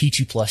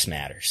P2 Plus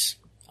matters.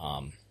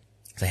 I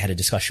had a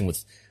discussion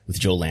with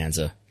Joe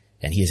Lanza,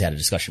 and he has had a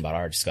discussion about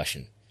our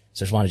discussion.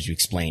 So I just wanted to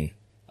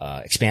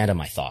expand on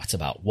my thoughts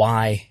about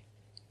why,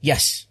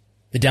 yes,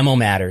 the demo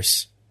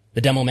matters.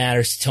 The demo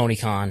matters to Tony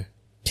Khan,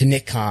 to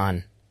Nick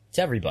Khan,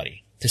 to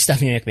everybody, to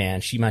Stephanie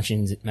McMahon. She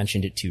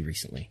mentioned it too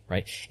recently,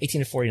 right?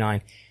 18 to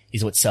 49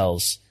 is what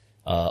sells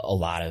a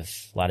lot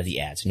of the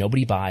ads.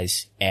 Nobody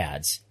buys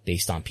ads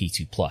based on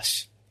P2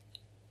 Plus.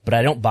 But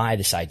I don't buy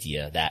this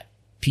idea that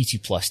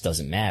P2 Plus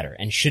doesn't matter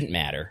and shouldn't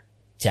matter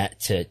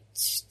to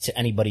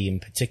anybody in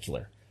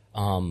particular.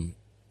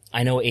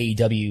 I know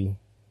AEW,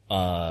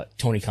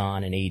 Tony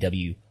Khan and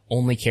AEW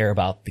only care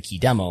about the key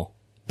demo,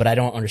 but I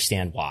don't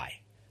understand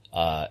why.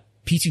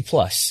 P2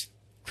 Plus,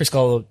 Chris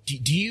Gallo,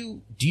 do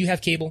you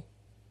have cable?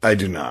 I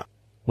do not.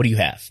 What do you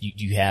have? Do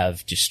you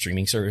have just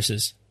streaming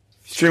services?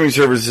 Streaming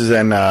services,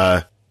 and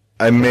I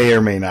may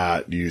or may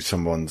not use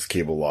someone's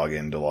cable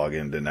login to log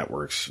into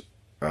networks'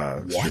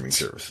 streaming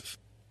services.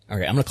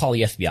 Okay, I'm going to call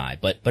the FBI,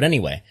 but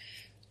anyway,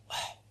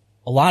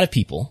 a lot of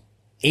people,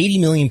 80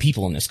 million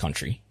people in this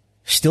country,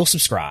 still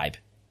subscribe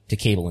to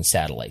cable and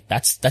satellite.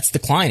 That's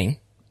declining,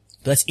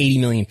 but that's 80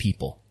 million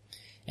people.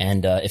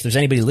 And if there's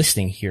anybody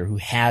listening here who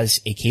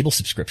has a cable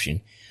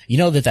subscription, you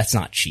know that that's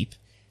not cheap.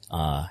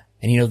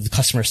 And you know the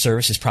customer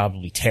service is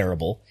probably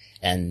terrible.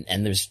 And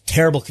there's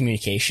terrible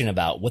communication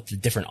about what the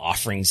different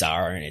offerings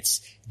are, and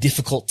it's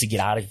difficult to get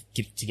out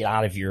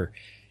of your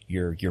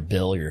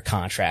bill or your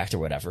contract or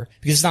whatever,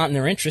 because it's not in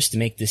their interest to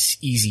make this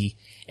easy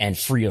and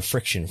free of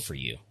friction for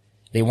you.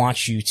 They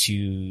want you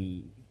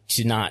to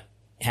not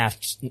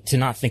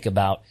think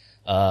about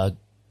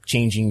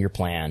changing your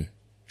plan,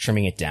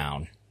 trimming it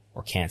down,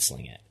 or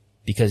canceling it,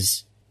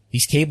 because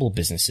these cable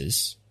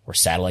businesses or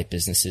satellite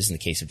businesses, in the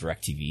case of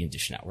DirecTV and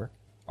Dish Network,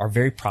 are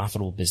very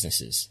profitable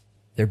businesses.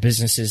 They're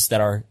businesses that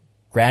are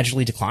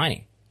gradually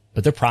declining,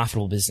 but they're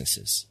profitable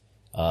businesses.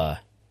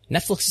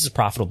 Netflix is a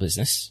profitable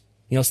business.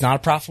 You know, it's not a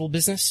profitable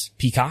business.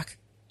 Peacock.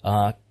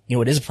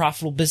 It is a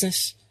profitable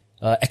business.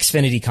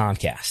 Xfinity,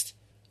 Comcast.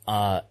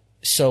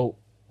 So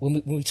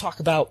when we talk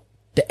about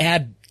the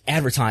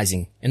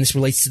advertising, and this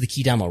relates to the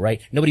key demo,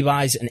 right? Nobody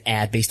buys an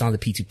ad based on the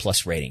P2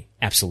 Plus rating.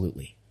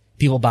 Absolutely.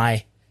 People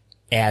buy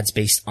ads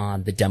based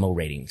on the demo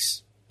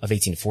ratings of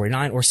 18 to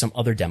 49 or some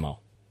other demo.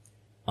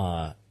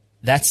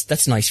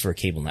 That's nice for a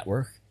cable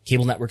network.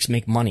 Cable networks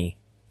make money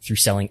through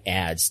selling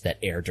ads that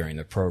air during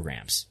their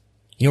programs.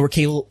 You know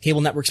where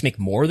cable networks make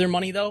more of their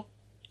money, though?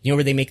 You know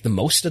where they make the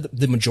most of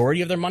the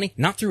majority of their money?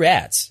 Not through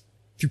ads,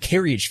 through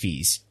carriage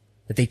fees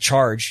that they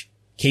charge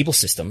cable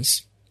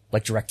systems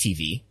like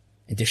DirecTV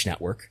and Dish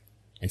Network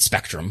and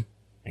Spectrum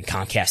and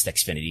Comcast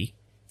Xfinity.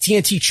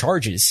 TNT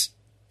charges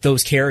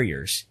those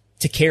carriers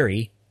to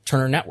carry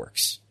Turner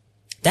networks.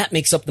 That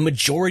makes up the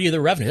majority of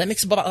the revenue. That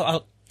makes up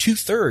about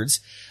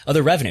 2/3 of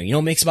the revenue. You know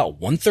what makes about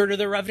 1/3 of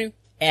their revenue?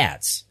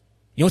 Ads.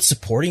 You know what's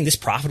supporting this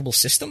profitable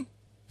system?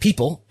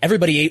 People,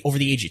 everybody over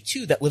the age of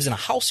 2 that lives in a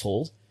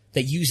household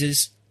that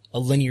uses a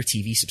linear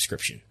TV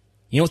subscription.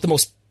 You know what the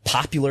most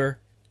popular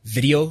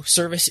video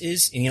service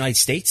is in the United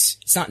States?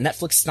 It's not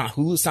Netflix, it's not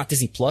Hulu, it's not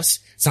Disney Plus,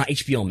 it's not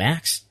HBO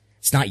Max,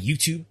 it's not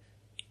YouTube.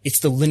 It's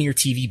the linear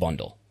TV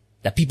bundle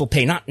that people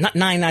pay not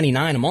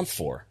 $9.99 a month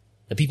for,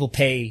 that people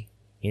pay,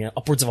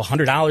 upwards of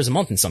 $100 a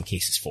month in some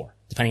cases for,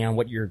 depending on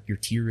what your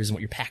tier is and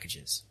what your package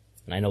is.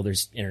 And I know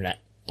there's internet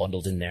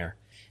bundled in there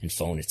and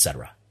phone,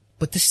 etc.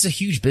 But this is a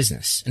huge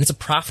business, and it's a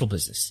profitable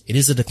business. It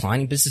is a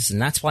declining business,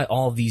 and that's why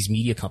all of these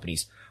media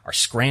companies are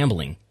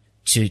scrambling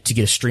to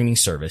get a streaming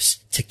service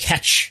to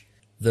catch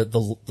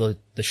the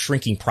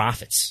shrinking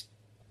profits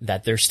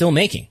that they're still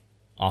making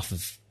off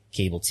of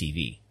cable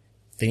TV.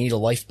 They need a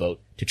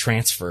lifeboat to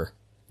transfer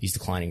these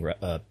declining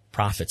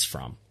profits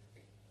from.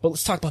 But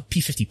let's talk about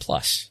P50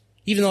 Plus.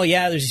 Even though,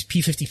 yeah, there's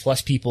these P50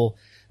 Plus people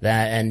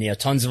that, and, you know,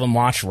 tons of them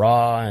watch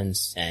Raw and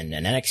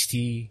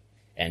NXT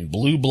and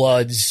Blue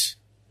Bloods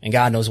and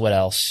God knows what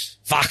else,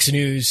 Fox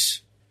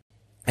News,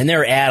 and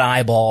their ad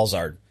eyeballs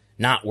are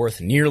not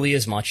worth nearly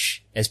as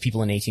much as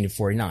people in 18 to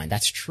 49.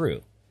 That's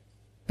true.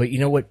 But you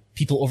know what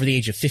people over the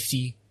age of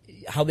 50,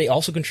 how they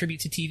also contribute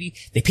to TV?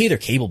 They pay their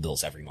cable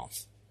bills every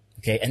month.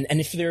 Okay. And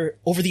if they're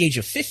over the age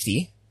of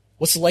 50,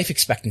 what's the life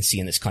expectancy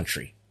in this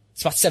country?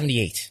 It's about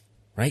 78,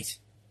 right?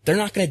 They're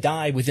not going to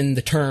die within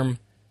the term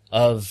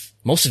of,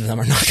 most of them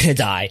are not going to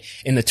die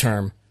in the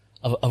term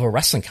of a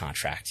wrestling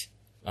contract,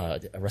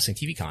 a wrestling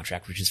TV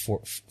contract, which is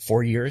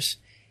 4 years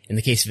in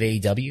the case of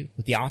AEW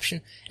with the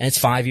option, and it's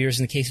 5 years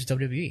in the case of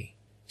WWE.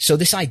 So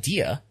this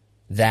idea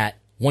that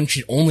one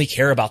should only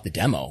care about the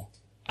demo,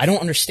 I don't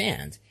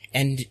understand.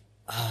 And,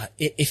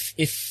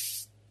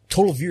 if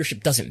total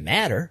viewership doesn't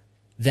matter,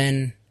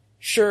 then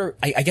sure,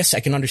 I guess I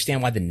can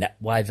understand why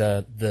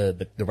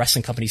the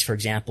wrestling companies, for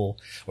example,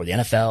 or the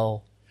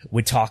NFL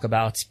would talk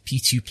about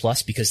P2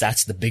 Plus because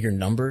that's the bigger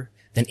number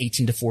than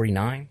 18 to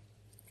 49,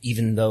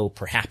 even though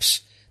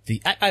perhaps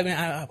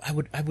I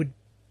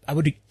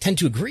would tend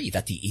to agree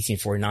that the 18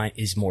 to 49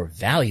 is more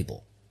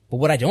valuable. But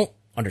what I don't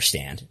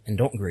understand and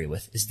don't agree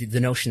with is the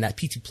notion that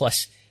P2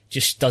 Plus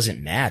just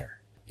doesn't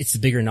matter. It's the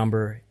bigger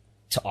number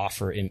to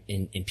offer in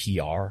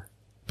PR.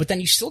 But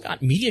then you still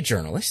got media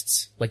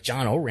journalists like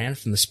John Oran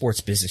from the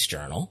Sports Business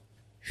Journal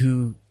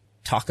who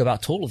talk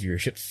about total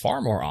viewership far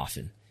more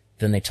often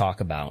than they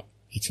talk about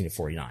 18 to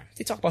 49.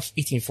 They talk about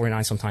 18 to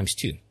 49 sometimes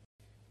too,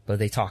 but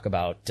they talk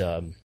about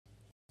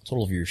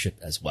total viewership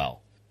as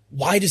well.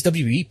 Why does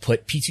WWE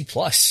put P2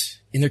 Plus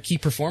in their key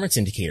performance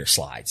indicator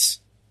slides?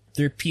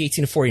 Their P18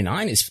 to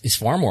 49 is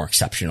far more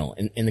exceptional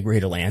in the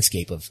greater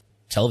landscape of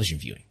television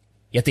viewing.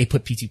 Yet they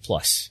put P2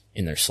 Plus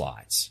in their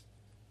slides.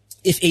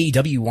 If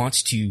AEW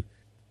wants to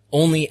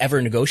only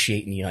ever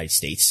negotiate in the United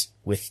States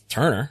with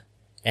Turner,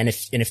 and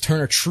if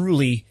Turner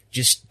truly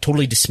just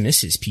totally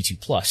dismisses P2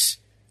 Plus,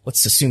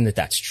 let's assume that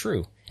that's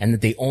true, and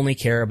that they only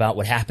care about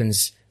what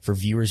happens for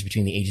viewers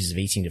between the ages of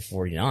 18 to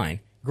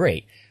 49,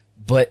 great.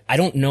 But I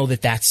don't know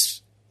that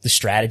that's the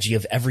strategy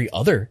of every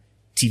other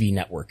TV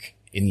network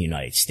in the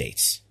United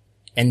States.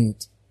 And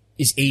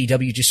is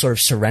AEW just sort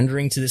of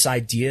surrendering to this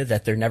idea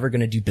that they're never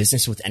going to do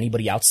business with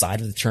anybody outside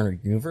of the Turner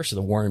universe or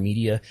the Warner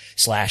Media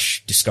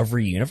 /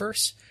 Discovery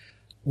universe?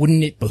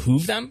 Wouldn't it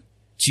behoove them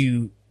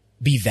to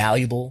be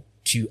valuable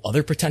to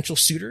other potential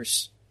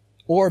suitors?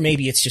 Or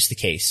maybe it's just the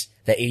case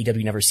that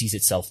AEW never sees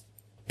itself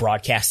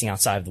broadcasting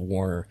outside of the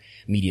Warner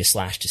Media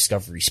 /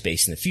 Discovery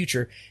space in the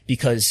future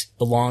because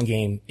the long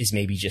game is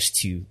maybe just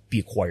to be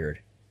acquired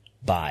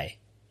by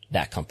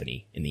that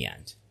company in the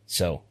end.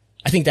 So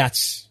I think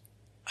that's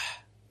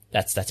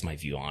my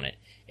view on it.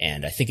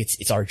 And I think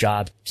it's our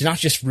job to not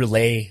just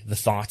relay the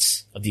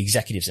thoughts of the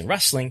executives in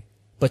wrestling,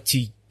 but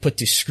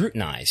to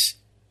scrutinize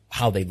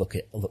how they look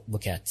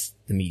at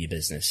the media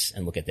business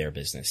and look at their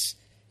business.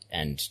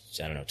 And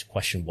I don't know, to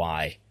question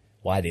why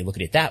they look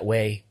at it that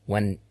way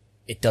when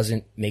it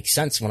doesn't make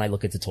sense when I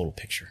look at the total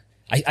picture.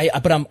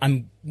 But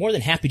I'm more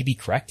than happy to be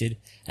corrected,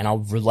 and I'll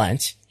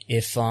relent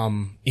if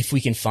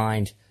we can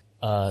find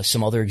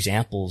some other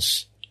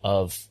examples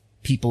of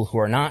people who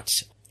are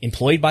not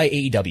employed by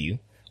AEW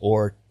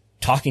or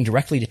talking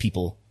directly to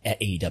people at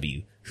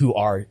AEW who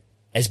are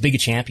as big a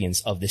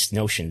champions of this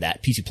notion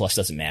that P2 Plus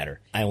doesn't matter.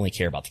 I only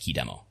care about the key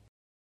demo.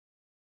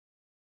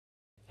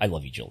 I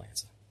love you, Joe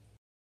Lanza.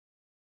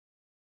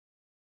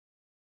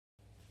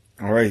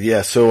 All right,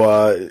 yeah.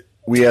 So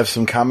we have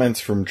some comments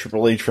from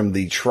Triple H from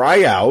the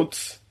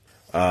tryouts,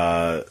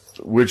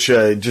 which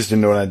just a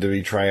note on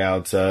WWE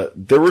tryouts.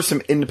 There were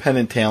some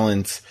independent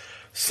talents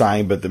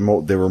signed, but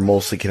they were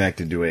mostly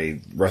connected to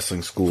a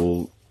wrestling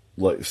school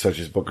such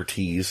as Booker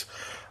T's.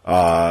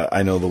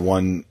 I know the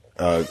one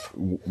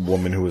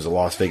woman who was a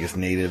Las Vegas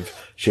native.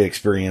 She had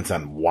experience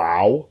on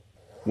WOW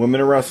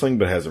Women in Wrestling,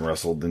 but hasn't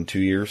wrestled in 2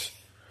 years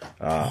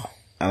on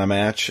a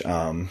match.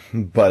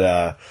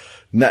 But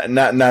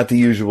not the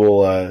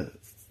usual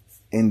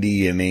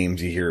indie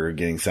names you hear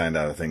getting signed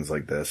out of things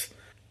like this.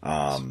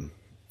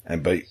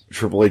 But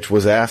Triple H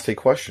was asked a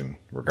question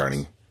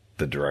regarding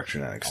the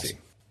direction of NXT.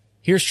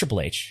 Here's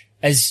Triple H.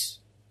 As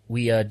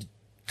we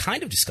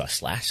kind of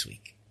discussed last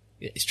week,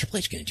 is Triple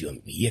H going to do a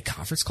media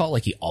conference call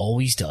like he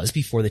always does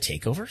before the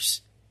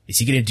takeovers? Is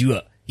he going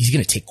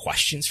to take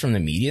questions from the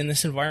media in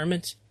this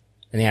environment?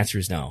 And the answer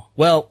is no.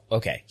 Well,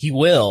 okay, he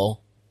will,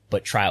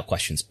 but tryout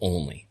questions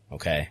only,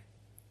 okay?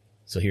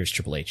 So here's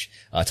Triple H,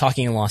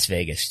 talking in Las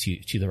Vegas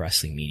to the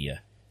wrestling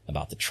media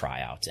about the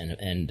tryout.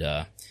 And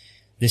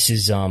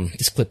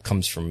this clip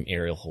comes from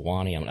Ariel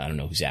Helwani. I don't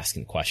know who's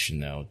asking the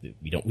question though.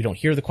 We don't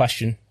hear the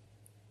question,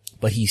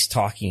 but he's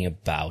talking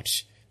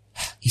about,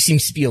 he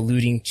seems to be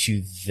alluding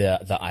to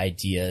the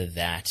idea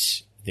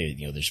that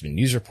there's been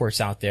news reports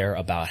out there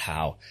about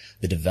how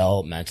the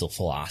developmental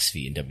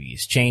philosophy in WWE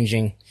is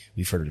changing.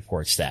 We've heard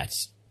reports that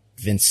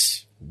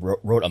Vince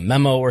wrote a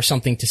memo or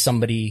something to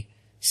somebody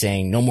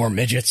saying no more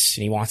midgets,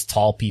 and he wants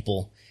tall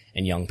people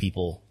and young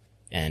people,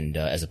 and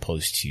as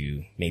opposed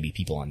to maybe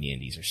people on the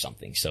indies or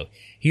something. So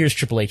here's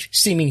Triple H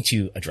seeming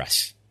to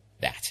address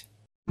that.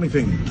 Funny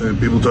thing,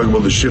 people talk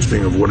about the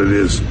shifting of what it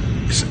is.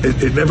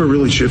 It never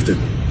really shifted.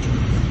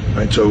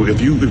 Right? So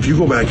if you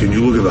go back and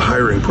you look at the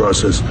hiring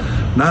process,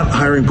 not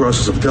hiring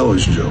process of a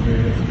television show,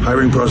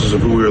 hiring process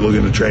of who we were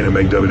looking to train and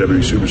make WWE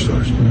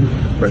superstars,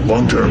 right?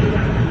 Long term.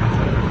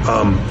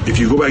 If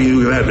you go back and you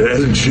look at that, it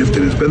hasn't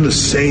shifted. It's been the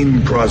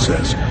same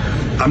process.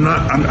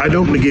 I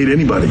don't negate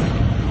anybody,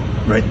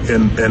 right?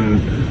 And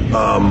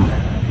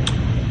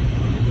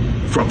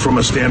from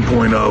a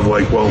standpoint of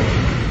like, well,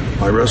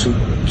 I wrestled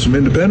some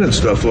independent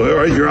stuff. Well, all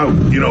right, you're out.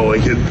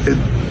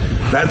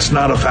 That's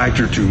not a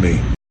factor to me.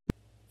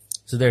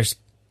 So there's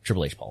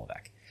Triple H Paul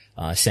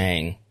Levesque,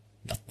 saying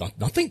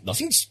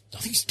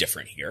nothing's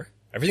different here.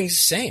 Everything's the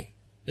same.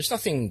 There's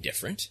nothing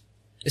different.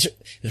 This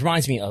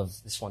reminds me of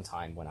this one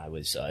time when I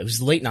was, it was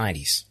the late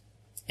 90s,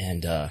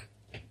 and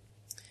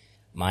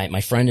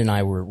my friend and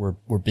I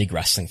were big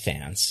wrestling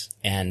fans,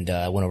 and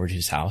I went over to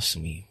his house,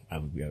 and I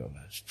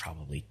was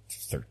probably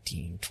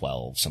 13,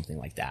 12, something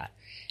like that,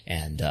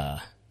 and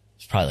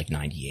it's probably like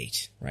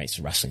 98, right?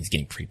 So wrestling is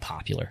getting pretty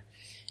popular,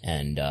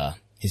 and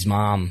his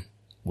mom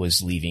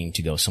was leaving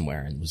to go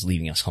somewhere and was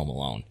leaving us home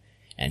alone,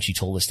 and she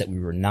told us that we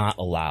were not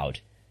allowed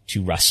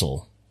to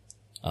wrestle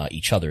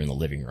each other in the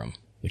living room,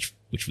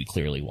 which we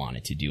clearly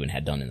wanted to do and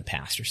had done in the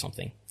past or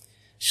something.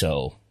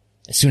 So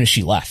as soon as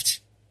she left,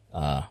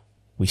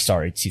 we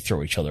started to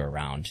throw each other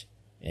around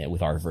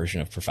with our version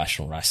of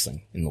professional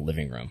wrestling in the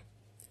living room.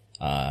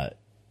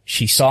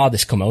 She saw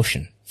this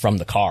commotion from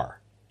the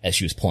car as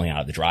she was pulling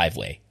out of the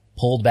driveway,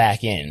 pulled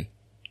back in,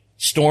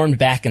 stormed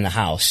back in the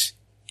house,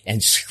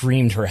 and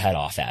screamed her head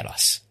off at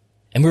us.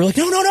 And we were like,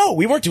 no,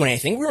 we weren't doing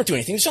anything.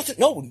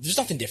 There's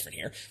nothing different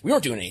here. We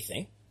weren't doing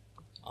anything.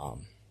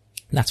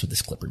 That's what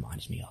this clip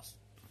reminds me of.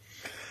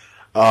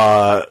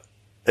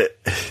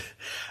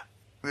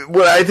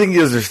 What I think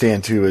you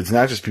understand too, it's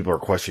not just people are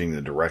questioning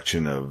the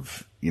direction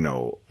of,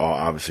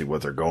 obviously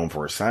what they're going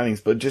for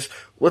signings, but just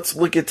let's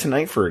look at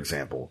tonight, for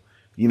example.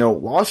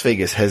 Las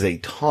Vegas has a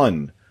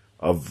ton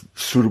of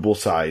suitable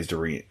sized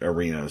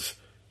arenas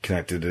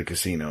connected to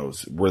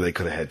casinos where they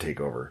could have had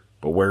takeover.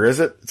 But where is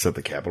it? It's at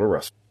the Capitol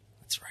Wrestling.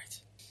 That's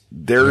right.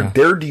 They're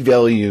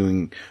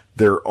devaluing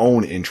their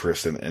own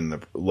interest in the,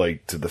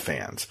 to the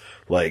fans.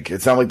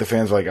 It's not like the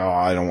fans are like, oh,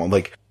 I don't want,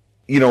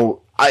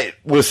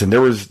 listen,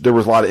 there was a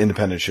lot of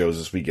independent shows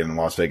this weekend in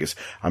Las Vegas.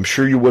 I'm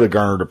sure you would have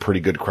garnered a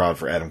pretty good crowd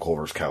for Adam Cole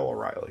versus Kyle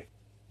O'Reilly.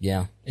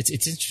 Yeah. It's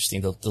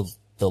interesting,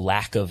 the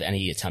lack of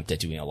any attempt at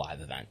doing a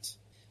live event,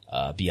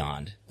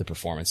 beyond the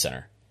Performance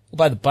Center.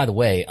 Well, by the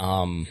way,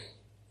 I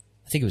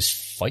think it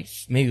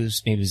was maybe it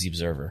was the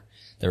Observer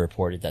that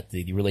reported that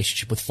the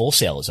relationship with Full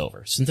Sail is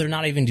over. So they're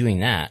not even doing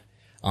that.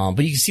 But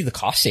you can see the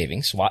cost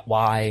savings.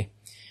 Why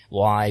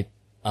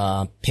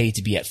pay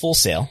to be at Full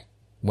Sail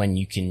when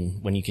you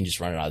can just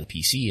run it out of the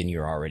PC and you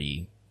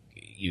already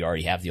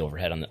have the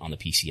overhead on the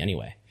PC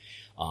anyway.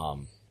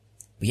 But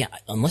yeah,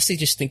 unless they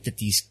just think that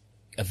these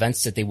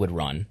events that they would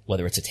run,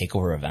 whether it's a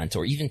takeover event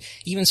or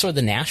even sort of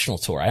the national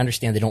tour, I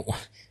understand they don't.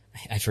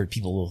 I've heard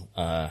people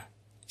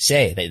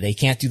say they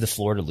can't do the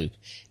Florida loop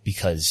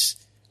because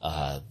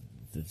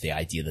the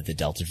idea that the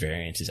Delta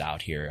variant is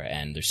out here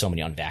and there's so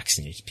many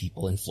unvaccinated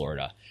people in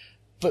Florida.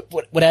 But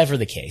whatever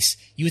the case,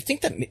 you would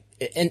think that,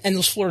 and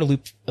those Florida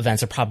loop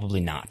events are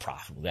probably not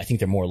profitable. I think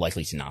they're more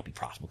likely to not be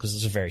profitable because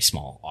those are very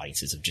small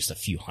audiences of just a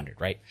few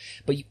hundred, right?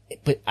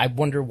 But I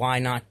wonder why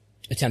not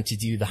attempt to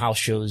do the house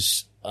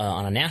shows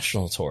on a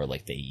national tour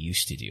like they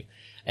used to do.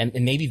 And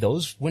maybe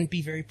those wouldn't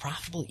be very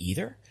profitable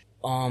either.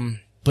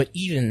 But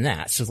even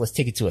that, so let's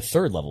take it to a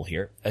third level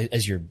here,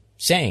 as you're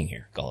saying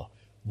here, Gullo.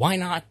 Why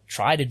not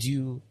try to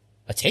do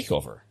a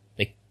takeover?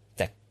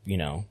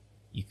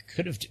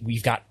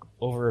 We've got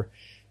over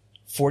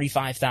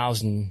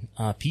 45,000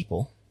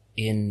 people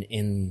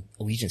in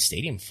Allegiant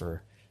Stadium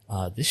for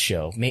this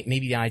show.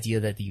 Maybe the idea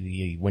that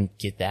you wouldn't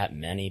get that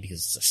many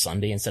because it's a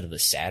Sunday instead of the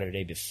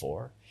Saturday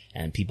before,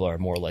 and people are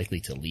more likely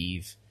to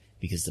leave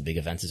because the big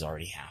event has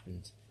already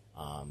happened.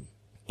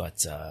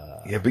 But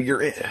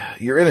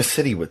you're in a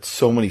city with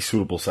so many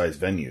suitable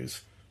sized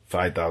venues,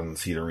 5,000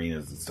 seat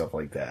arenas and stuff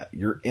like that.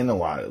 You're in a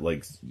lot.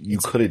 You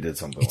could have did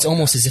something. It's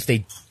almost that. As if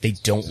they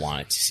don't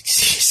want it to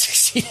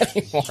succeed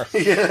anymore.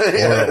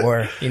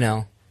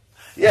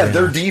 Yeah,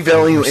 they're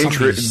devaluing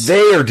interest.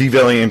 They are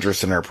devaluing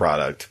interest in their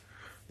product,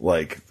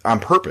 on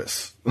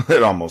purpose.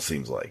 It almost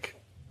seems like.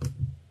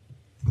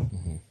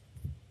 Mm-hmm.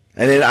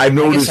 And then I've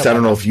noticed. I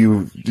don't know if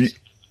you.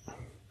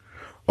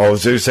 I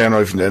was just saying, I don't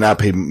know if you not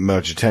pay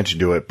much attention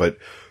to it, but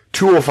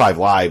 205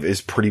 Live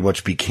is pretty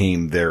much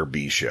became their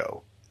B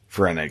show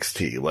for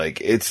NXT.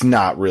 It's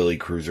not really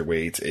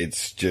cruiserweights.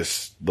 It's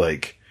just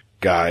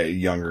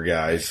younger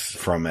guys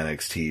from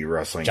NXT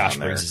wrestling. Josh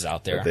on there. Briggs is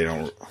out there. They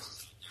don't.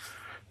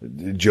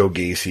 Joe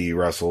Gacy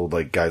wrestled,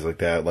 like guys like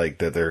that, like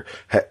that they're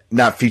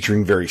not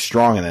featuring very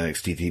strong in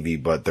NXT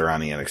TV, but they're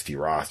on the NXT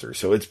roster.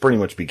 So it's pretty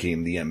much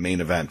became the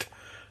main event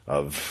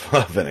of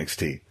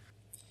NXT.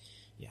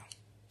 Yeah.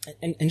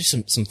 And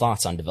just some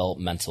thoughts on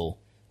developmental,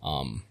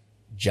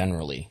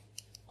 generally.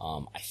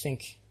 I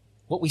think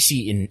what we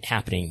see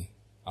happening,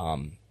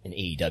 in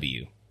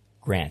AEW,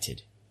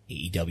 granted,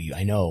 AEW,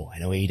 I know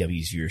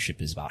AEW's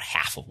viewership is about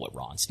half of what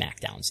Raw and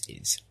SmackDown's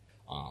is.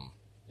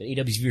 But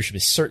AEW's viewership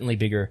is certainly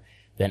bigger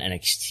than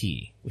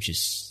NXT, which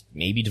is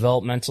maybe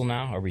developmental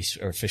now. Are we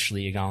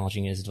officially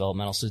acknowledging it as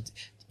developmental? So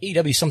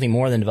AEW is something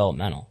more than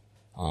developmental.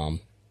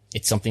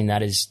 It's something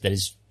that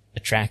is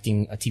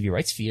attracting a TV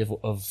rights fee of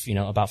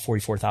about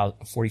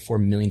 $44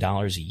 million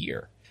a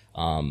year.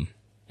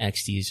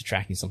 NXT is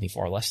attracting something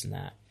far less than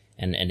that.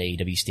 And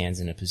AEW stands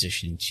in a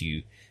position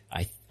to,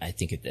 I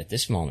think at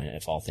this moment,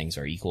 if all things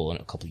are equal in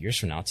a couple of years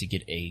from now, to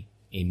get a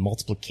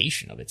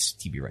multiplication of its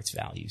TV rights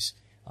values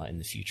in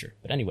the future.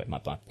 But anyway, my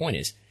point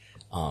is,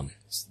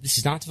 this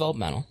is not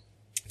developmental.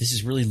 This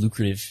is really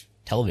lucrative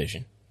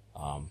television.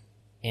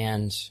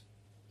 And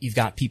you've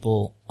got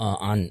people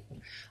on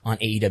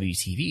AEW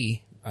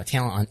TV,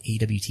 talent on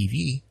AEW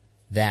TV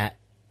that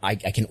I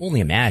can only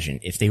imagine,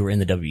 if they were in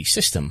the WWE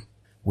system,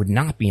 would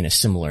not be in a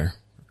similar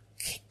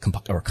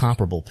or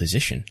comparable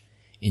position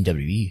in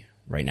WWE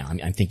right now.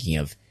 I'm thinking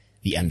of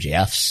the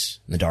MJFs,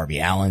 the Darby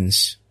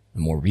Allins,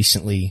 and more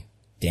recently,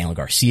 Daniel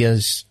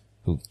Garcia's,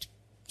 who,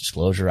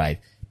 disclosure,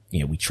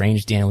 we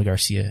trained Daniel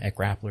Garcia at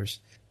Grapplers,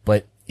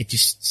 but it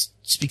just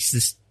speaks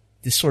to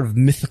this sort of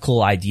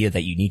mythical idea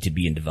that you need to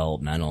be in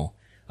developmental,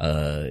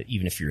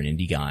 even if you're an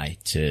indie guy,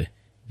 to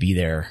be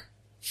there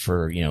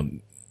for,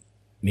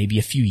 maybe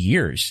a few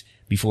years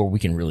before we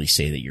can really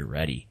say that you're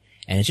ready.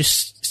 And it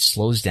just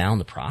slows down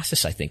the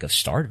process, I think, of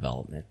star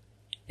development,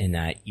 in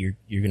that you're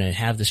going to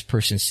have this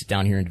person sit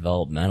down here in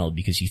developmental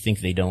because you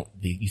think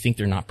you think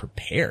they're not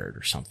prepared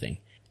or something.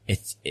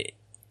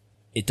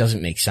 It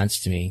doesn't make sense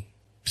to me.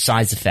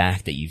 Besides the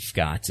fact that you've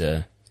got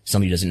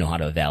somebody who doesn't know how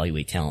to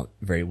evaluate talent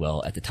very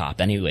well at the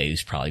top anyway,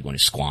 who's probably going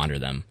to squander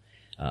them,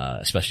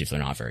 especially if they're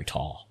not very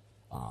tall.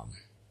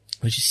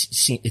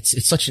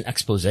 It's such an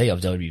expose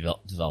of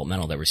WWE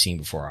developmental that we're seeing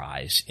before our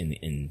eyes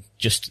in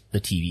just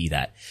the TV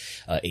that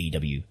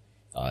AEW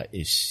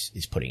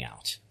is putting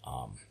out.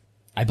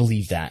 I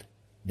believe that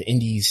the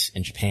indies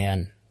in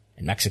Japan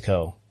and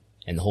Mexico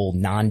and the whole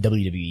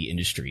non-WWE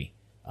industry,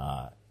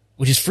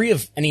 which is free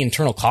of any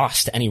internal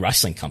cost to any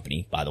wrestling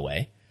company, by the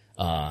way,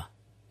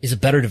 is a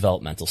better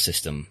developmental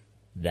system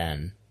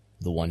than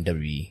the one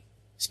WWE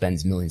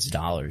spends millions of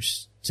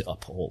dollars to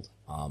uphold.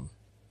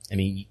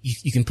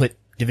 You can put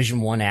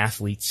Division I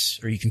athletes,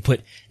 or you can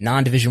put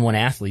non-Division I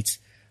athletes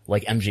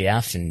like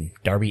MJF and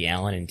Darby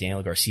Allin and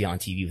Daniel Garcia on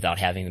TV without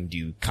having them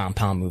do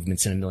compound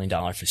movements in $1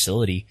 million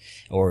facility,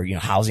 or,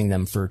 housing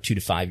them for 2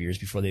 to 5 years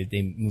before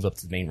they move up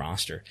to the main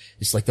roster.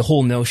 It's like the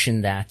whole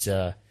notion that,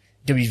 WWE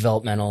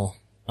developmental,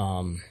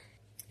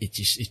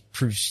 it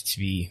proves to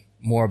be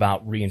more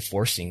about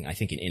reinforcing, I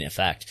think in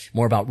effect,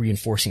 more about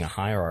reinforcing a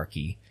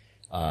hierarchy,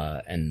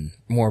 and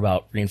more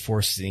about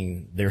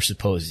reinforcing their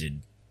supposed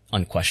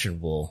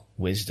unquestionable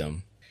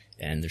wisdom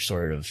and their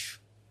sort of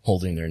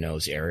holding their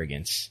nose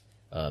arrogance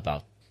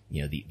about,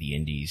 the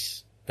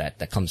indies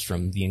that comes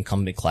from the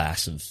incumbent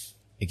class of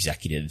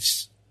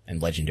executives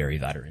and legendary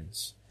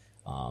veterans.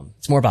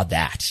 It's more about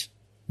that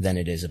than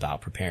it is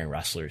about preparing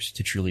wrestlers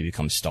to truly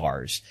become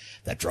stars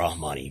that draw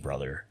money,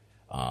 brother.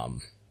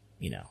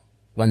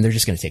 When they're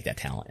just going to take that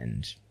talent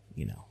and,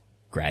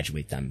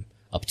 graduate them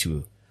up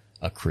to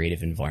a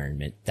creative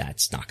environment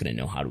that's not going to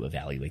know how to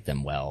evaluate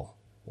them well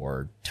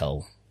or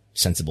tell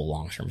sensible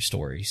long-term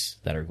stories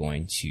that are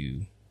going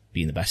to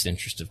be in the best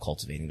interest of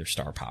cultivating their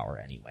star power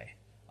anyway.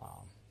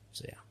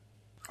 So yeah.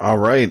 All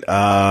right.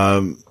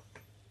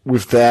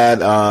 With that,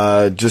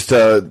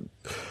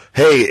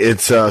 hey,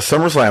 it's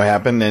SummerSlam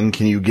happened, and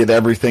can you get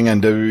everything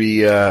on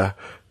WWE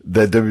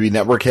that WWE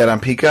Network had on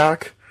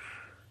Peacock?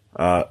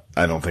 I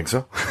don't think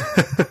so.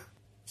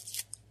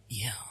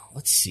 Yeah,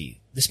 let's see.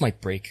 This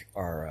might break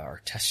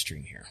our test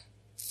stream here.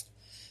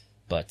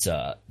 But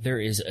there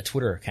is a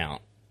Twitter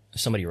account,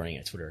 somebody running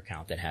a Twitter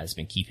account that has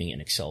been keeping an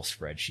Excel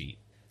spreadsheet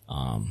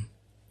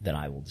that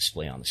I will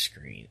display on the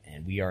screen.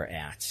 And we are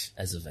at,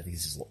 as of, I think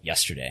this is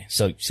yesterday.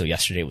 So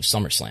yesterday was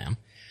SummerSlam.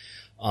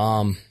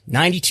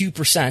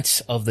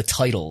 92% of the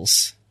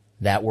titles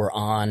that were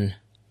on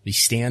the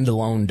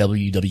standalone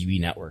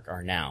WWE network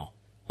are now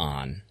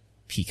on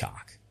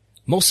Peacock.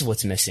 Most of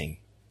what's missing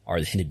are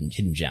the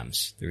hidden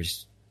gems.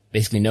 There's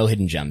basically no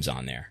hidden gems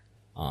on there.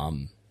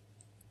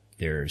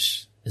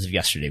 There's, as of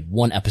yesterday,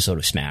 1 episode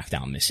of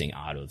SmackDown missing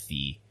out of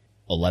the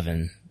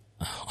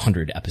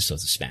 1,100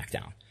 episodes of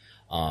SmackDown.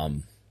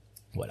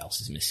 What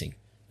else is missing?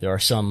 There are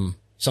some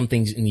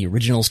things in the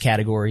originals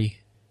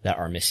category that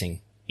are missing.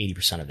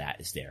 80% of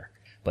that is there.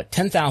 But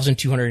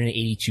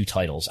 10,282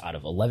 titles out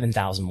of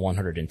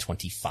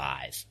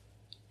 11,125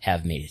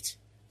 have made it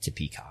to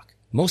Peacock.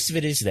 Most of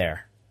it is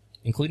there,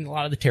 including a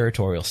lot of the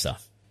territorial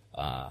stuff.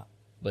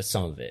 But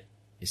some of it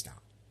is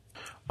not.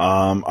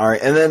 All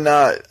right. And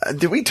then,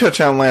 did we touch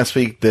on last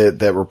week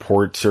that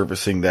report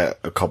surfacing that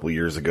a couple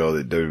years ago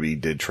that WWE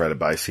did try to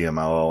buy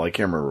CMLL? I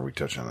can't remember if we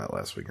touched on that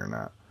last week or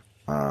not.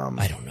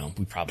 I don't know.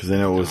 We probably, because I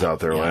know it was out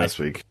there last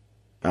week.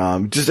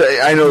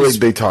 I know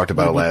they talked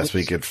about it last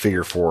week at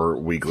Figure 4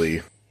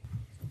 Weekly.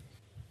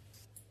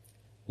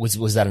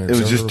 Was that an It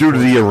was just due to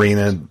the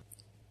arena.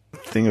 I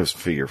think it was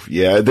Figure.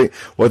 Yeah. I think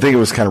it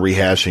was kind of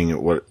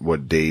rehashing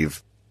what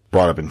Dave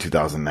brought up in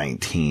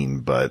 2019,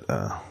 but,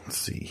 let's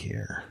see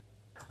here.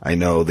 I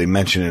know they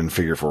mentioned it in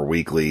Figure 4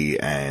 Weekly,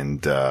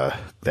 and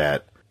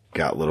that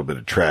got a little bit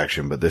of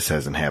traction, but this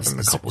hasn't happened in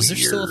a couple of years.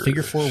 Is there still a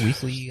Figure 4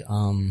 Weekly?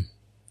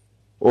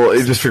 Well,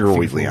 it's just Figure 4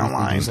 Weekly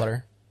online.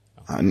 Newsletter?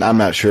 I'm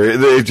not sure.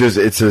 It says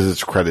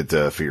it's credit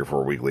to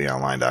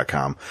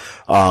figure4weeklyonline.com.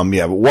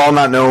 But while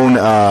not known,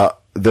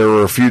 there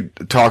were a few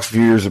talks a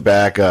few years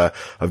back, of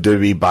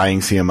WWE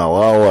buying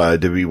CMLL.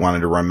 WWE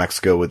wanted to run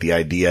Mexico with the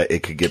idea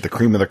it could get the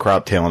cream of the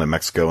crop talent in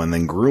Mexico and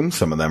then groom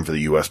some of them for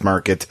the U.S.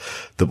 market.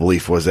 The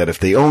belief was that if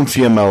they owned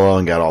CMLL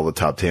and got all the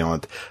top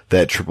talent,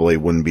 that AAA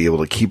wouldn't be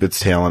able to keep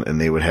its talent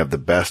and they would have the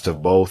best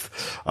of both.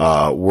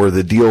 Where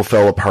the deal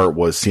fell apart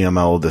was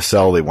CMLL to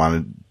sell. They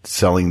wanted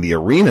selling the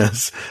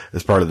arenas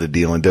as part of the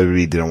deal, and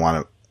WWE didn't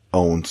want to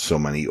own so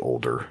many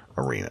older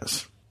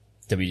arenas.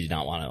 WWE did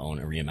not want to own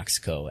Arena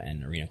Mexico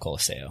and Arena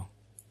Coliseo.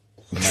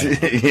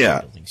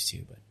 Yeah. Buildings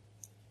too, but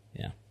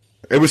yeah.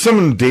 It was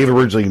something Dave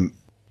originally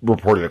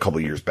reported a couple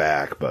of years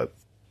back, but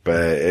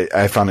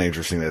I found it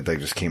interesting that they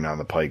just came down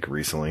the pike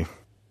recently.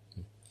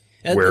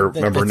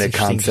 Remember Nick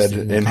Khan said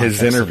in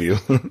his interview.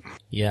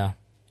 Yeah.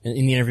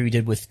 In the interview we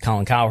did with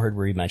Colin Cowherd,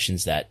 where he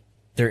mentions that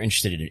they're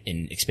interested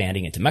in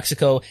expanding into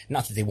Mexico.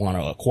 Not that they want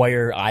to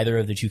acquire either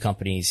of the two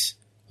companies,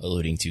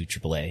 alluding to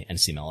AAA and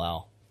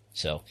CMLL.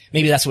 So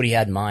maybe that's what he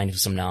had in mind, with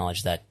some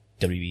knowledge that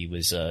WWE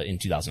was in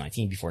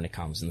 2019, before Nick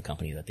Khan was in the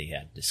company, that they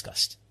had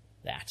discussed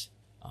that.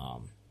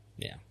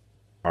 Yeah.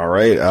 All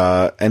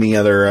right. Any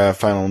other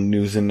final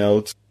news and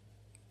notes?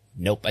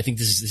 Nope. I think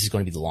this is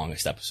going to be the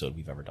longest episode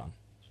we've ever done.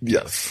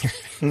 Yes.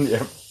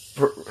 Yeah.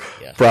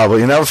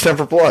 Probably. And now it's time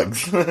for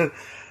plugs.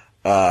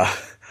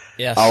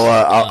 Yes.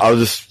 I'll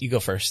just. You go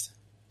first.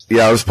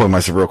 Yeah, I'll just plug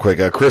myself real quick.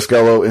 Chris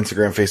Gello,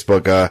 Instagram,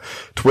 Facebook,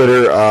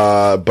 Twitter,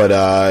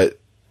 but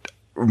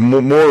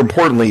more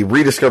importantly,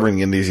 Rediscovering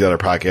Indies, the other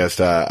podcast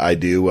I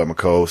do. I'm a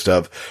co-host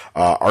of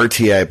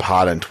RTI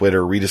Pod on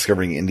Twitter,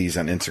 Rediscovering Indies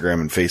on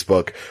Instagram and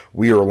Facebook.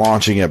 We are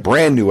launching a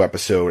brand new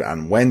episode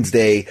on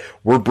Wednesday.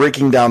 We're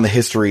breaking down the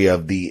history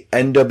of the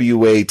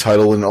NWA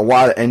title and a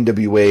lot of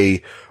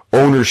NWA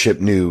ownership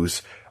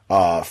news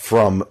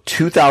from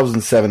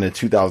 2007 to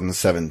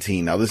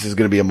 2017. Now, this is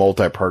going to be a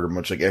multi-parter,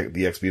 much like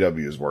the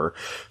XPWs were.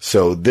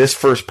 So this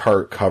first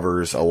part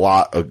covers a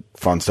lot of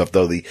fun stuff,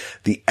 though. The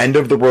end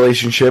of the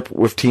relationship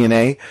with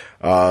TNA,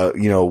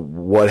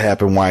 what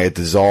happened, why it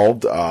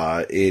dissolved.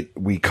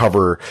 We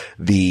cover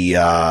the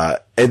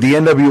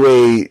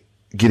NWA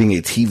getting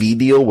a TV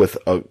deal with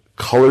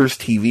Colors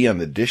TV on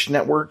the Dish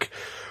Network.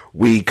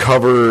 We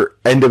cover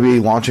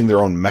NWA launching their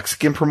own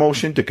Mexican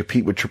promotion to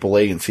compete with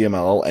AAA and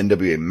CMLL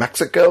NWA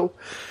Mexico,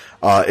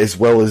 as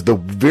well as the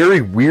very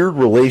weird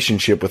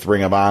relationship with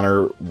Ring of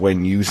Honor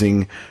when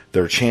using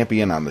their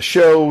champion on the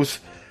shows.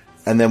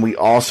 And then we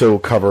also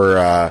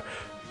cover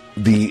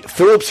the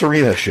Phillips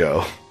Arena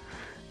show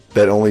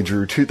that only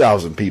drew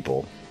 2,000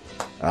 people.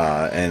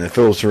 And the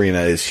Phillips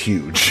Arena is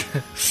huge.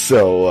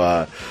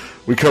 So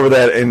we cover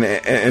that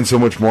and so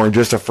much more in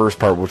just a first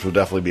part, which will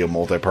definitely be a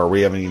multi-part.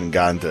 We haven't even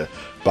gotten to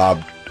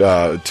Bob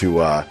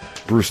to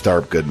Bruce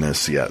Starp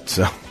goodness yet.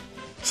 So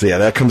yeah,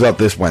 that comes out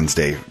this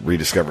Wednesday,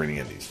 Rediscovering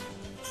the Indies.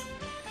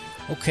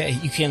 Okay,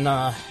 you can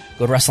go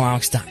to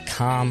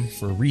Wrestlenomics.com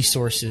for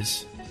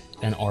resources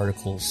and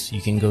articles.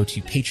 You can go to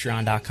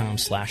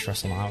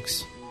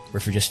Patreon.com/Wrestlenomics,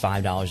 where for just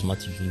 $5 a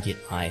month you can get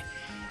my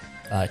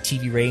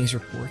TV ratings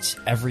reports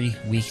every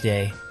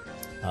weekday,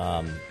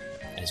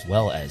 as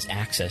well as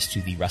access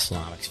to the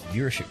Wrestlenomics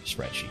viewership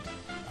spreadsheet,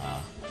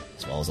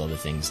 as well as other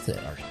things that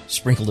are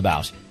sprinkled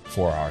about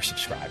for our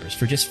subscribers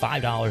for just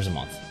 $5 a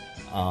month.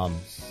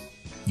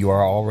 You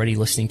are already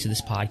listening to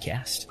this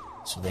podcast,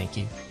 so thank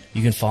you.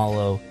 You can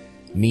follow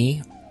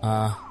me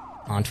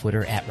on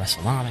Twitter at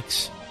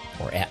Wrestlenomics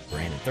or at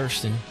Brandon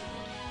Thurston.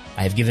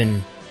 I have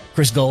given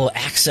Chris Gullo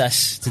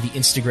access to the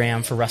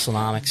Instagram for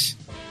Wrestlenomics.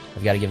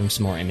 I've got to give him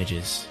some more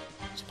images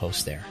to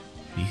post there.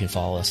 You can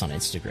follow us on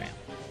Instagram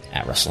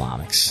at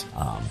Wrestlenomics.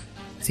 I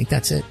think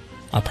that's it.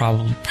 I'll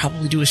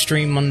probably do a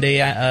stream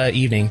Monday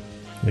evening,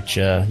 which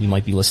you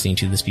might be listening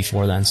to this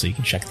before then, so you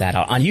can check that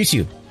out on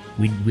YouTube.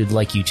 We'd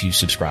like you to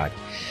subscribe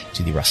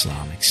to the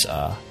Wrestlenomics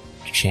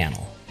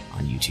channel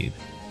on YouTube.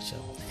 So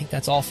I think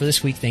that's all for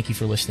this week. Thank you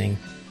for listening.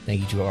 Thank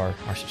you to our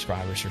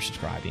subscribers for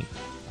subscribing.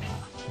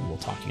 We will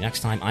talk to you next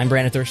time. I'm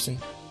Brandon Thurston.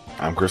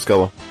 I'm Chris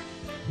Gullo.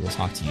 We'll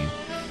talk to you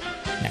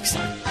next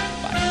time. Bye.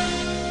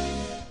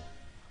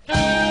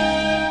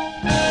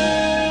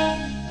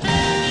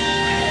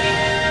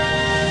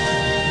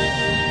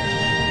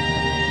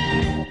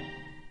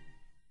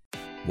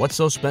 What's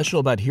so special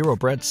about Hero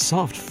Bread's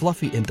soft,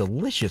 fluffy, and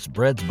delicious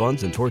breads,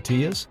 buns, and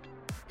tortillas?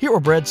 Hero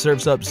Bread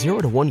serves up 0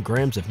 to 1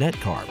 grams of net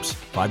carbs,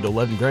 5 to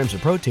 11 grams of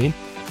protein,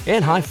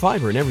 and high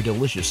fiber in every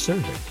delicious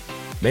serving.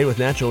 Made with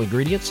natural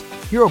ingredients,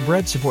 Hero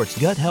Bread supports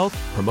gut health,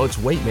 promotes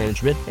weight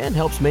management, and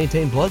helps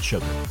maintain blood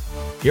sugar.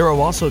 Hero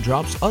also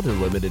drops other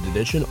limited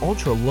edition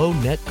ultra-low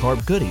net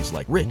carb goodies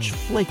like rich,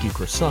 flaky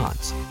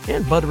croissants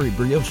and buttery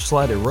brioche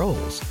slider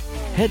rolls.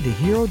 Head to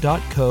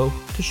hero.co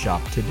to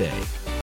shop today.